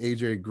on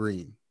AJ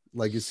Green?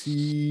 Like, is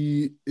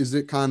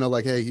it kind of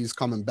like, hey, he's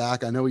coming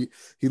back? I know he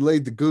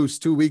laid the goose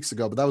 2 weeks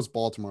ago, but that was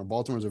Baltimore.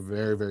 Baltimore's a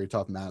very, very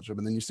tough matchup.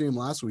 And then you see him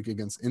last week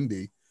against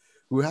Indy,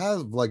 who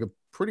have like a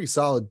pretty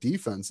solid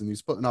defense, and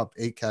he's putting up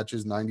 8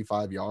 catches,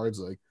 95 yards.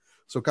 Like,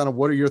 so kind of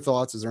what are your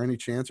thoughts? Is there any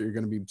chance that you're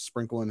going to be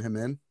sprinkling him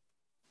in?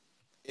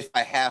 If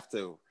I have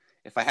to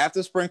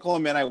sprinkle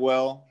him in, I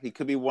will. He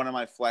could be one of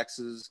my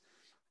flexes.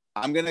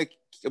 I'm gonna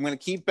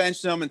keep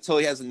benching him until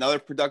he has another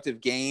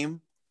productive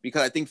game,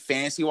 because I think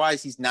fantasy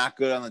wise he's not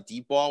good on the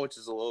deep ball, which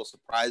is a little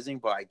surprising,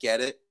 but I get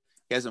it.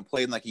 He hasn't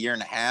played in like a year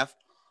and a half.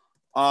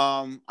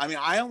 I mean,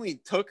 I only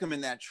took him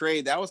in that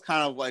trade. That was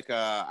kind of like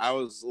I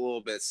was a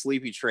little bit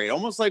sleepy trade,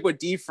 almost like what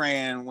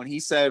D-Fran when he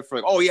said for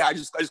like, oh yeah, I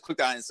just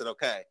clicked on it and said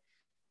okay.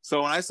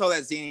 So when I saw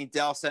that Zany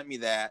Dell sent me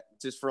that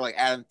just for like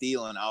Adam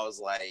Thielen, I was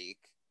like,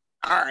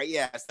 all right,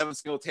 yeah, Devin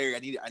Singletary, I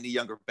need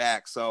younger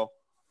back. So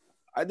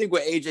I think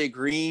with AJ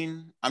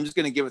Green, I'm just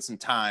gonna give it some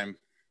time,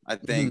 I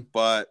think,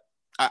 but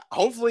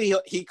hopefully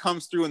he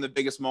comes through in the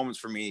biggest moments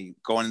for me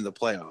going into the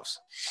playoffs.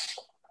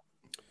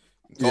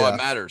 That's all that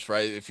matters,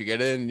 right? If you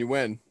get in, you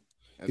win.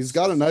 He's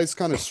got a nice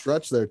kind of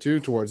stretch there too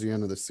towards the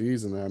end of the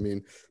season. I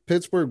mean,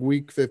 Pittsburgh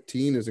week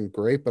 15 isn't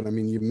great, but I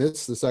mean, you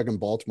missed the second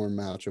Baltimore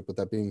matchup with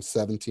that being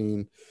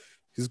 17.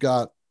 He's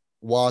got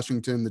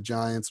Washington, the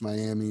Giants,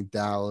 Miami,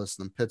 Dallas,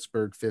 then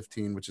Pittsburgh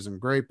 15, which isn't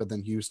great, but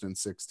then Houston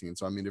 16.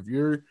 So I mean, if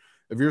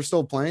you're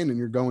still playing and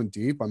you're going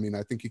deep, I mean,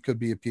 I think he could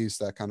be a piece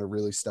that kind of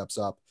really steps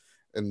up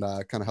and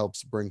kind of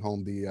helps bring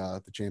home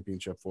the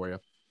championship for you.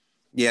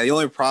 Yeah, the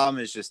only problem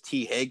is just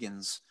T.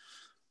 Higgins.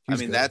 I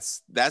mean, good.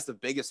 That's the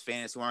biggest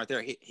fantasy one right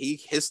there.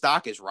 His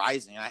stock is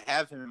rising. I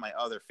have him in my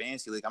other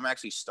fantasy league. I'm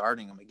actually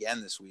starting him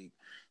again this week.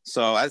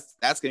 So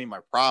that's going to be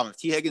my problem. If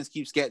T. Higgins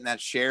keeps getting that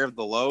share of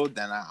the load,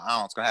 then I don't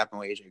know what's going to happen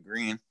with AJ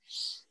Green.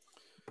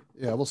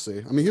 Yeah, we'll see.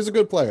 I mean, he's a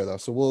good player though,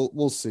 so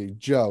we'll see.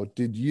 Joe,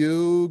 did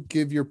you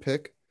give your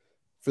pick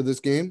for this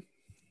game?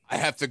 I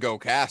have to go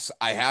Kass.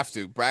 I have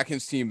to.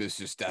 Bracken's team is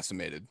just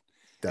decimated.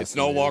 It's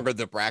no longer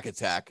the Brack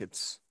Attack.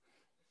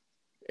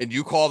 And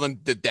you call him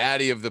the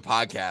daddy of the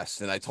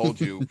podcast, and I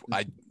told you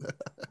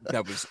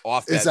that was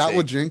off. Is that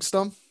what jinxed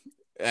him?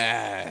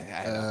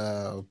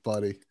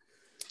 Buddy.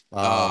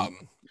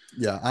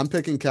 Yeah, I'm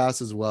picking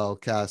Kass as well.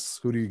 Kass,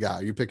 who do you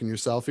got? Are you picking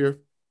yourself here?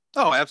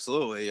 Oh,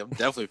 absolutely. I'm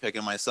definitely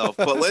picking myself.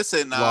 But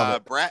listen,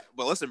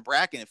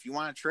 Bracken, if you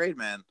want to trade,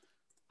 man,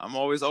 I'm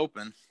always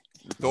open.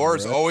 The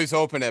door's always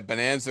open at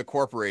Bonanza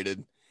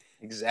Corporated.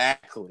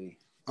 Exactly.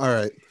 All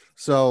right.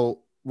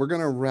 So we're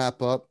going to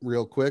wrap up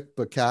real quick,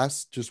 but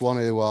Kass, just want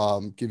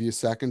to give you a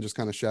second, just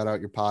kind of shout out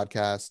your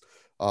podcast,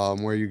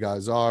 where you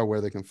guys are, where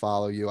they can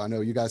follow you. I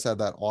know you guys had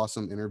that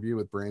awesome interview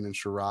with Brandon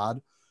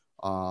Sherrod.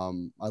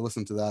 I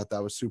listened to that.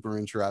 That was super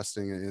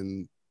interesting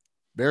and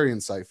very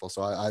insightful.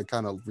 So I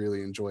kind of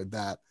really enjoyed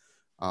that,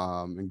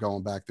 and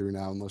going back through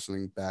now and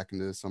listening back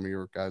into some of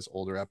your guys'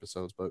 older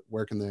episodes. But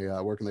where can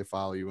they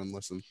follow you and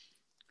listen?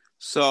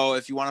 So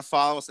if you want to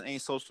follow us on any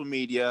social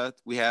media,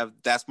 we have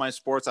That's My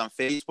Sports on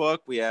Facebook.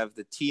 We have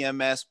the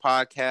TMS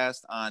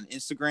podcast on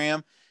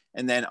Instagram,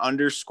 and then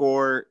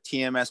 _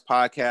 TMS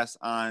podcast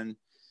on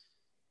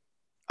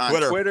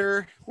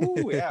Twitter.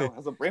 Ooh, yeah,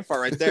 that's a brain fart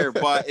right there.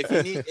 But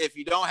if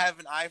you don't have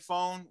an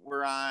iPhone,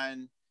 we're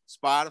on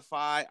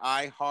Spotify,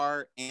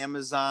 iHeart,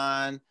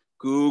 Amazon,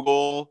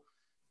 Google.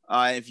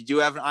 If you do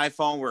have an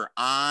iPhone, we're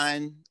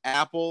on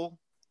Apple.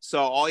 So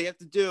all you have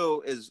to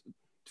do is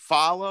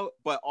follow,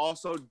 but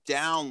also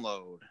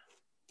download.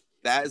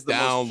 That is the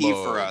most key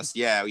for us.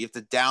 Yeah, we have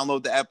to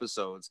download the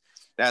episodes.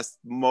 That's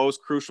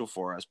most crucial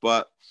for us.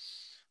 But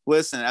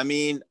listen, I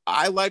mean,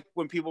 I like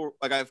when people,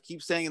 like I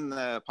keep saying in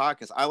the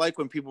podcast, I like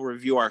when people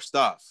review our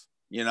stuff,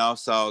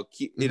 so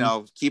keep it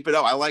up.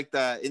 I like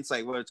the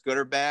insight, whether it's good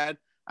or bad.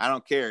 I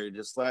don't care.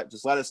 Just let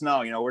us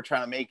know, we're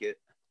trying to make it.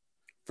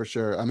 For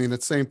sure. I mean,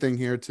 it's same thing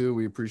here too.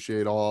 We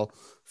appreciate all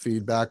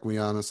feedback. We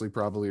honestly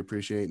probably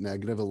appreciate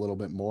negative a little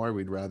bit more.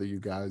 We'd rather you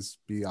guys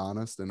be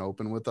honest and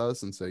open with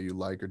us and say you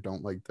like or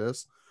don't like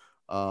this.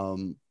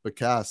 But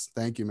Kass,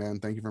 thank you, man.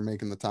 Thank you for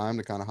making the time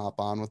to kind of hop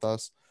on with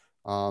us.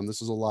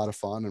 This was a lot of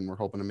fun, and we're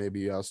hoping to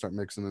maybe start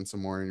mixing in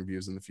some more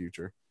interviews in the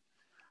future.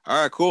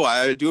 All right, cool.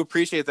 I do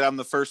appreciate that I'm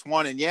the first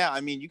one. And yeah,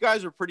 I mean, you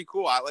guys are pretty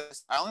cool. I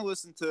only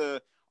listen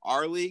to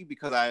our league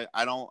because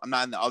I'm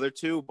not in the other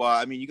two,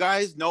 but I mean, you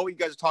guys know what you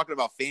guys are talking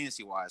about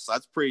fantasy wise. So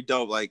that's pretty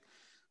dope. Like,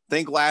 I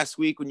think last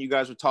week when you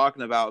guys were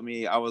talking about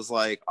me, I was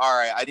like, all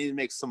right, I need to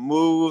make some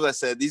moves. I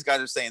said, these guys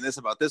are saying this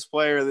about this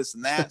player, this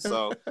and that.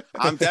 So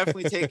I'm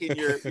definitely taking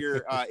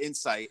your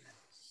insight.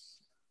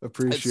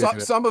 Appreciate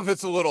it. Some of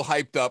it's a little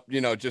hyped up,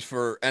 just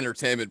for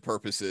entertainment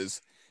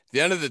purposes. At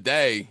the end of the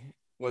day,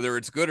 whether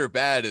it's good or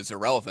bad is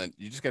irrelevant.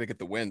 You just got to get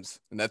the wins,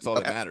 and that's all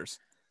that matters.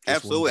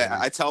 Absolutely.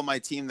 I tell my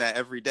team that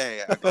every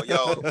day. I go,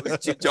 yo,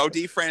 Joe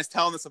DeFran's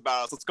telling us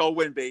about us. Let's go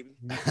win, baby.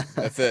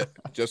 That's it.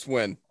 Just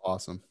win.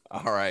 Awesome.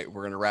 All right.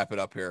 We're going to wrap it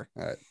up here.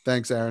 All right.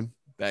 Thanks, Aaron.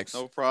 Thanks.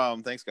 No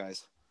problem. Thanks,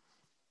 guys.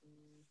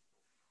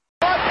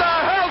 What the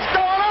hell's going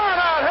on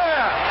out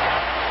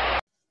here?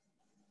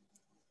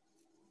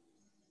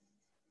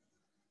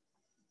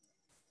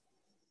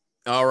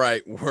 All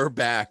right. We're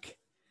back.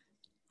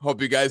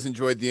 Hope you guys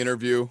enjoyed the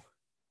interview.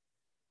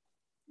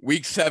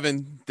 Week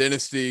 7,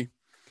 Dynasty.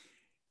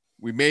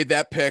 We made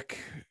that pick.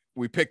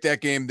 We picked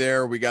that game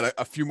there. We got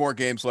a few more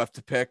games left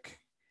to pick.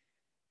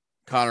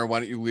 Connor, why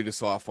don't you lead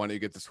us off? Why don't you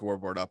get the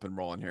scoreboard up and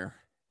rolling here?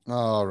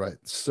 All right.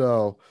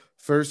 So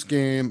first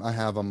game I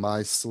have on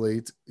my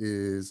slate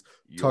is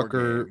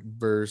Tucker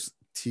versus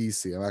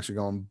TC. I'm actually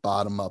going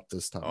bottom up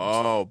this time.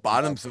 Oh,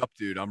 bottoms up,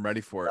 dude. I'm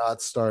ready for it.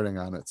 Not starting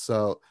on it.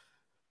 So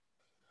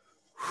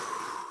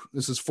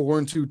this is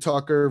 4-2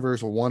 Tucker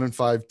versus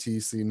 1-5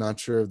 TC. Not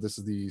sure if this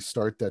is the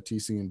start that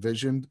TC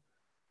envisioned.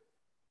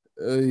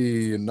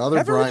 Another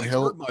Haven't Brian really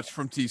Hill. heard much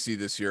from TC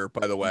this year,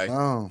 by the way.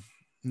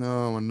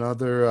 No,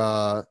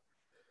 another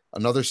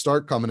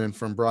start coming in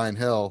from Brian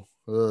Hill.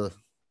 Ugh.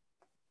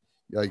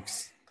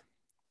 Yikes.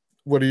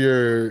 Who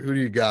do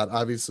you got?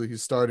 Obviously,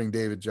 he's starting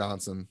David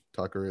Johnson.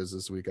 Tucker is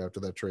this week after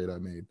that trade I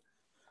made.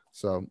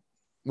 So,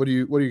 what do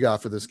you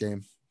got for this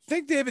game? I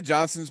think David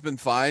Johnson's been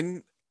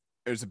fine.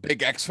 There's a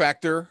big X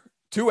factor,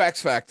 2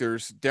 X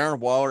factors, Darren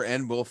Waller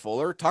and Will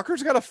Fuller.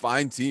 Tucker's got a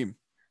fine team.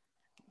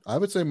 I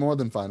would say more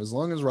than fine, as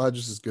long as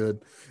Rodgers is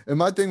good. And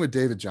my thing with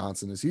David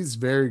Johnson is he's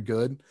very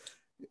good.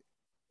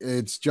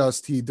 It's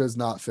just he does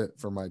not fit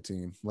for my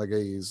team. Like,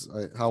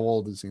 how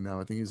old is he now?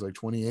 I think he's like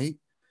 28,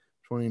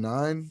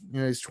 29.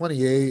 He's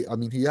 28. I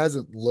mean, he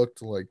hasn't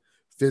looked like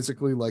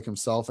physically like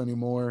himself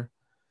anymore.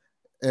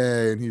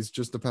 And he's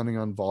just depending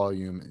on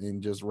volume.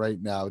 And just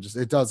right now,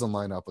 it doesn't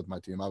line up with my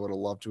team. I would have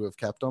loved to have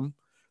kept him.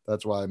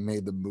 That's why I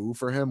made the move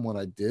for him when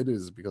I did,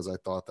 is because I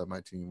thought that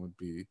my team would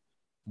be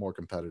more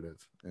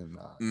competitive and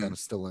kind of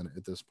still in it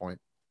at this point.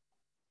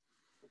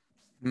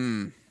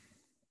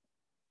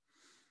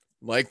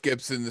 Like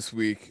Gibson this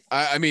week.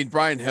 I mean,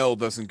 Brian Hill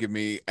doesn't give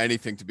me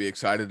anything to be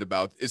excited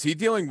about. Is he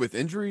dealing with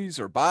injuries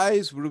or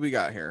buys? What do we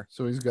got here?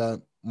 So he's got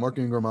Mark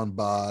Ingram on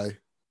bye.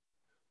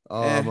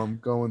 I'm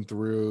going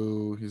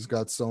through. He's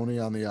got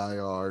Sony on the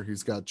IR.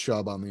 He's got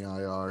Chubb on the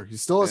IR. He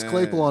still has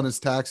Claypool on his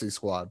taxi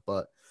squad,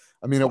 but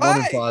I mean, at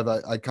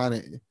 1-5, I kind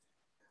of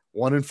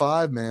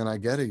 1-5, man. I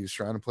get it. He's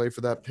trying to play for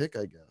that pick,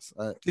 I guess.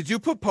 Did you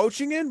put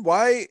poaching in?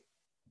 Why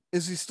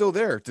is he still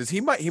there? He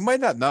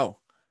might not know.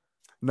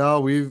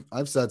 No,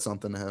 I've said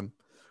something to him.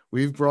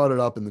 We've brought it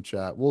up in the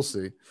chat. We'll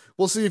see.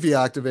 We'll see if he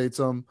activates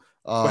him.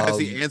 Has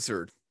he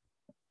answered?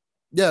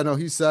 Yeah, no,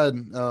 he said,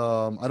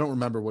 I don't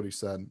remember what he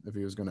said, if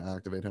he was going to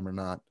activate him or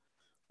not.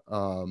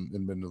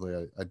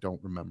 Admittedly, I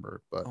don't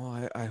remember, but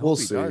I hope we'll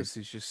he see. does.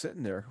 He's just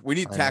sitting there. We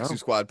need taxi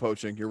squad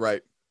poaching. You're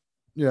right.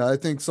 Yeah, I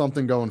think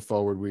something going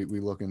forward, we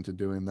look into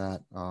doing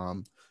that.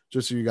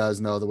 Just so you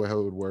guys know, the way how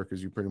it would work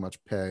is you pretty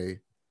much pay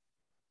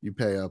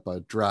up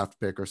a draft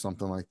pick or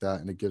something like that,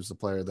 and it gives the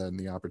player then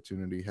the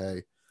opportunity,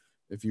 hey,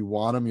 if you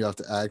want him, you have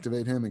to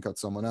activate him and cut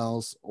someone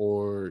else,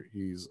 or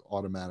he's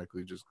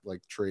automatically just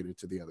like traded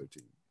to the other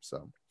team.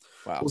 So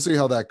We'll see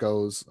how that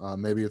goes.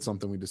 Maybe it's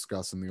something we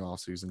discuss in the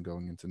offseason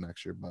going into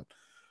next year. But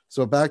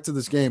so back to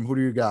this game, who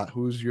do you got?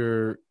 Who's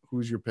your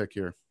pick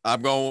here?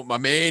 I'm going with my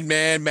main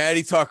man,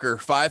 Matty Tucker,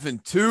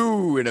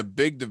 5-2 in a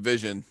big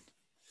division.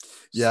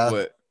 Yeah.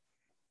 Split.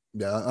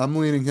 Yeah, I'm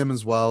leaning him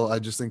as well. I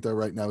just think that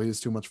right now he has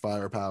too much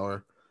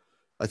firepower.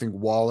 I think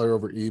Waller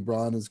over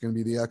Ebron is going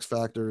to be the X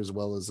factor, as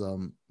well as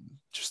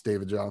just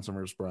David Johnson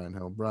versus Brian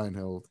Hill. Brian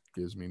Hill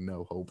gives me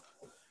no hope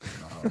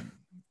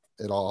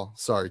at all.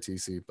 Sorry,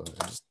 TC, but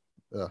I just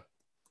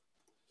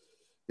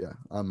yeah,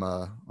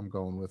 I'm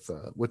going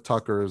with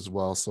Tucker as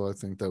well. So I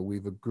think that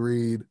we've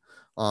agreed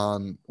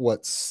on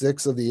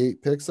 6 of the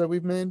 8 picks that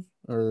we've made,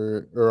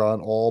 or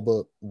on all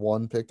but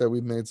one pick that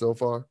we've made so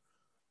far.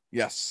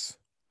 Yes,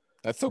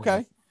 that's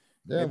okay.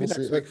 Yeah, maybe we'll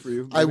next see. week for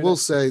you. I will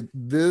say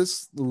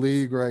this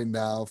league right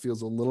now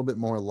feels a little bit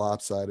more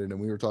lopsided, and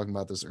we were talking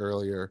about this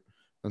earlier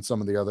than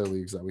some of the other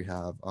leagues that we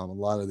have. A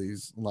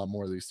lot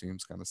more of these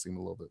teams kind of seem a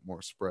little bit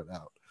more spread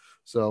out.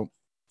 So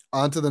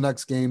on to the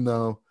next game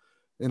though.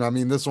 And I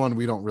mean, this one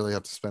we don't really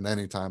have to spend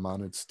any time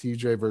on. It's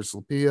TJ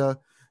versus Lapia.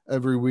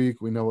 Every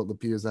week we know what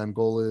Lapia's end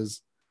goal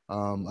is.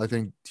 I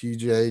think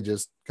TJ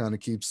just kind of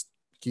keeps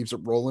it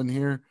rolling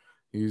here.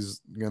 He's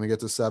going to get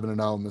to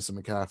 7-0, missing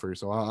McCaffrey.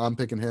 So I'm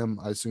picking him.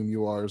 I assume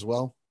you are as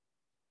well.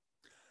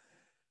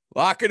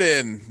 Lock it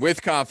in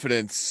with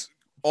confidence.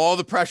 All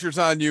the pressure's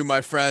on you,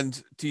 my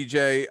friend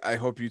TJ. I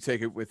hope you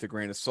take it with a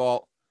grain of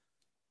salt.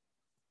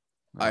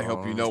 I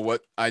hope you know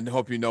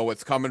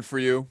what's coming for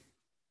you.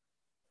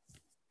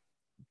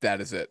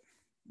 That is it.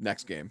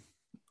 Next game.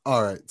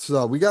 All right.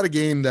 So we got a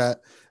game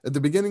that at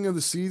the beginning of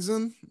the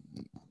season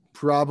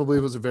probably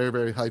was a very,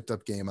 very hyped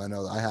up game. I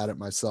know I had it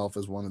myself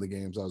as one of the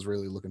games I was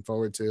really looking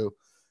forward to.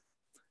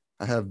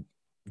 I have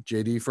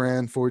JD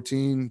Fran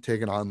 14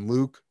 taking on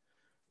Luke.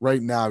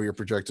 Right now, you're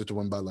projected to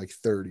win by like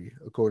 30,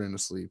 according to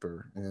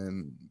Sleeper.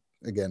 And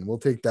again, we'll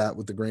take that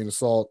with a grain of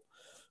salt.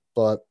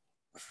 But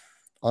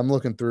I'm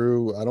looking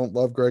through. I don't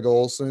love Greg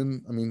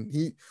Olson. I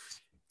mean,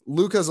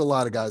 Luke has a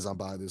lot of guys on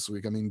bye this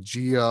week. I mean,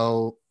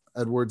 Gio,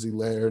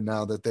 Edwards-Helaire,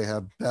 now that they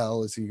have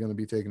Bell, is he going to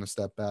be taking a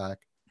step back?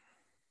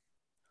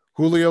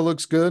 Julio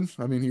looks good.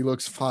 I mean, he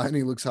looks fine.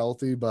 He looks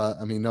healthy. But,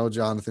 I mean, no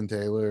Jonathan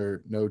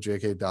Taylor, no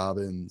J.K.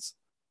 Dobbins.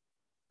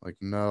 Like,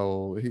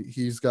 no,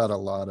 he's got a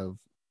lot of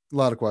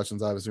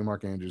questions. Obviously,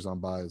 Mark Andrews on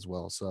bye as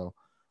well. So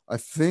I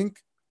think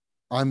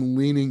I'm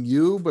leaning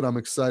you, but I'm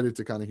excited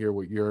to kind of hear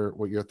what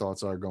your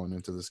thoughts are going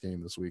into this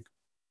game this week.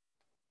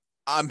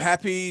 I'm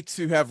happy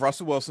to have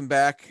Russell Wilson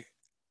back.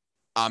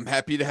 I'm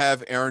happy to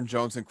have Aaron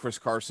Jones and Chris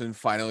Carson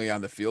finally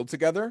on the field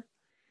together.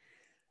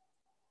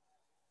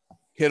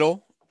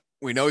 Kittle,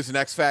 we know he's an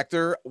X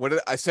factor.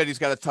 I said he's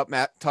got a tough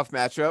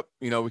matchup.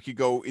 You know, we could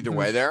go either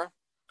way there.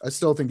 I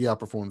still think he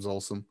outperforms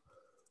Olsen.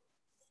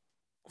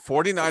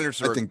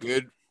 49ers are a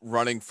good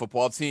running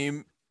football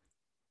team.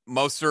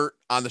 Mostert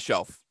on the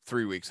shelf,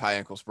 3 weeks, high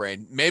ankle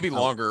sprain, maybe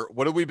longer.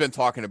 What have we been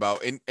talking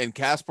about? And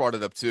Kass brought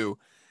it up too.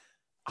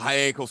 High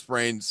ankle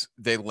sprains,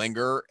 they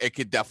linger. It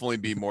could definitely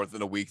be more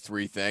than a week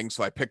 3 thing.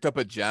 So I picked up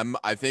a gem.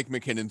 I think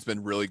McKinnon's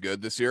been really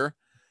good this year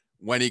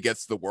when he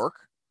gets the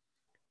work.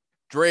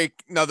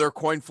 Drake, another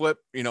coin flip.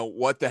 You know,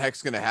 what the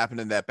heck's going to happen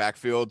in that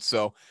backfield?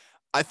 So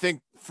I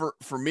think for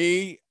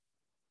me,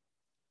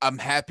 I'm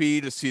happy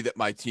to see that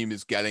my team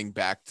is getting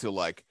back to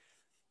like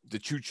the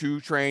choo-choo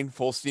train,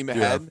 full steam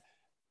ahead. Yeah.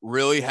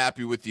 Really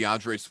happy with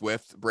DeAndre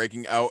Swift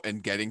breaking out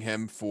and getting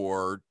him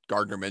for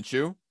Gardner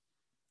Minshew.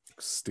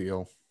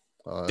 Steal.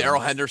 Darrell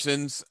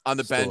Henderson's on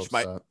the bench.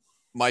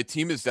 My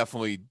team is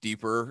definitely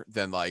deeper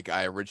than like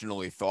I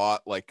originally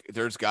thought. Like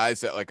there's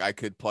guys that like I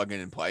could plug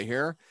in and play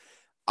here.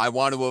 I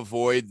want to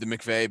avoid the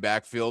McVay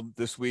backfield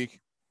this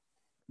week.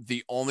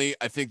 I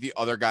think the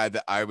other guy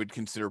that I would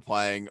consider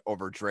playing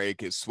over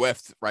Drake is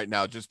Swift right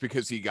now, just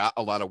because he got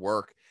a lot of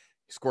work.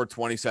 He scored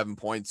 27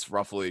 points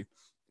roughly,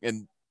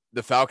 and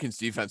the Falcons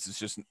defense is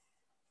just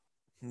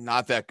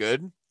not that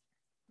good.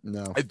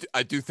 No,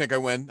 I do think I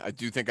win. I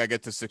do think I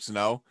get to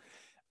 6-0.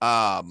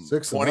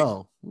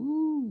 6-0.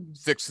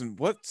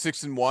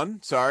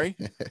 6-1. Sorry.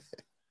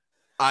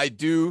 I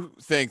do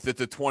think that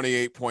the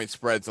 28-point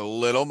spread's a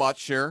little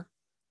much here.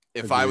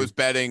 If Agreed. I was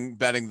betting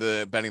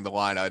the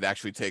line, I'd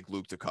actually take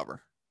Luke to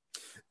cover.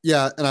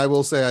 Yeah, and I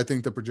will say I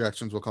think the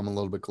projections will come a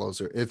little bit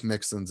closer if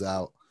Mixon's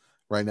out.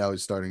 Right now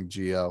he's starting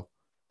Gio,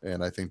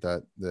 and I think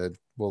that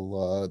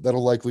will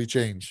that'll likely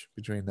change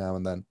between now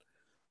and then,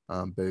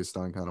 based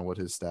on kind of what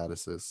his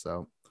status is.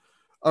 So,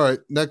 all right,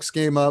 next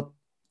game up,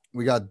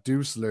 we got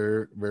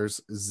Dusler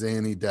versus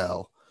Zanny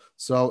Dell.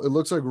 So it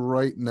looks like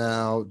right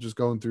now, just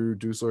going through,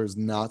 Dusler has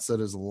not set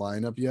his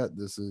lineup yet.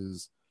 This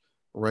is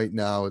right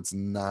now it's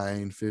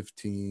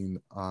 9:15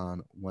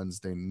 on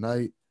Wednesday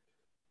night.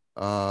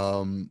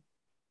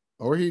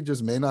 Or he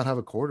just may not have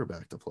a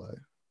quarterback to play.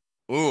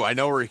 Ooh, I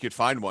know where he could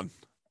find one.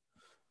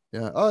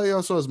 Yeah. Oh, he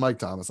also has Mike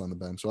Thomas on the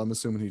bench, so I'm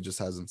assuming he just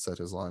hasn't set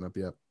his lineup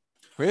yet.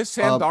 Where's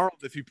Sam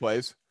Darnold if he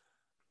plays?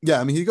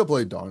 Yeah, I mean he could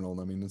play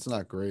Darnold. I mean it's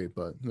not great,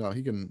 but no,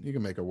 he can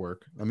make it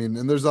work. I mean,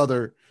 and there's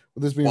other.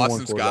 With this being Watson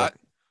one quarterback,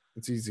 Scott.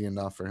 It's easy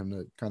enough for him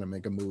to kind of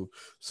make a move.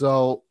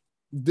 So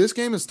this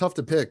game is tough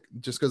to pick,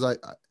 just because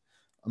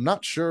I'm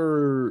not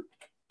sure.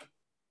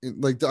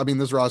 I mean,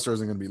 this roster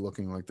isn't going to be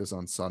looking like this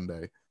on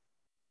Sunday.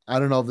 I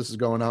don't know if this is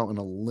going out on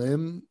a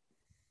limb,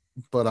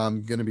 but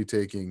I'm going to be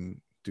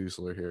taking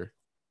Dusler here.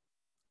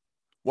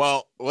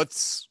 Well,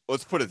 let's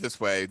put it this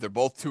way. They're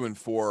both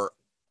 2-4.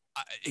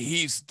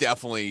 He's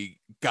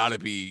definitely got to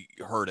be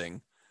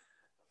hurting.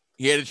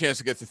 He had a chance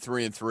to get to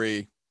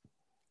 3-3.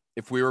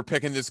 If we were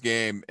picking this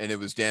game and it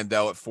was Dan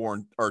Dell at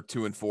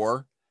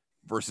 2-4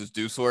 versus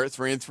Dusler at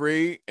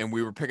 3-3, and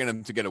we were picking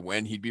him to get a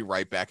win, he'd be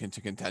right back into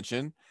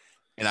contention,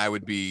 and I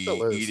would be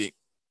eating.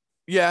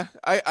 Yeah,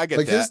 I get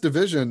like that. His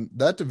division.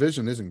 That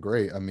division isn't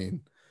great. I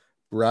mean,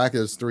 Brack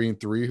is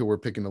 3-3, who we're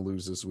picking to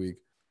lose this week.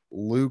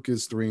 Luke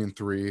is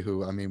 3-3,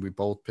 who, I mean, we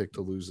both picked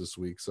to lose this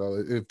week.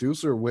 So if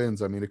Dusler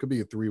wins, I mean, it could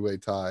be a 3-way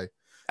tie.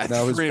 At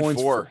now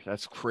 3-4,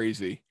 that's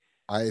crazy.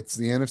 It's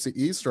the NFC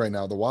East right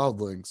now, the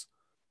Wildlings.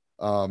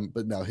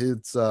 But no,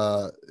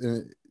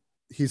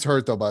 he's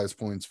hurt though by his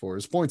points for.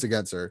 His points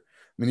against are.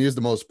 I mean, he has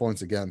the most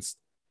points against,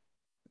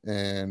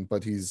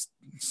 but he's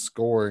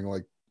scoring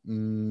like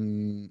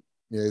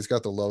he's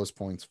got the lowest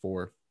points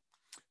for.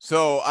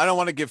 So I don't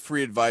want to give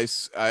free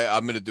advice.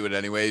 I'm going to do it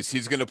anyways.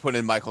 He's going to put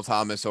in Michael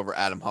Thomas over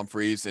Adam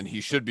Humphries, and he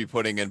should be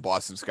putting in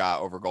Boston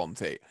Scott over Golden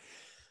Tate.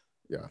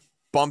 Yeah.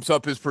 Bumps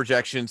up his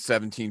projection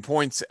 17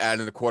 points.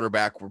 Adding the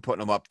quarterback, we're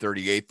putting him up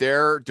 38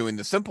 there. Doing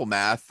the simple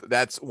math,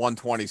 that's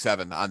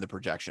 127 on the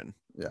projection.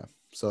 Yeah.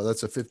 So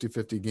that's a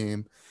 50-50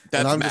 game.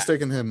 That's and I'm math. just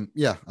taking him.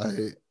 Yeah.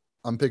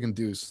 I'm picking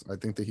Deuce. I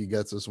think that he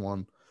gets this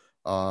one.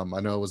 I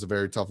know it was a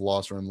very tough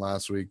loss for him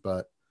last week,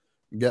 but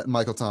getting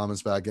Michael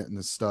Thomas back, getting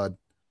his stud,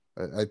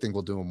 I think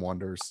will do him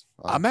wonders.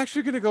 I'm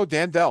actually going to go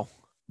Dan Dell.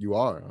 You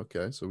are?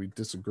 Okay. So we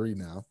disagree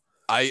now.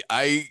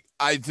 I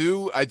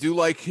do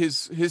like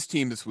his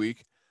team this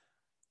week.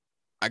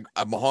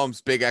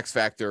 Mahomes' big X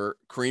factor,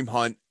 Kareem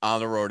Hunt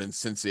on the road in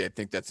Cincy. I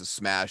think that's a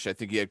smash. I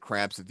think he had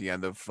cramps at the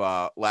end of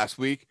last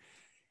week.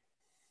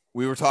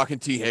 We were talking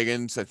T.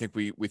 Higgins. I think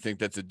we think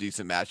that's a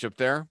decent matchup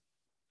there.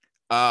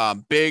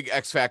 Big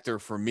X factor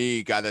for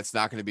me, guy that's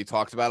not going to be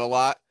talked about a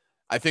lot.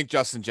 I think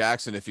Justin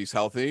Jackson, if he's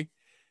healthy.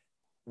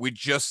 We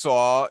just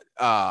saw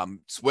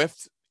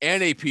Swift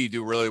and AP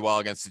do really well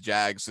against the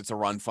Jags. It's a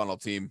run funnel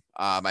team.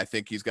 I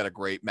think he's got a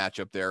great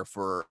matchup there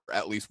for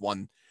at least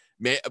one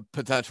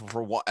potential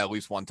for at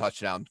least one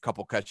touchdown,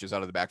 couple catches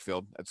out of the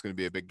backfield. That's going to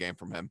be a big game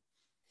from him.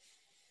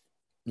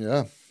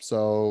 Yeah.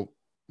 So,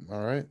 all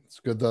right. It's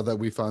good though that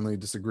we finally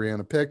disagree on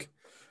a pick.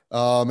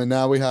 And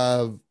now we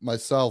have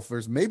myself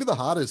versus maybe the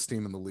hottest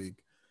team in the league,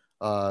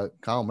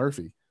 Kyle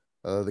Murphy.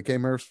 The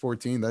K-Murphs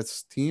 14,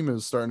 that's team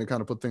is starting to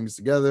kind of put things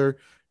together.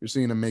 You're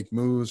seeing him make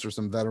moves for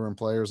some veteran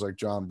players like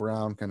John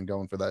Brown, kind of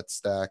going for that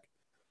stack.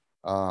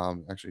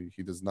 Actually,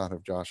 he does not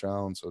have Josh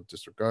Allen, so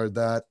disregard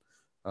that.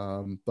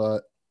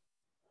 But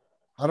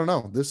I don't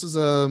know. This is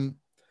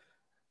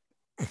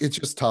it's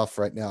just tough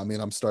right now. I mean,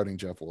 I'm starting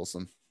Jeff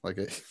Wilson.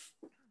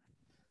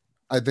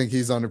 I think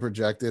he's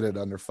underprojected at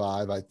under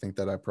 5. I think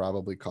that I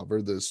probably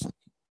covered this.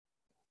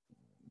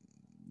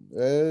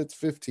 It's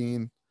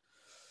 15.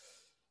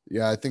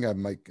 Yeah, I think I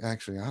might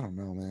actually. I don't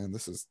know, man.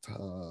 This is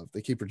tough.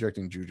 They keep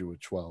projecting Juju at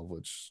 12,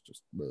 which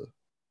just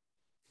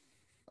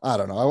I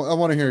don't know. I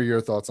want to hear your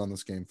thoughts on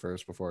this game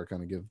first before I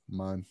kind of give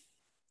mine.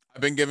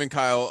 I've been giving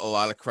Kyle a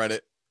lot of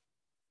credit.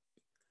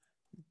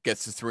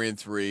 Gets to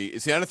 3-3.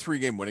 Is he on a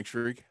 3-game winning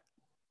streak?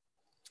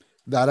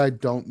 That I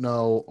don't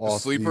know.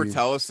 Does Sleeper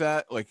tell us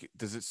that? Like,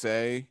 does it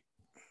say?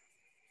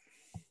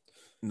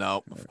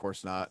 No, of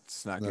course not.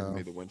 It's not giving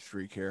me the win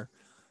streak here.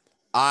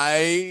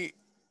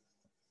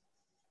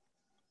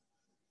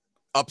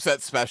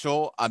 Upset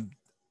special.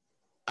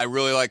 I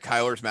really like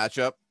Kyler's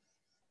matchup.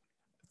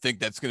 I think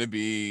that's going to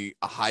be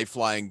a high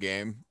flying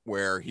game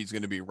where he's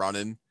going to be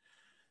running.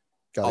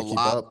 Gotta keep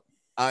up.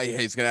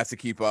 He's going to have to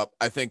keep up.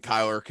 I think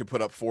Kyler could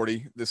put up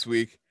 40 this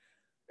week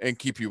and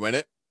keep you in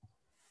it.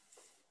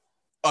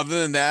 Other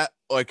than that,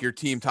 like your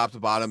team top to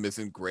bottom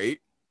isn't great.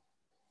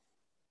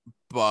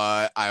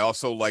 But I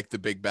also like the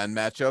Big Ben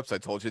matchups. I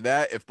told you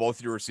that. If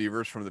both your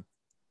receivers from the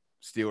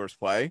Steelers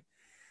play,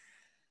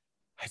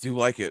 I do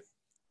like it.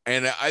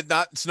 And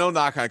it's no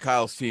knock on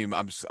Kyle's team.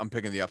 I'm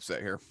picking the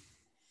upset here.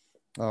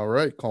 All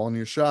right, calling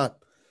your shot.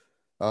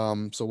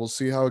 So we'll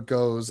see how it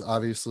goes.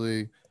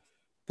 Obviously,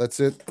 that's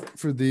it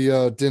for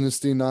the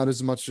dynasty. Not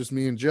as much just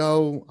me and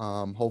Joe.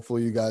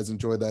 Hopefully, you guys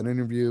enjoyed that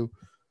interview.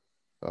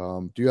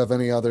 Do you have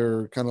any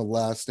other kind of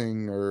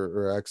lasting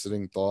or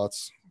exiting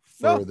thoughts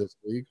for this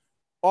week?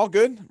 All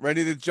good.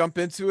 Ready to jump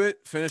into it.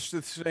 Finish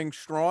this thing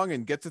strong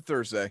and get to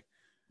Thursday.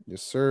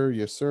 Yes, sir.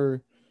 Yes,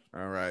 sir.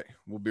 All right.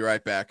 We'll be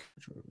right back.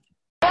 What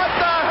the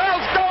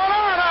hell's going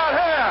on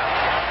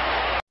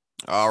out here?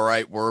 All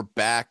right, we're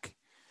back.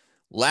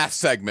 Last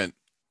segment,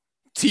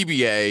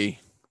 TBA,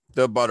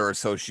 the Butter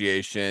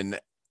Association.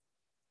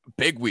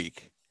 Big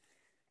week.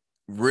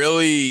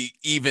 Really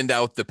evened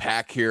out the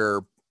pack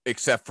here,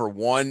 except for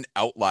one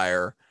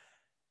outlier.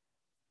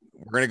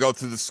 We're going to go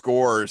through the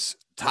scores,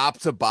 top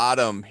to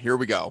bottom. Here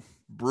we go.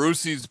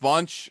 Brucey's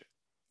Bunch,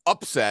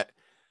 upset,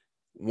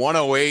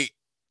 108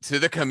 to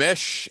the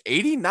commish,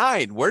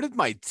 89. Where did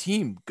my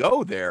team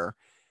go there?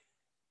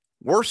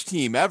 Worst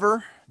team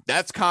ever.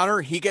 That's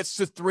Connor. He gets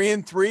to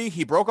 3-3.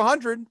 He broke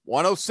 100,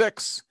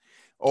 106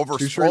 over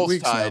Sproul's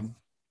Tide.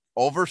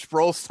 Over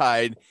Sproul's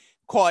Tide.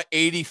 Call it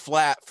 80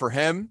 flat for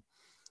him.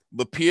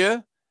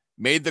 Lapia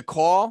made the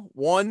call,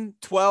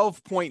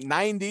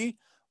 112.90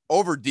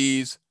 over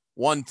D's,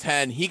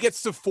 110. He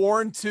gets to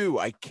 4-2.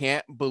 I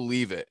can't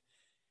believe it.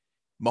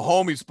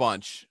 Mahomes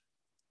Bunch,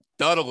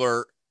 dud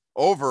alert,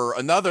 over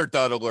another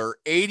dud alert,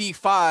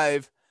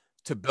 85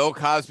 to Bill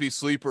Cosby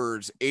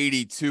Sleepers,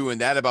 82, and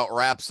that about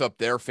wraps up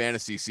their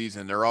fantasy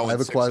season. They're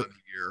 0-6 on the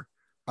year.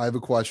 I have a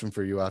question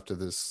for you after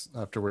this,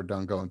 after we're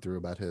done going through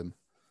about him.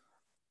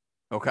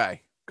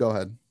 Okay. Go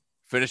ahead.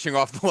 Finishing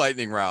off the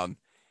lightning round.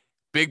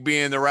 Big B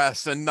and the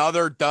rest,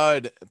 another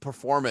dud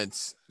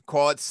performance.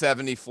 call it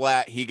 70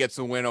 flat. He gets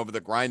a win over the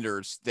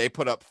Grinders. They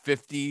put up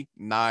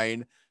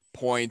 59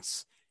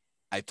 points.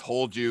 I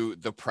told you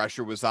the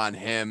pressure was on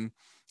him.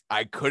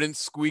 I couldn't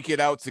squeak it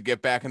out to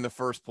get back in the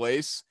first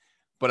place,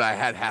 but I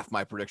had half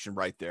my prediction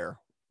right there.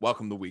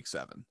 Welcome to week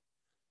 7.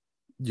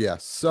 Yeah.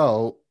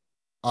 So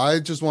I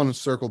just want to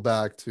circle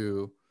back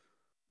to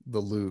the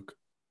Luke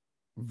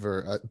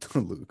versus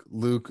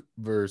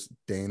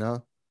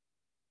Dana.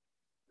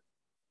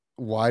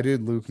 Why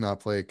did Luke not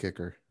play a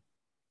kicker?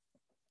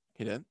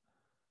 He didn't?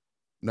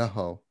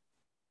 No.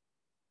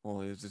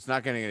 Well, it's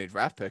not getting any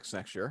draft picks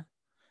next year.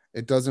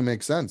 It doesn't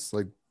make sense.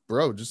 Like,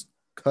 bro, just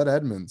cut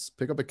Edmonds,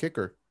 pick up a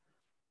kicker.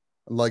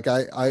 Like,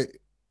 I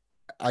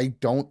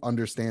don't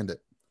understand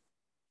it.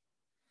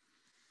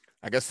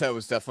 I guess that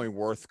was definitely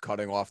worth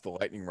cutting off the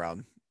lightning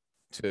round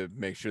to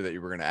make sure that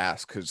you were going to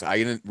ask, because I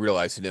didn't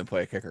realize he didn't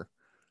play a kicker.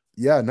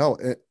 Yeah, no.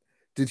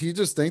 Did he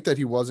just think that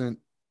he wasn't?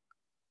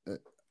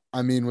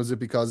 I mean, was it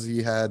because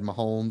he had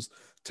Mahomes,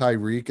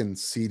 Tyreek, and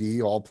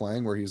CD all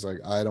playing where he's like,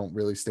 I don't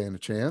really stand a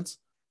chance?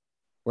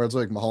 Whereas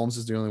like Mahomes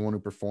is the only one who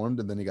performed,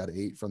 and then he got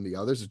 8 from the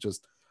others. It's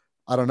just,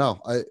 I don't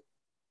know.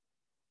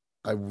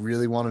 I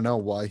really want to know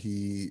why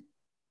he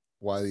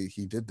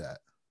did that.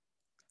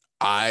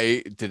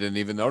 I didn't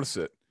even notice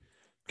it.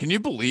 Can you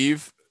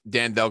believe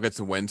Dandel gets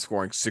a win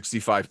scoring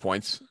 65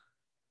 points?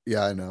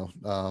 Yeah, I know.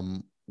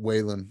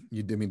 Waylon,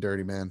 you did me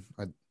dirty, man.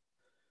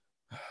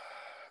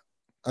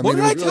 What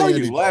did I tell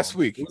you last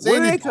week? What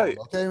did I tell you?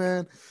 Okay,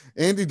 man.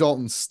 Andy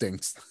Dalton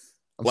stinks.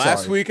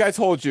 Last week I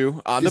told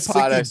you on the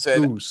pod, I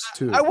said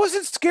I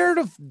wasn't scared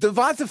of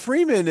Devonta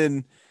Freeman.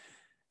 And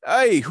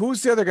hey,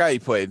 who's the other guy he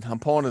played? I'm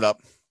pulling it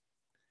up.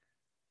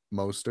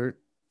 Mostert,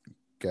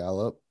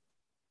 Gallup,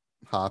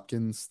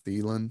 Hopkins,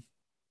 Thielen.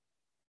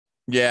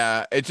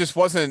 Yeah, it just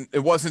wasn't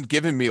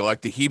giving me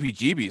like the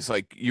heebie-jeebies.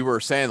 Like you were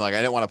saying, like I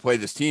didn't want to play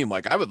this team.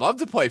 Like I would love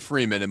to play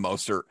Freeman and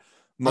Mostert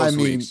most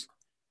weeks.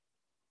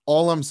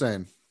 All I'm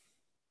saying,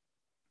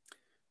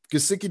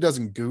 Gesicki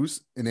doesn't goose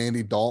and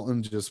Andy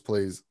Dalton just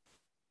plays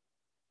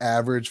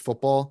average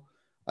football.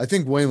 I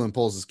think Waylon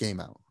pulls this game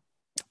out.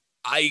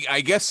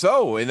 I guess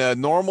so. In a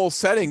normal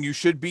setting, you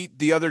should beat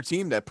the other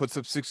team that puts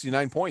up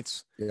 69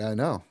 points. Yeah, I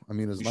know. I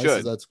mean, as nice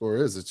as that score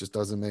is, it just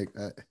doesn't make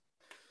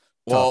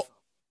well, tough.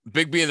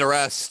 Big B and the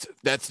rest,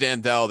 that's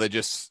Dandel. They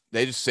just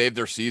saved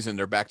their season.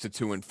 They're back to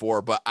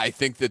 2-4. But I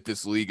think that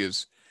this league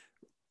is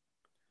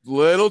a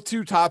little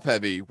too top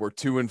heavy, where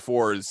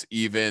 2-4 is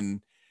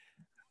even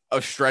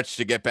a stretch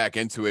to get back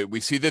into it. We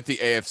see that the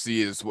AFC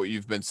is what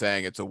you've been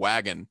saying. It's a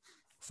wagon.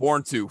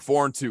 4-2,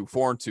 4-2,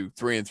 4-2,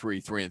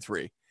 3-3,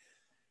 3-3.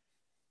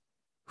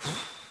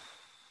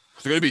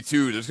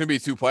 There's gonna be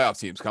two playoff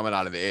teams coming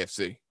out of the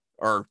AFC,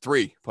 or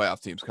 3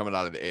 playoff teams coming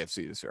out of the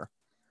AFC this year.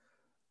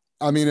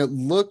 I mean, it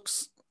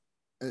looks,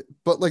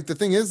 but like the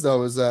thing is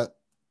though, is that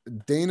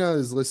Dana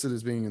is listed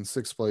as being in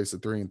 6th place at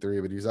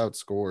 3-3, but he's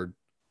outscored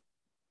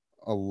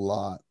a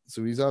lot.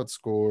 So he's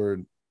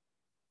outscored.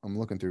 I'm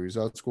looking through. He's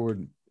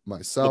outscored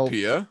myself.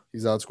 Lapia.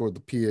 He's outscored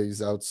Lapia.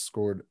 He's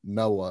outscored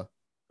Noah.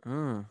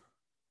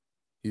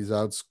 He's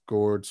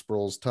outscored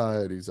Sproles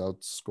Tide. He's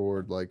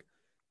outscored like.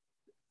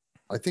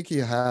 I think he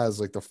has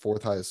like the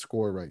 4th highest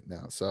score right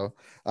now. So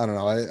I don't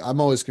know.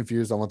 I'm always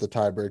confused on what the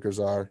tiebreakers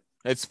are.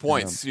 It's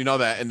points, you know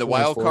that, and the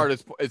wild card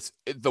is it's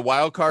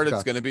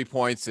going to be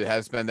points. It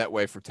has been that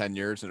way for 10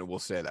 years, and it will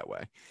stay that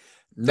way.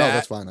 No,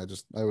 that's fine. I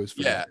always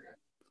forget.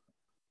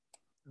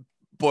 Yeah.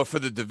 But for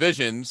the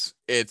divisions,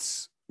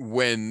 it's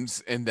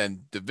wins and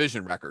then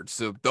division records.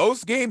 So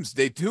those games,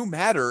 they do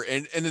matter.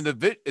 And in a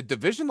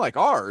division like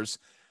ours,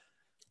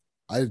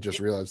 I just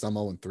realized I'm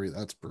 0-3.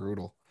 That's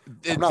brutal.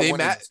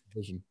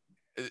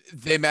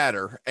 They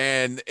matter,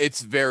 and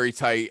it's very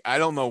tight. I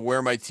don't know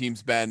where my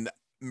team's been.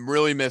 I'm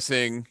really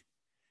missing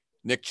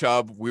Nick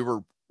Chubb. We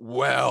were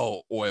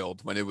well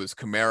oiled when it was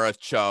Kamara,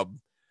 Chubb,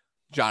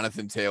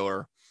 Jonathan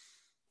Taylor.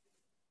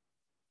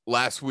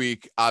 Last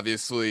week,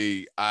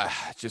 obviously,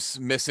 just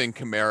missing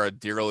Kamara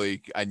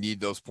dearly. I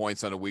need those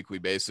points on a weekly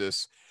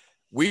basis.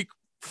 Week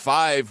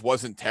 5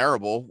 wasn't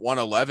terrible.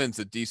 111's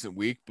a decent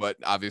week, but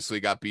obviously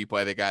got beat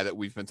by the guy that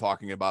we've been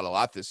talking about a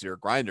lot this year,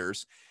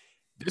 Grinders.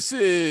 This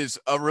is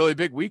a really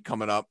big week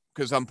coming up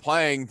because I'm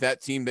playing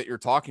that team that you're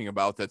talking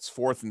about that's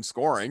 4th in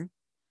scoring.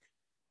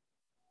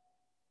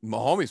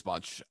 Mahomes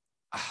bunch.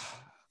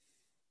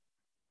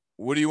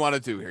 What do you want to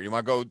do here? You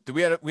want to go?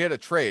 We had a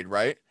trade,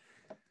 right?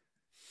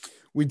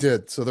 We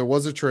did. So there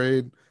was a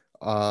trade.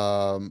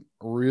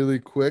 Really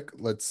quick.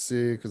 Let's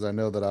see, because I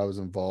know that I was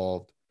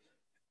involved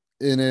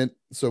in it.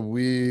 So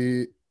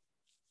when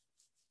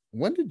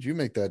did you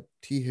make that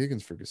T.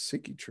 Higgins for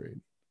Gesicki trade?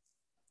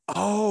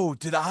 Oh,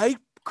 did I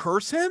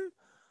curse him?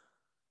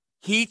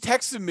 He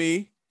texted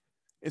me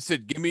and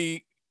said,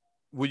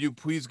 will you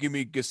please give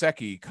me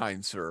Gesicki,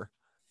 kind sir?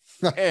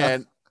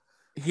 And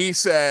he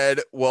said,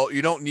 well,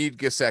 you don't need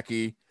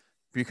Gesicki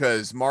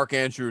because Mark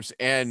Andrews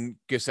and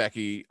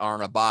Gesicki are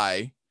on a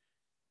bye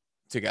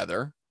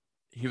together.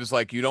 He was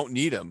like, you don't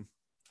need him.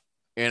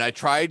 And I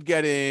tried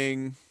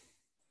getting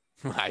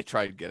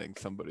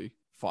somebody.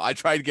 I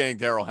tried getting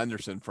Darrell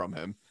Henderson from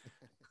him.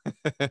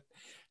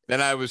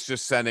 Then I was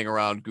just sending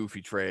around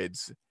goofy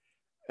trades.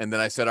 And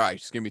then I said, all right,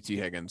 just give me T.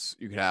 Higgins.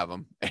 You can have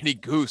him. And he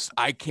goosed.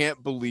 I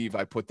can't believe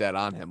I put that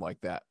on him like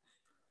that.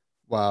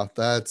 Wow,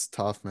 that's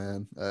tough,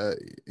 man.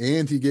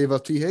 And he gave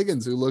up T.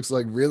 Higgins, who looks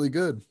like really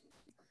good.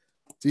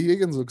 T.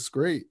 Higgins looks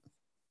great.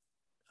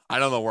 I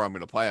don't know where I'm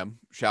going to play him,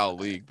 shallow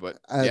league, but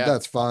yeah.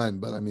 That's fine.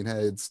 But I mean,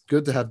 hey, it's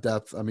good to have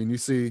depth. I mean, you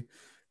see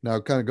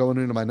now kind of going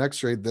into my next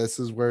trade, this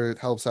is where it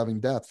helps having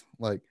depth.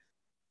 Like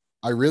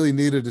I really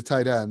needed a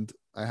tight end.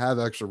 I have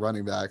extra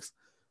running backs.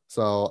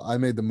 So I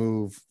made the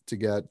move to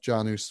get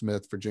Jonnu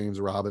Smith for James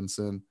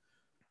Robinson.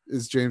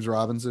 Is James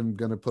Robinson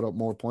going to put up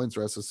more points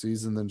the rest of the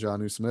season than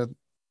Jonnu Smith?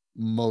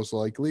 Most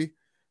likely.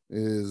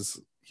 Is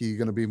he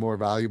going to be more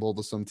valuable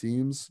to some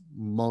teams?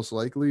 Most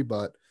likely,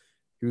 but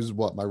he was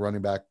my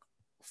running back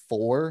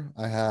 4.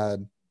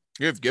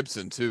 You have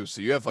Gibson too,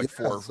 so you have like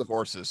 4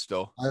 horses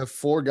still. I have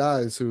 4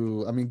 guys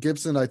who, I mean,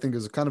 Gibson I think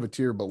is kind of a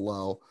tier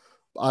below.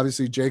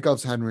 Obviously,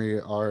 Jacobs, Henry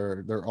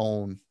are their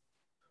own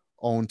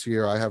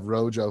tier. I have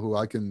Rojo, who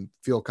I can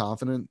feel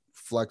confident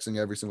flexing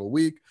every single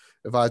week.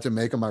 If I had to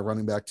make him my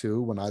running back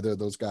 2 when either of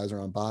those guys are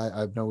on bye,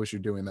 I have no issue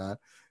doing that.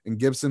 And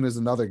Gibson is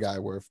another guy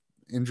where if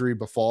injury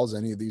befalls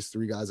any of these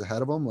 3 guys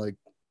ahead of him, like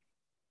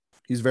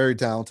he's very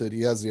talented.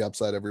 He has the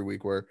upside every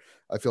week where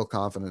I feel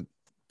confident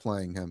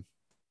playing him.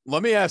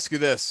 Let me ask you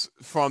this: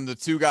 from the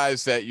 2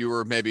 guys that you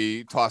were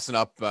maybe tossing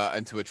up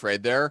into a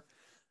trade there,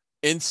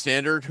 in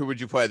standard, who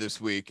would you play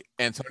this week?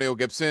 Antonio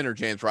Gibson or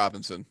James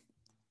Robinson?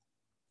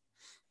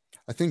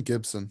 I think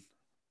Gibson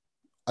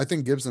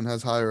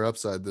has higher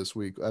upside this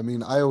week. I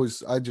mean,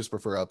 I just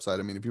prefer upside.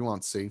 I mean, if you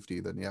want safety,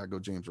 then yeah, go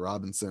James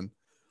Robinson.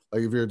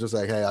 Like if you're just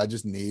like, hey, I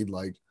just need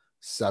like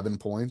 7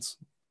 points,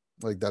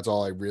 like that's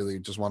all I really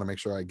just want to make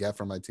sure I get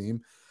from my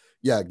team.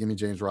 Yeah, give me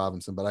James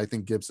Robinson. But I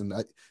think Gibson,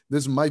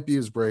 this might be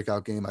his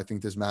breakout game. I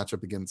think this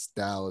matchup against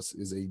Dallas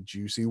is a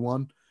juicy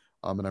one.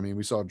 And I mean,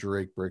 we saw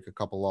Drake break a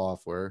couple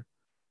off where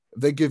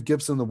if they give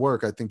Gibson the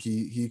work, I think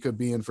he could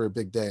be in for a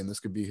big day. And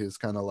this could be his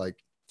kind of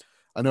like,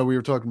 I know we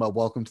were talking about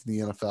welcome to the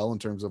NFL in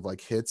terms of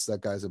like hits that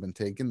guys have been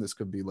taking. This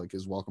could be like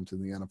his welcome to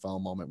the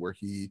NFL moment where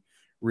he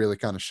really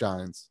kind of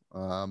shines,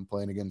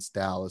 playing against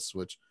Dallas,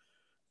 which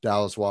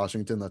Dallas,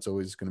 Washington, that's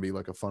always going to be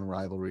like a fun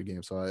rivalry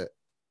game. So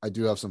I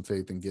do have some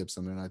faith in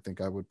Gibson, and I think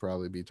I would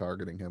probably be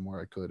targeting him where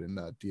I could in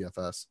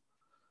DFS.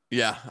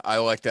 Yeah, I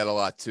like that a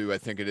lot too. I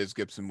think it is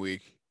Gibson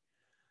week.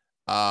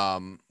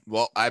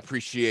 Well, I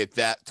appreciate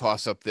that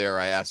toss up there.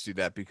 I asked you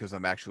that because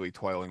I'm actually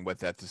toiling with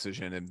that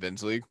decision in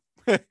Vin's league.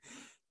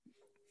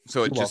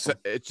 So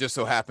it just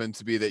so happened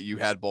to be that you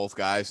had both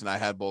guys and I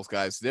had both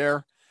guys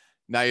there.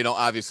 Now you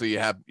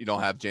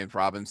don't have James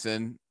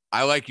Robinson.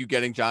 I like you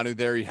getting Jonnu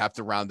there. You have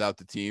to round out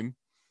the team.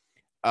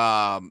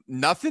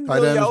 Nothing tight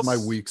really end else.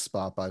 Is my weak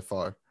spot by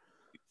far.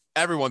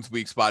 Everyone's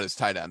weak spot is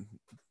tight end.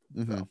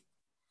 Mm-hmm. So.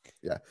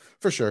 Yeah,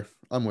 for sure.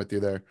 I'm with you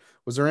there.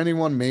 Was there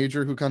anyone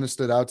major who kind of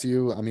stood out to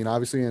you? I mean,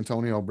 obviously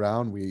Antonio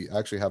Brown, we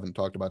actually haven't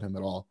talked about him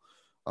at all.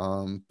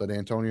 But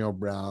Antonio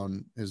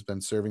Brown has been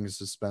serving his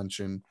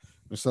suspension.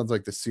 It sounds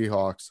like the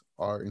Seahawks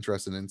are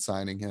interested in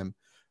signing him.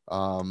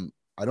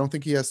 I don't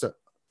think he's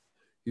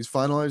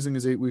finalizing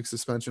his 8-week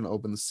suspension to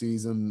open the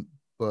season,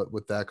 but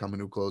with that coming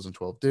to a close in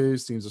 12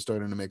 days, teams are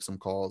starting to make some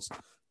calls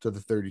to the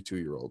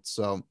 32-year-old.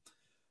 So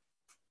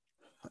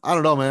I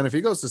don't know, man. If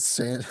he goes to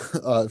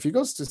Seattle,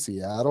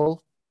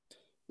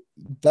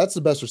 that's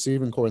the best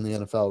receiving core in the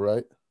NFL,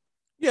 right?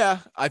 Yeah,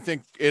 I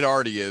think it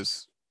already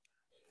is.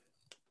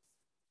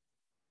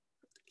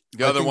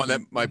 The other one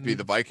that might be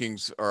the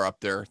Vikings are up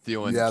there.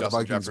 Thielen, yeah, Justin the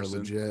Vikings Jefferson. Are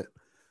legit.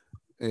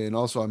 And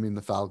also, I mean,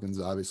 the Falcons,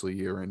 obviously,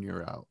 year in,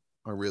 year out,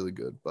 are really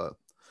good. But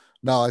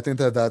no, I think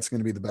that's going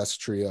to be the best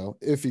trio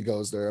if he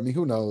goes there. I mean,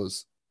 who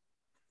knows?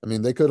 I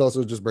mean, they could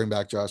also just bring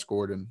back Josh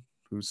Gordon,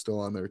 who's still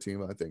on their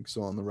team, I think,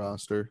 still on the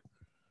roster.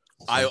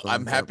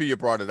 I'm happy you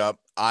brought it up.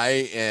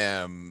 I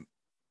am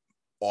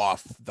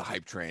off the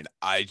hype train.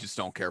 I just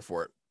don't care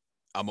for it.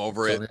 I'm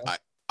over it.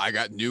 I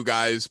got new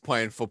guys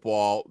playing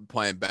football,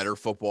 playing better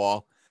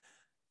football.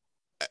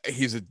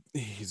 He's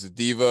a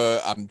diva.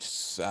 I'm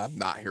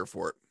not here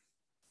for it.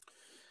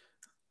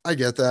 I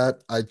get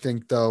that. I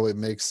think though it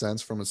makes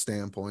sense from a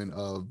standpoint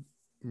of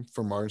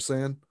for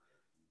Marsan.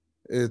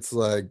 It's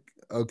like,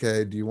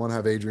 okay, do you want to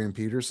have Adrian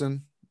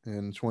Peterson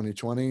in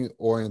 2020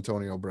 or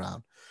Antonio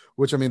Brown?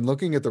 Which I mean,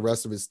 looking at the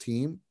rest of his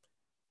team,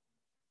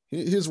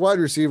 his wide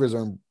receivers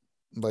are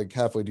like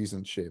halfway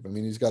decent shape. I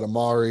mean, he's got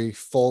Amari,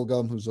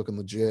 Fulgham, who's looking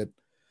legit,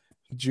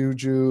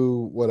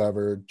 Juju,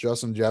 whatever,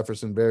 Justin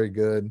Jefferson, very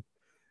good.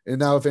 And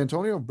now if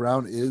Antonio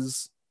Brown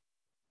is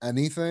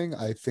anything,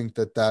 I think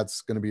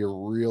that's going to be a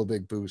real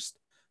big boost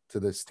to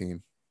this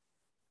team.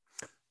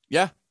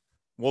 Yeah,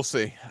 we'll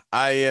see.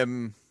 I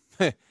am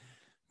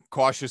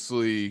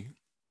cautiously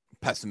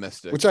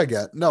pessimistic. Which I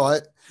get. No,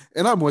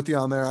 I'm with you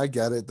on there. I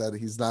get it that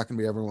he's not going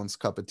to be everyone's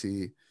cup of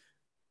tea.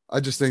 I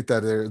just think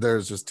that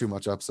there's just too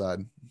much upside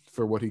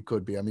for what he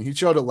could be. I mean, he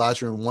showed it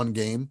last year in one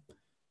game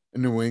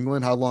in New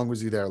England. How long was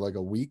he there? Like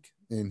a week?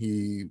 And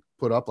he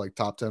put up like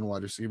top 10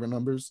 wide receiver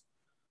numbers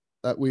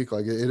that week.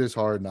 Like it is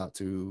hard not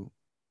to.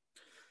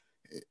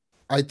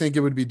 I think it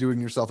would be doing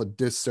yourself a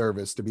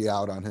disservice to be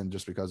out on him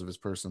just because of his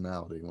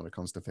personality when it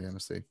comes to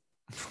fantasy.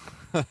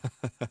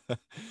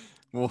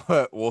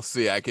 We'll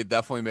see. I could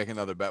definitely make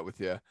another bet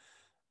with you,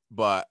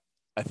 but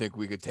I think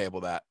we could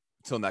table that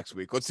till next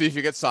week. Let's see if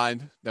you get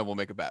signed, then we'll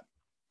make a bet.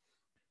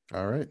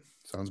 All right.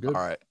 Sounds good.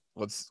 All right.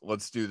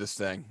 Let's do this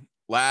thing.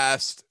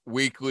 Last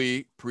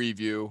weekly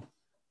preview.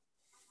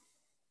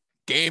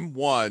 Game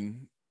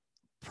 1,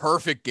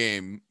 perfect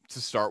game to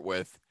start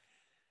with.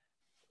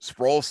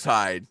 Sproles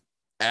tied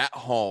at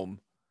home,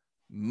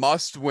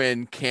 must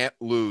win, can't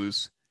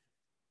lose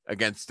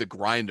against the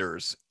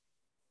Grinders.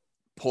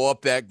 Pull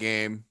up that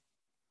game.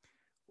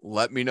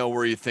 Let me know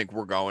where you think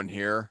we're going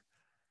here.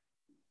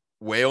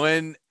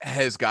 Waylon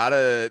has got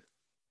to.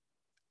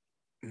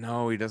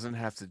 No, he doesn't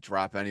have to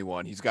drop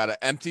anyone. He's got an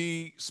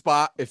empty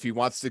spot. If he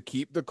wants to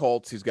keep the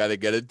Colts, he's got to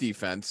get a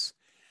defense.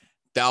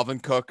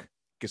 Dalvin Cook,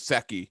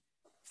 Gesicki,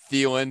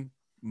 Thielen,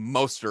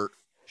 Mostert,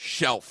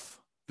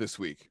 shelf this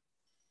week.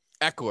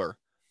 Eckler,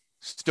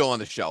 still on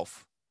the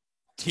shelf.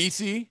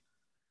 TC,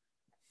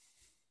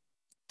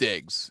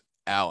 Diggs,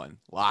 Allen,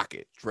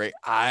 Lockett, Drake.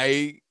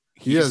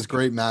 He has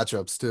great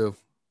matchups too.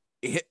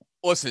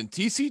 Listen,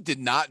 TC did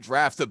not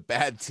draft a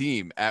bad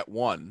team at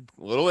 1.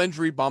 Little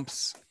injury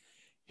bumps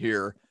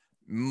here.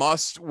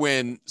 Must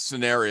win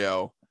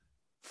scenario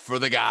for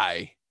the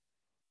guy.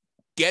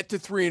 Get to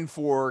 3 and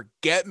 4,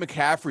 get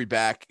McCaffrey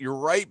back. You're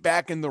right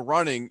back in the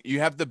running. You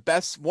have the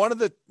best,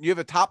 you have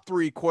a top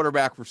 3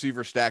 quarterback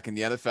receiver stack in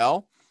the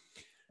NFL.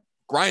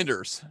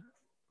 Grinders,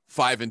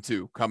 5 and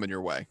 2 coming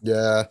your way.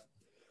 Yeah.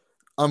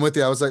 I'm with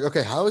you. I was like,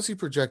 okay, how is he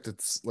projected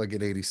like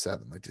at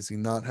 87? Like, is he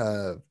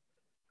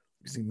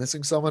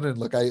missing someone? And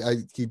look,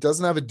 he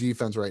doesn't have a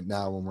defense right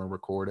now when we're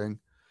recording.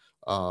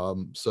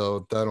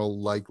 So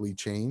that'll likely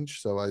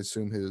change. So I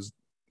assume his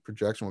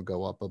projection will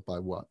go up by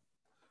what?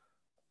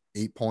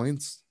 8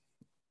 points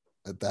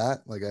at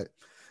that. Like,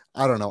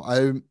 I don't know.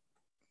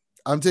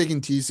 I'm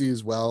taking TC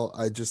as well.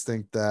 I just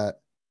think that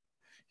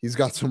he's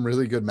got some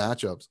really good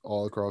matchups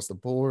all across the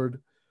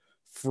board.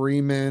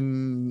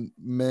 Freeman,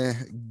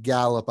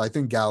 Gallup. I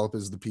think Gallup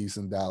is the piece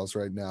in Dallas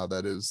right now.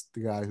 That is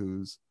the guy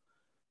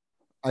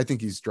I think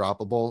he's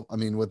droppable. I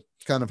mean, with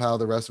kind of how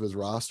the rest of his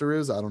roster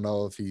is, I don't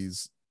know if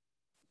he's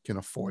can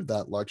afford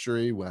that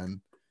luxury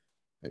when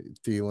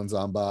Thielen's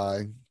on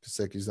by,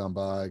 Gesicki's on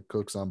by,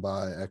 Cook's on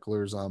by,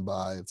 Eckler's on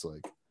by. It's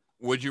like,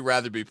 would you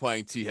rather be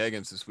playing T.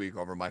 Higgins this week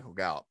over Michael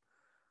Gallup?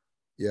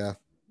 Yeah,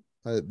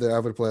 I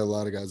would play a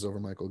lot of guys over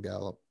Michael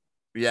Gallup.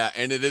 Yeah,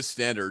 and it is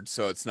standard,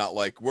 so it's not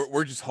like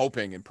we're just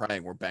hoping and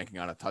praying we're banking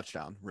on a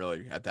touchdown,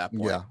 really, at that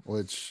point. Yeah,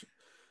 which,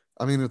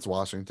 I mean, it's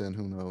Washington.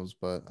 Who knows?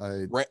 But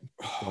I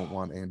don't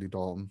want Andy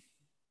Dalton.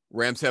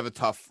 Rams have a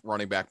tough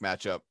running back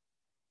matchup.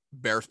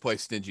 Bears play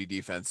stingy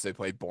defense. They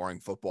play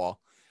boring football.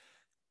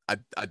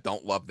 I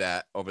don't love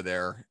that over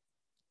there.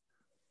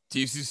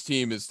 TC's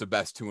team is the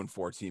best 2 and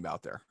 4 team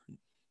out there.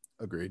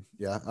 Agreed.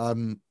 Yeah,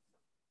 I'm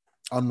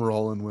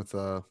rolling with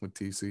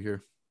TC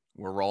here.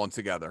 We're rolling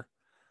together.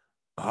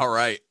 All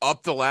right,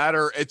 up the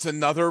ladder. It's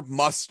another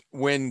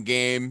must-win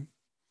game.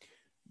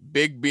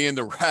 Big B and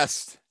the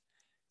rest.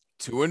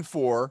 2 and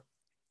 4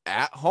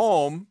 at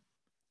home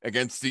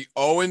against the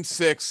 0 and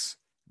 6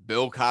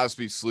 Bill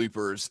Cosby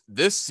sleepers.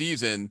 This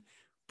season,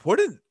 put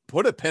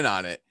a pin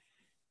on it.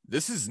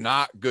 This is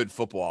not good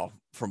football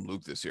from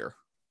Luke this year.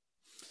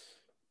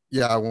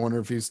 Yeah, I wonder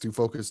if he's too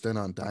focused in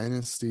on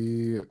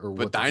Dynasty or what.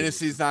 But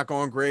Dynasty's not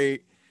going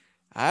great.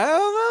 I don't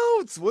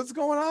know. It's what's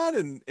going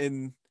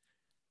on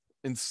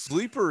in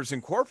Sleepers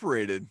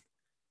Incorporated.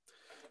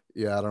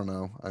 Yeah, I don't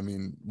know. I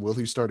mean, will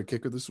he start a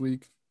kicker this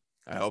week?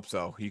 I hope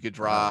so. He could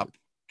drop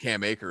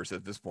Cam Akers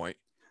at this point.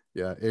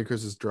 Yeah,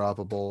 Akers is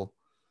droppable.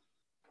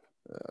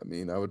 I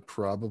mean, I would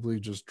probably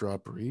just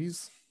drop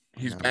Breeze.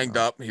 He's banged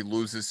up. He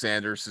loses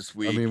Sanders this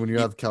week. I mean, when you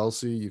have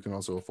Kelsey, you can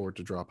also afford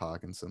to drop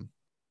Hawkinson.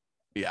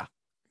 Yeah.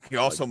 He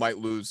also might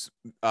lose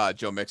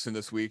Joe Mixon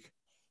this week.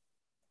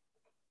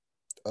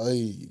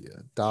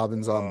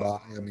 Dobbins on by.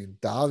 I mean,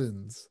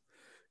 Dobbins,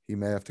 he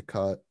may have to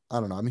cut. I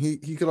don't know. I mean,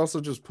 he could also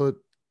just put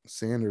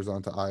Sanders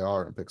onto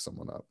IR and pick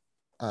someone up.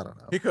 I don't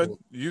know. He could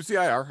use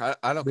the IR.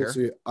 I don't care.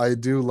 See. I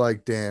do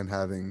like Dan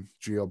having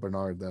Gio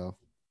Bernard, though.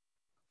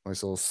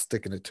 Nice little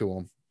sticking it to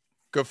him.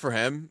 Good for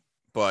him,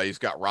 but he's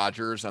got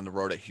Rodgers on the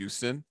road at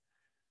Houston.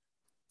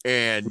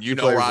 And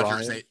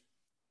Rodgers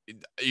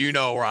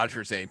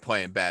ain't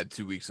playing bad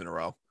 2 weeks in a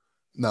row.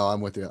 No, I'm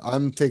with you.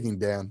 I'm taking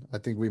Dan. I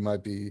think we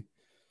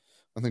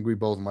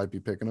both might be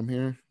picking him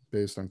here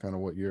based on kind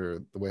of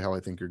the way how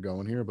I think you're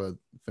going here, but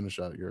finish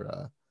out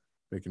your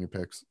making your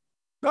picks.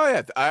 Oh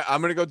yeah.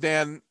 I'm going to go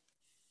Dan.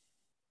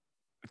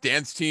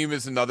 Dan's team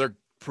is another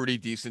pretty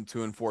decent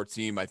 2 and 4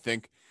 team. I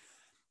think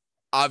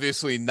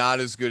obviously not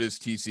as good as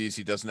TC's.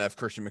 He doesn't have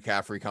Christian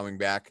McCaffrey coming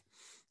back.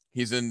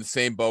 He's in the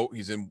same boat.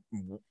 He's in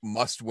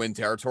must-win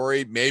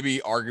territory. Maybe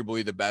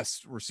arguably the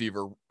best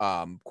receiver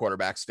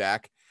quarterback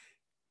stack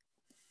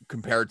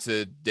compared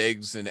to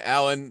Diggs and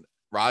Allen.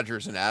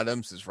 Rodgers and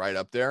Adams is right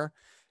up there.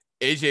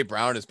 AJ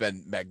Brown has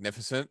been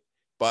magnificent,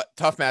 but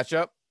tough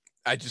matchup.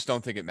 I just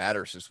don't think it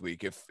matters this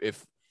week.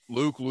 If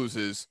Luke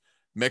loses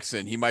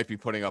Mixon, he might be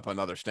putting up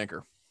another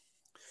stinker.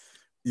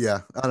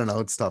 Yeah, I don't know.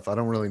 It's tough. I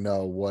don't really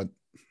know what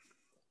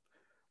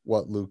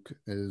Luke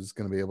is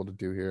going to be able to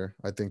do here.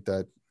 I think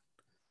that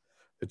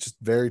it's just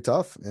very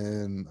tough.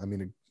 And I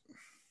mean,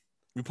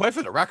 We play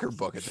for the record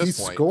book at this he's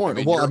point.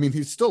 scoring. I mean,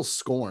 He's still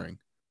scoring.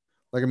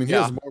 Like, I mean, he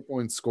has more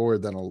points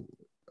scored than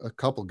a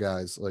couple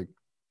guys. Like,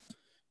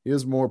 he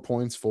has more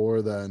points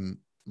for than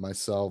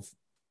myself,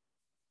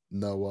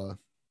 Noah,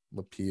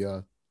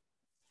 Lapia,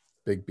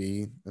 Big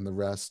B, and the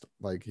rest.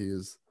 Like,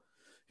 he's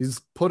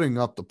putting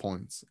up the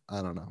points.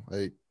 I don't know.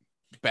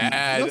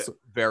 bad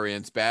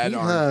variance, bad.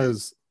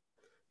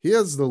 He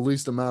has the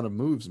least amount of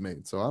moves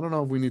made. So I don't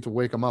know if we need to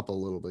wake him up a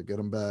little bit, get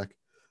him back.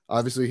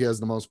 Obviously, he has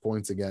the most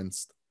points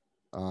against.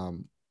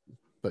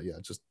 But yeah,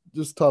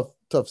 just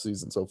tough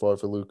season so far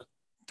for Luke.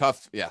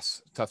 Tough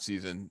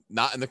season.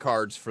 Not in the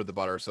cards for the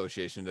Butter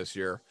Association this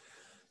year.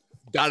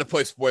 Got to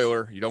play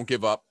spoiler. You don't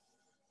give up.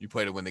 You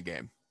play to win the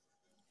game.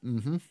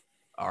 Mm-hmm.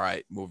 All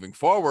right, moving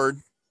forward.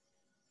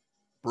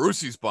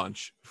 Brucey's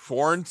bunch,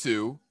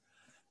 4-2.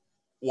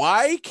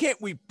 Why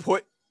can't we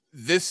put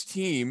this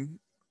team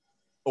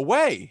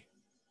away?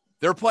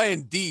 They're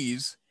playing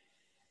D's.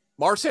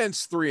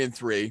 Marsan's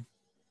 3-3.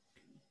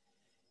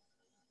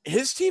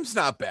 His team's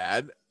not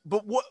bad,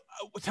 but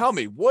tell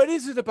me, what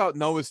is it about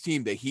Noah's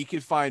team that he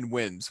could find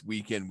wins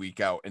week in, week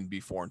out and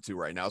be 4-2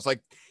 right now? It's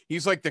like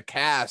he's like the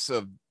Kass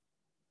of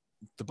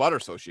the Butter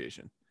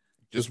Association.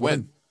 Just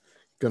win.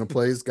 Gonna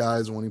play his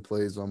guys when he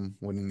plays them,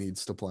 when he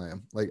needs to play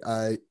them. Like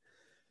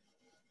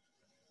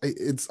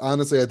it's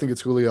honestly, I think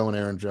it's Julio and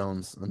Aaron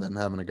Jones, and then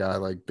having a guy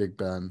like Big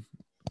Ben.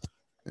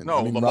 And,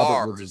 no,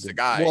 Lamar is the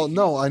guy. Well,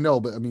 no, I know,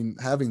 but I mean,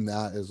 having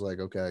that is like,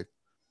 okay,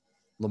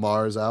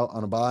 Lamar is out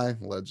on a bye.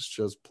 Let's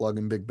just plug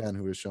in Big Ben,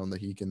 who has shown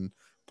that he can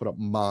put up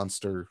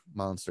monster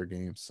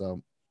games.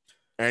 So,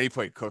 and he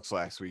played Cooks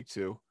last week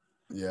too.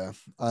 Yeah,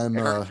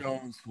 Aaron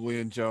Jones,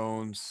 William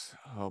Jones.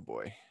 Oh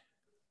boy,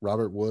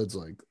 Robert Woods.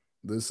 Like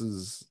this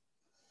is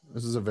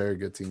a very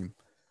good team.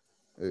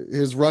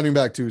 His running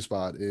back 2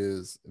 spot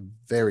is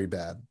very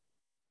bad,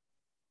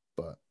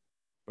 but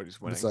he's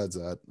winning. Besides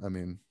that, I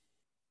mean,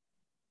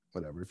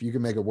 whatever. If you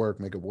can make it work,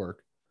 make it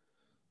work.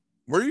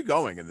 Where are you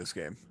going in this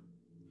game?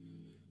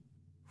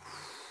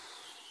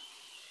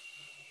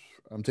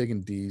 I'm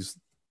taking D's.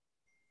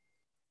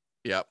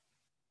 Yep.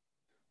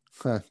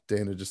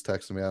 Dana just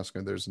texted me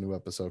asking if there's a new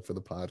episode for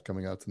the pod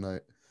coming out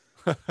tonight.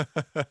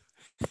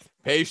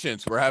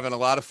 Patience. We're having a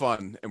lot of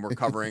fun and we're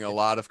covering a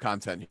lot of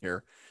content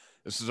here.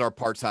 This is our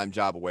part-time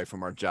job away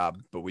from our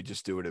job, but we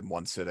just do it in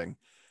one sitting.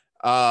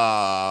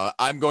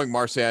 I'm going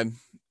Marsan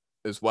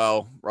as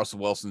well. Russell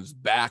Wilson's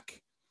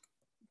back.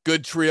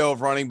 Good trio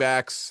of running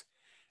backs.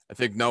 I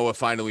think Noah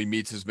finally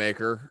meets his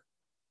maker.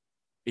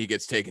 He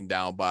gets taken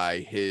down by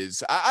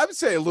his, I would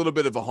say, a little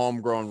bit of a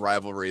homegrown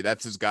rivalry.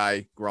 That's his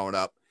guy growing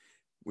up.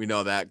 We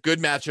know that. Good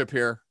matchup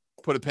here.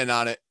 Put a pin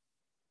on it.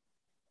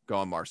 Go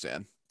on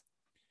Marsan.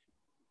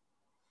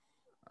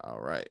 All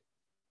right.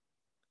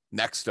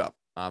 Next up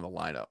on the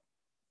lineup.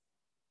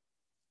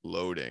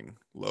 Loading.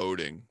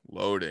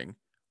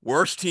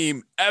 Worst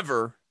team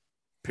ever,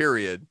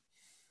 period.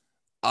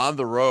 On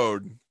the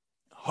road.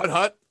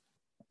 Hut.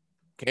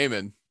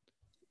 Cayman.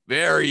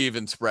 Very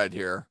even spread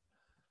here.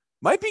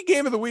 Might be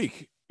game of the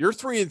week. You're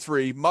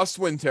 3-3,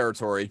 must-win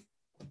territory.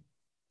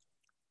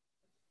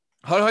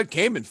 Hut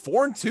Cayman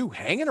 4-2,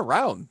 hanging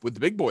around with the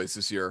big boys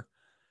this year.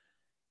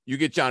 You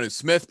get Jonnu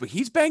Smith, but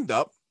he's banged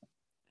up.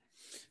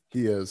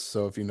 He is.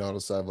 So if you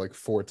notice, I have like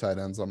 4 tight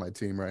ends on my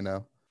team right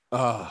now.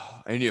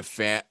 And you have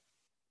Fant.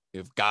 You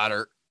have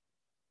Goddard.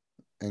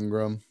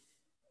 Ingram.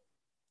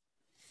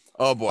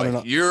 Oh,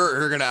 boy.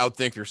 You're going to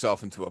outthink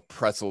yourself into a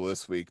pretzel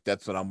this week.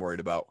 That's what I'm worried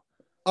about.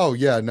 Oh,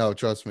 yeah. No,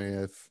 trust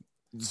me.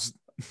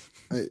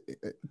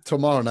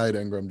 Tomorrow night,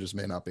 Ingram just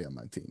may not be on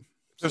my team.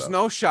 There's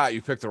no shot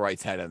you picked the right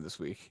tight end this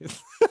week.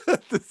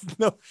 There's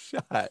no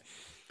shot.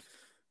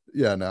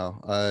 Yeah, no.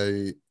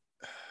 I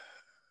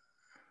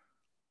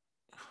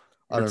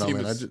don't know,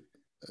 man.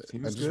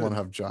 I just want to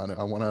have John.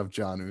 I want to have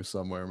Jonnu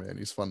somewhere, man.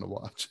 He's fun to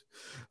watch.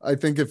 I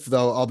think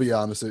I'll be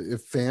honest,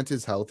 if Fant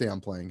is healthy,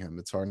 I'm playing him.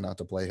 It's hard not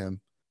to play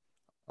him.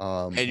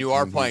 And you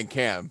are playing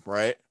Cam,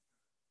 right?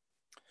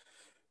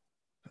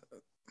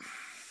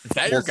 Is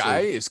that your guy?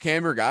 Is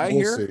Cam your guy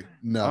here? We'll see.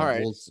 No, all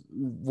right.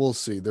 We'll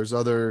see. There's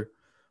other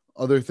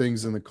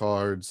things in the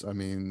cards. I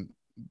mean,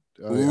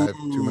 I have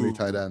too many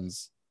tight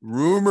ends.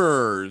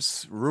 Rumor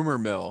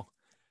mill.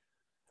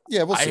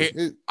 Yeah, we'll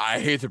see. I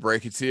hate to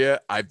break it to you.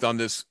 I've done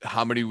this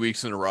how many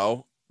weeks in a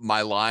row?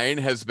 My line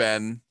has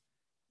been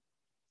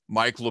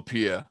Mike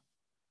Lapia.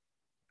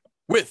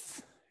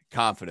 With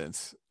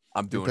confidence,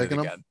 I'm doing it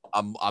again.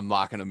 I'm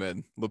locking him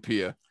in.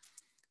 Lapia.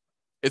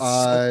 It's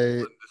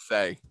so to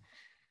say.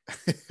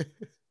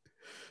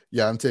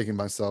 Yeah, I'm taking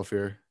myself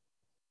here.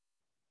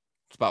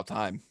 It's about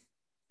time.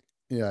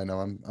 Yeah, I know.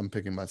 I'm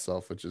picking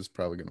myself, which is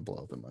probably going to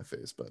blow up in my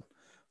face, but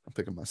I'm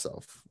picking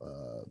myself.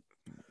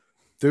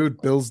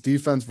 Dude, Bills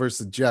defense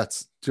versus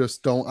Jets. I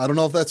don't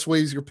know if that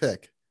sways your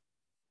pick,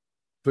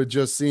 but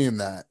just seeing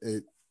that,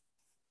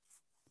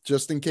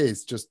 just in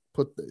case, just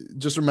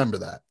remember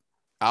that.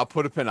 I'll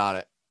put a pin on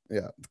it.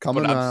 Yeah, But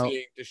coming I'm out.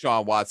 seeing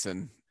Deshaun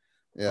Watson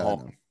Yeah, I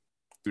know.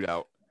 shoot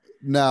out.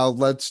 Now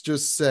let's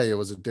just say it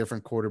was a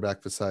different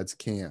quarterback besides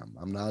Cam.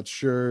 I'm not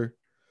sure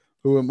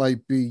who it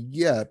might be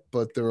yet,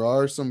 but there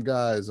are some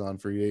guys on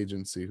free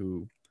agency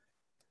who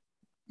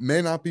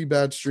may not be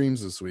bad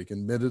streams this week.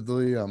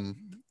 Admittedly,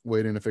 I'm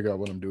waiting to figure out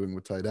what I'm doing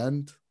with tight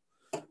end.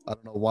 I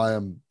don't know why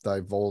I'm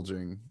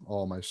divulging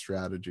all my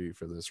strategy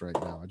for this right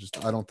now.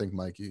 I don't think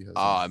Mikey has.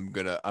 I'm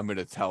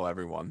gonna tell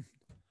everyone.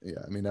 Yeah,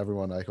 I mean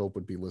everyone I hope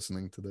would be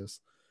listening to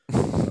this.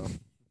 So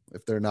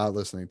if they're not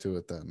listening to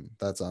it, then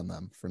that's on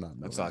them for not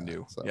knowing. That's on that,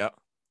 you. so. Yep.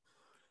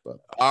 But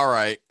all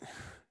right.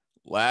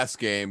 Last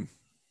game.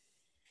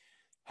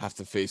 Have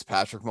to face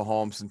Patrick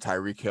Mahomes and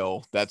Tyreek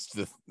Hill. That's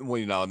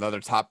another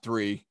top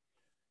 3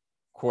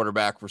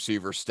 quarterback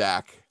receiver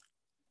stack.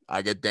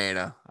 I get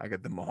Dana. I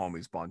get the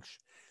Mahomes bunch.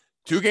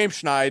 2-game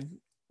schneid.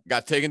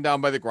 Got taken down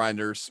by the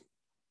Grinders.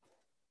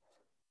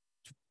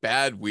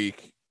 Bad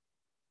week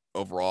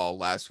overall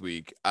last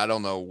week. I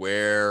don't know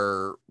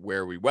where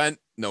we went.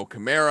 No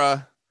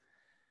Kamara.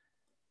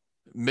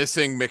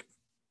 Missing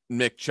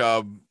Nick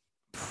Chubb.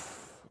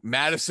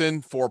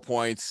 Madison, 4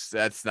 points.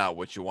 That's not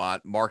what you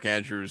want. Mark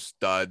Andrews,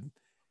 stud.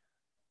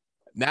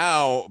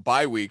 Now,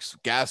 bye weeks,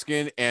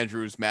 Gaskin,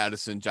 Andrews,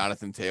 Madison,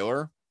 Jonathan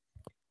Taylor.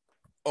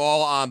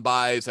 All on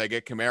buys. I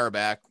get Kamara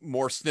back.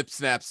 More snip,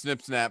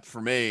 snap for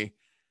me.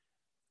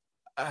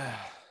 I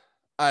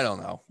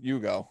don't know. You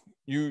go.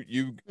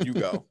 You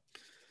go.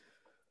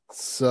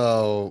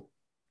 So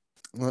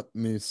let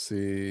me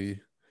see.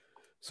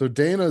 So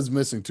Dana is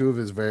missing 2 of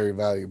his very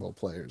valuable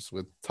players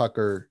with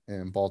Tucker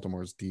and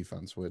Baltimore's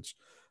defense, which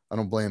I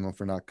don't blame him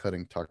for not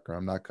cutting Tucker.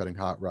 I'm not cutting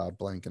Hot Rod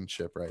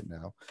Blankenship right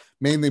now,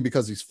 mainly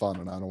because he's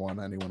fun and I don't want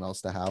anyone else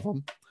to have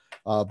him.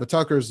 But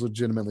Tucker is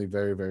legitimately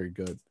very, very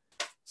good.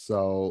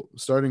 So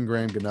starting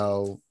Graham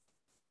Gano,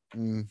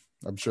 I'm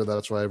sure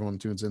that's why everyone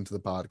tunes into the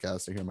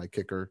podcast to hear my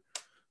kicker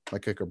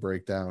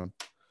breakdown.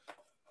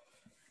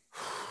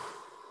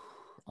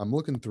 I'm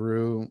looking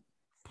through.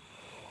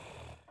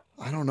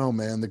 I don't know,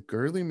 man. The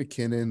Gurley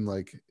McKinnon,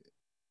 like,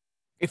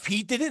 if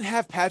he didn't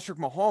have Patrick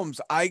Mahomes,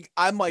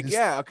 I'm like,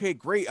 yeah, okay,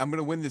 great. I'm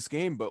gonna win this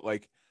game, but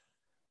like,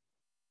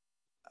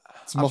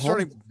 it's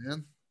Mahomes,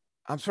 man.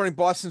 I'm starting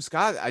Boston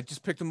Scott. I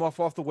just picked him off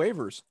the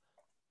waivers.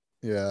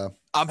 Yeah,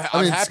 I'm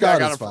happy Scott I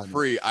got him for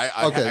free.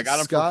 I got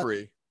him Scott, for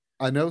free.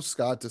 I know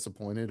Scott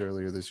disappointed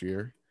earlier this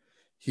year.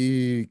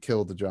 He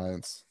killed the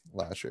Giants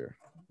last year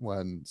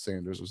when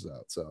Sanders was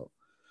out. So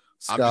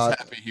Scott, I'm just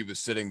happy he was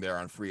sitting there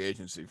on free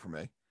agency for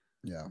me.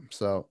 Yeah.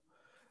 So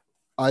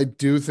I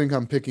do think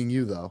I'm picking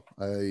you though.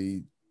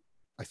 I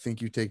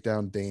think you take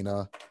down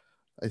Dana.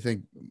 I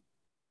think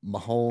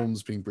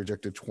Mahomes being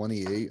projected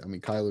 28. I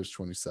mean, Kyler's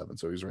 27,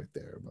 so he's right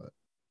there, but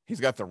he's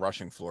got the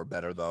rushing floor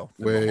better though.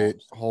 Wait,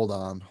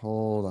 Mahomes.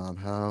 Hold on.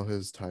 How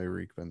has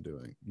Tyreek been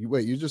doing?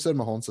 You just said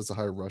Mahomes has a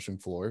higher rushing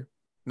floor.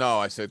 No,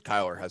 I said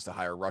Kyler has the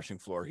higher rushing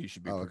floor. He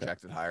should be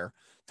projected higher.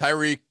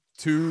 Tyreek,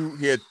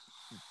 he had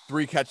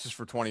 3 catches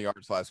for 20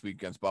 yards last week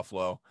against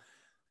Buffalo.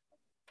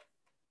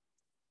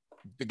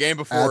 The game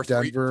before,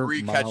 Denver,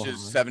 3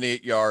 catches,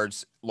 78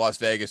 yards, Las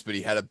Vegas, but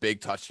he had a big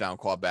touchdown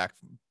called back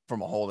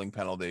from a holding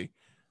penalty.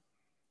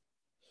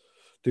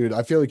 Dude,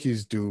 I feel like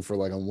he's due for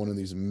like one of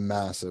these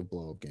massive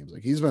blow-up games.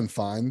 Like, he's been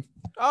fine.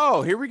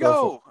 Oh, here we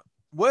go.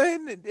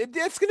 When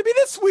it's going to be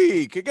this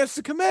week against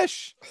the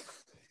Commish.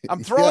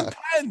 I'm throwing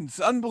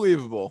pens.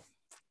 Unbelievable.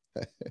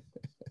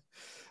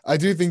 I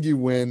do think you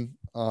win.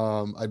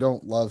 I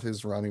don't love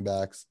his running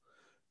backs.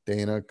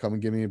 Dana, come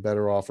and give me a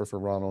better offer for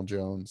Ronald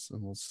Jones,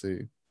 and we'll see.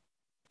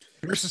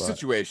 Here's the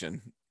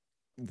situation.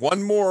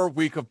 1 more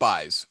week of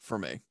buys for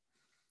me.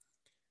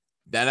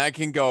 Then I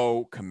can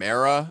go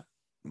Kamara,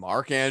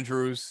 Mark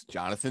Andrews,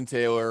 Jonathan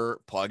Taylor,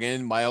 plug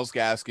in Myles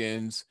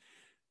Gaskins.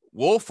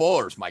 Will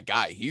Fuller's my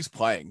guy. He's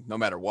playing no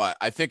matter what.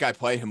 I think I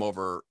play him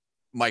over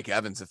Mike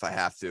Evans if I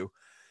have to.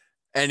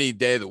 Any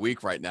day of the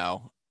week right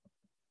now.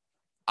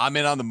 I'm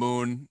in on the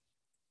moon.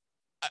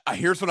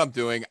 Here's what I'm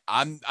doing.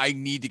 I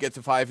need to get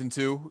to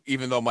 5-2,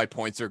 even though my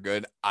points are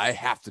good. I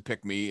have to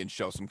pick me and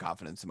show some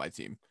confidence in my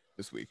team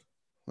this week.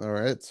 All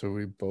right. So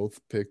we both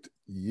picked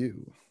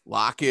you.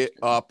 Lock it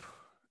up.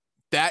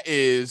 That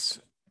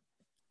is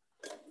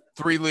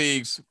 3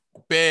 leagues,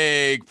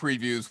 big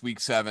previews, week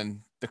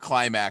 7, the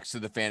climax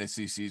of the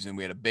fantasy season.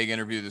 We had a big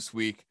interview this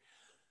week.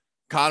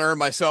 Connor and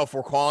myself,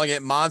 we're calling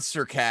it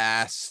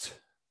MonsterKasst.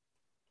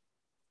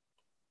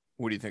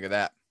 What do you think of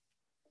that?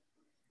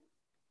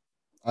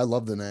 I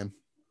love the name.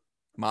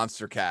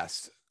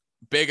 MonsterKasst.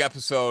 Big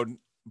episode.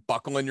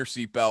 Buckle in your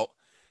seatbelt.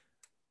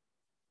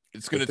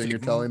 It's going to take. You're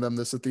telling them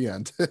this at the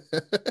end.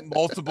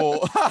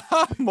 multiple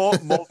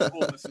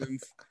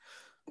listens.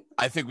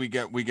 I think we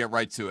get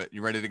right to it.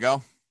 You ready to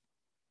go?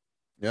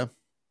 Yeah.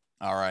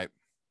 All right.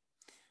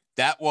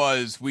 That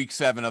was week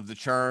 7 of the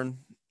Churn.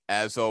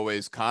 As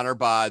always, Connor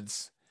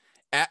Bods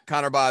at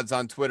Connor Bods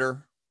on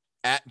Twitter,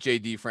 at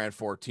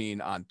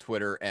JDFran14 on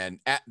Twitter, and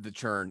at the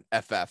Churn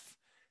FF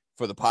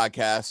for the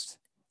podcast.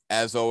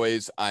 As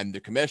always, I'm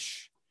the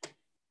commish.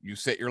 You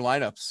set your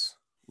lineups,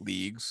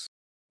 leagues.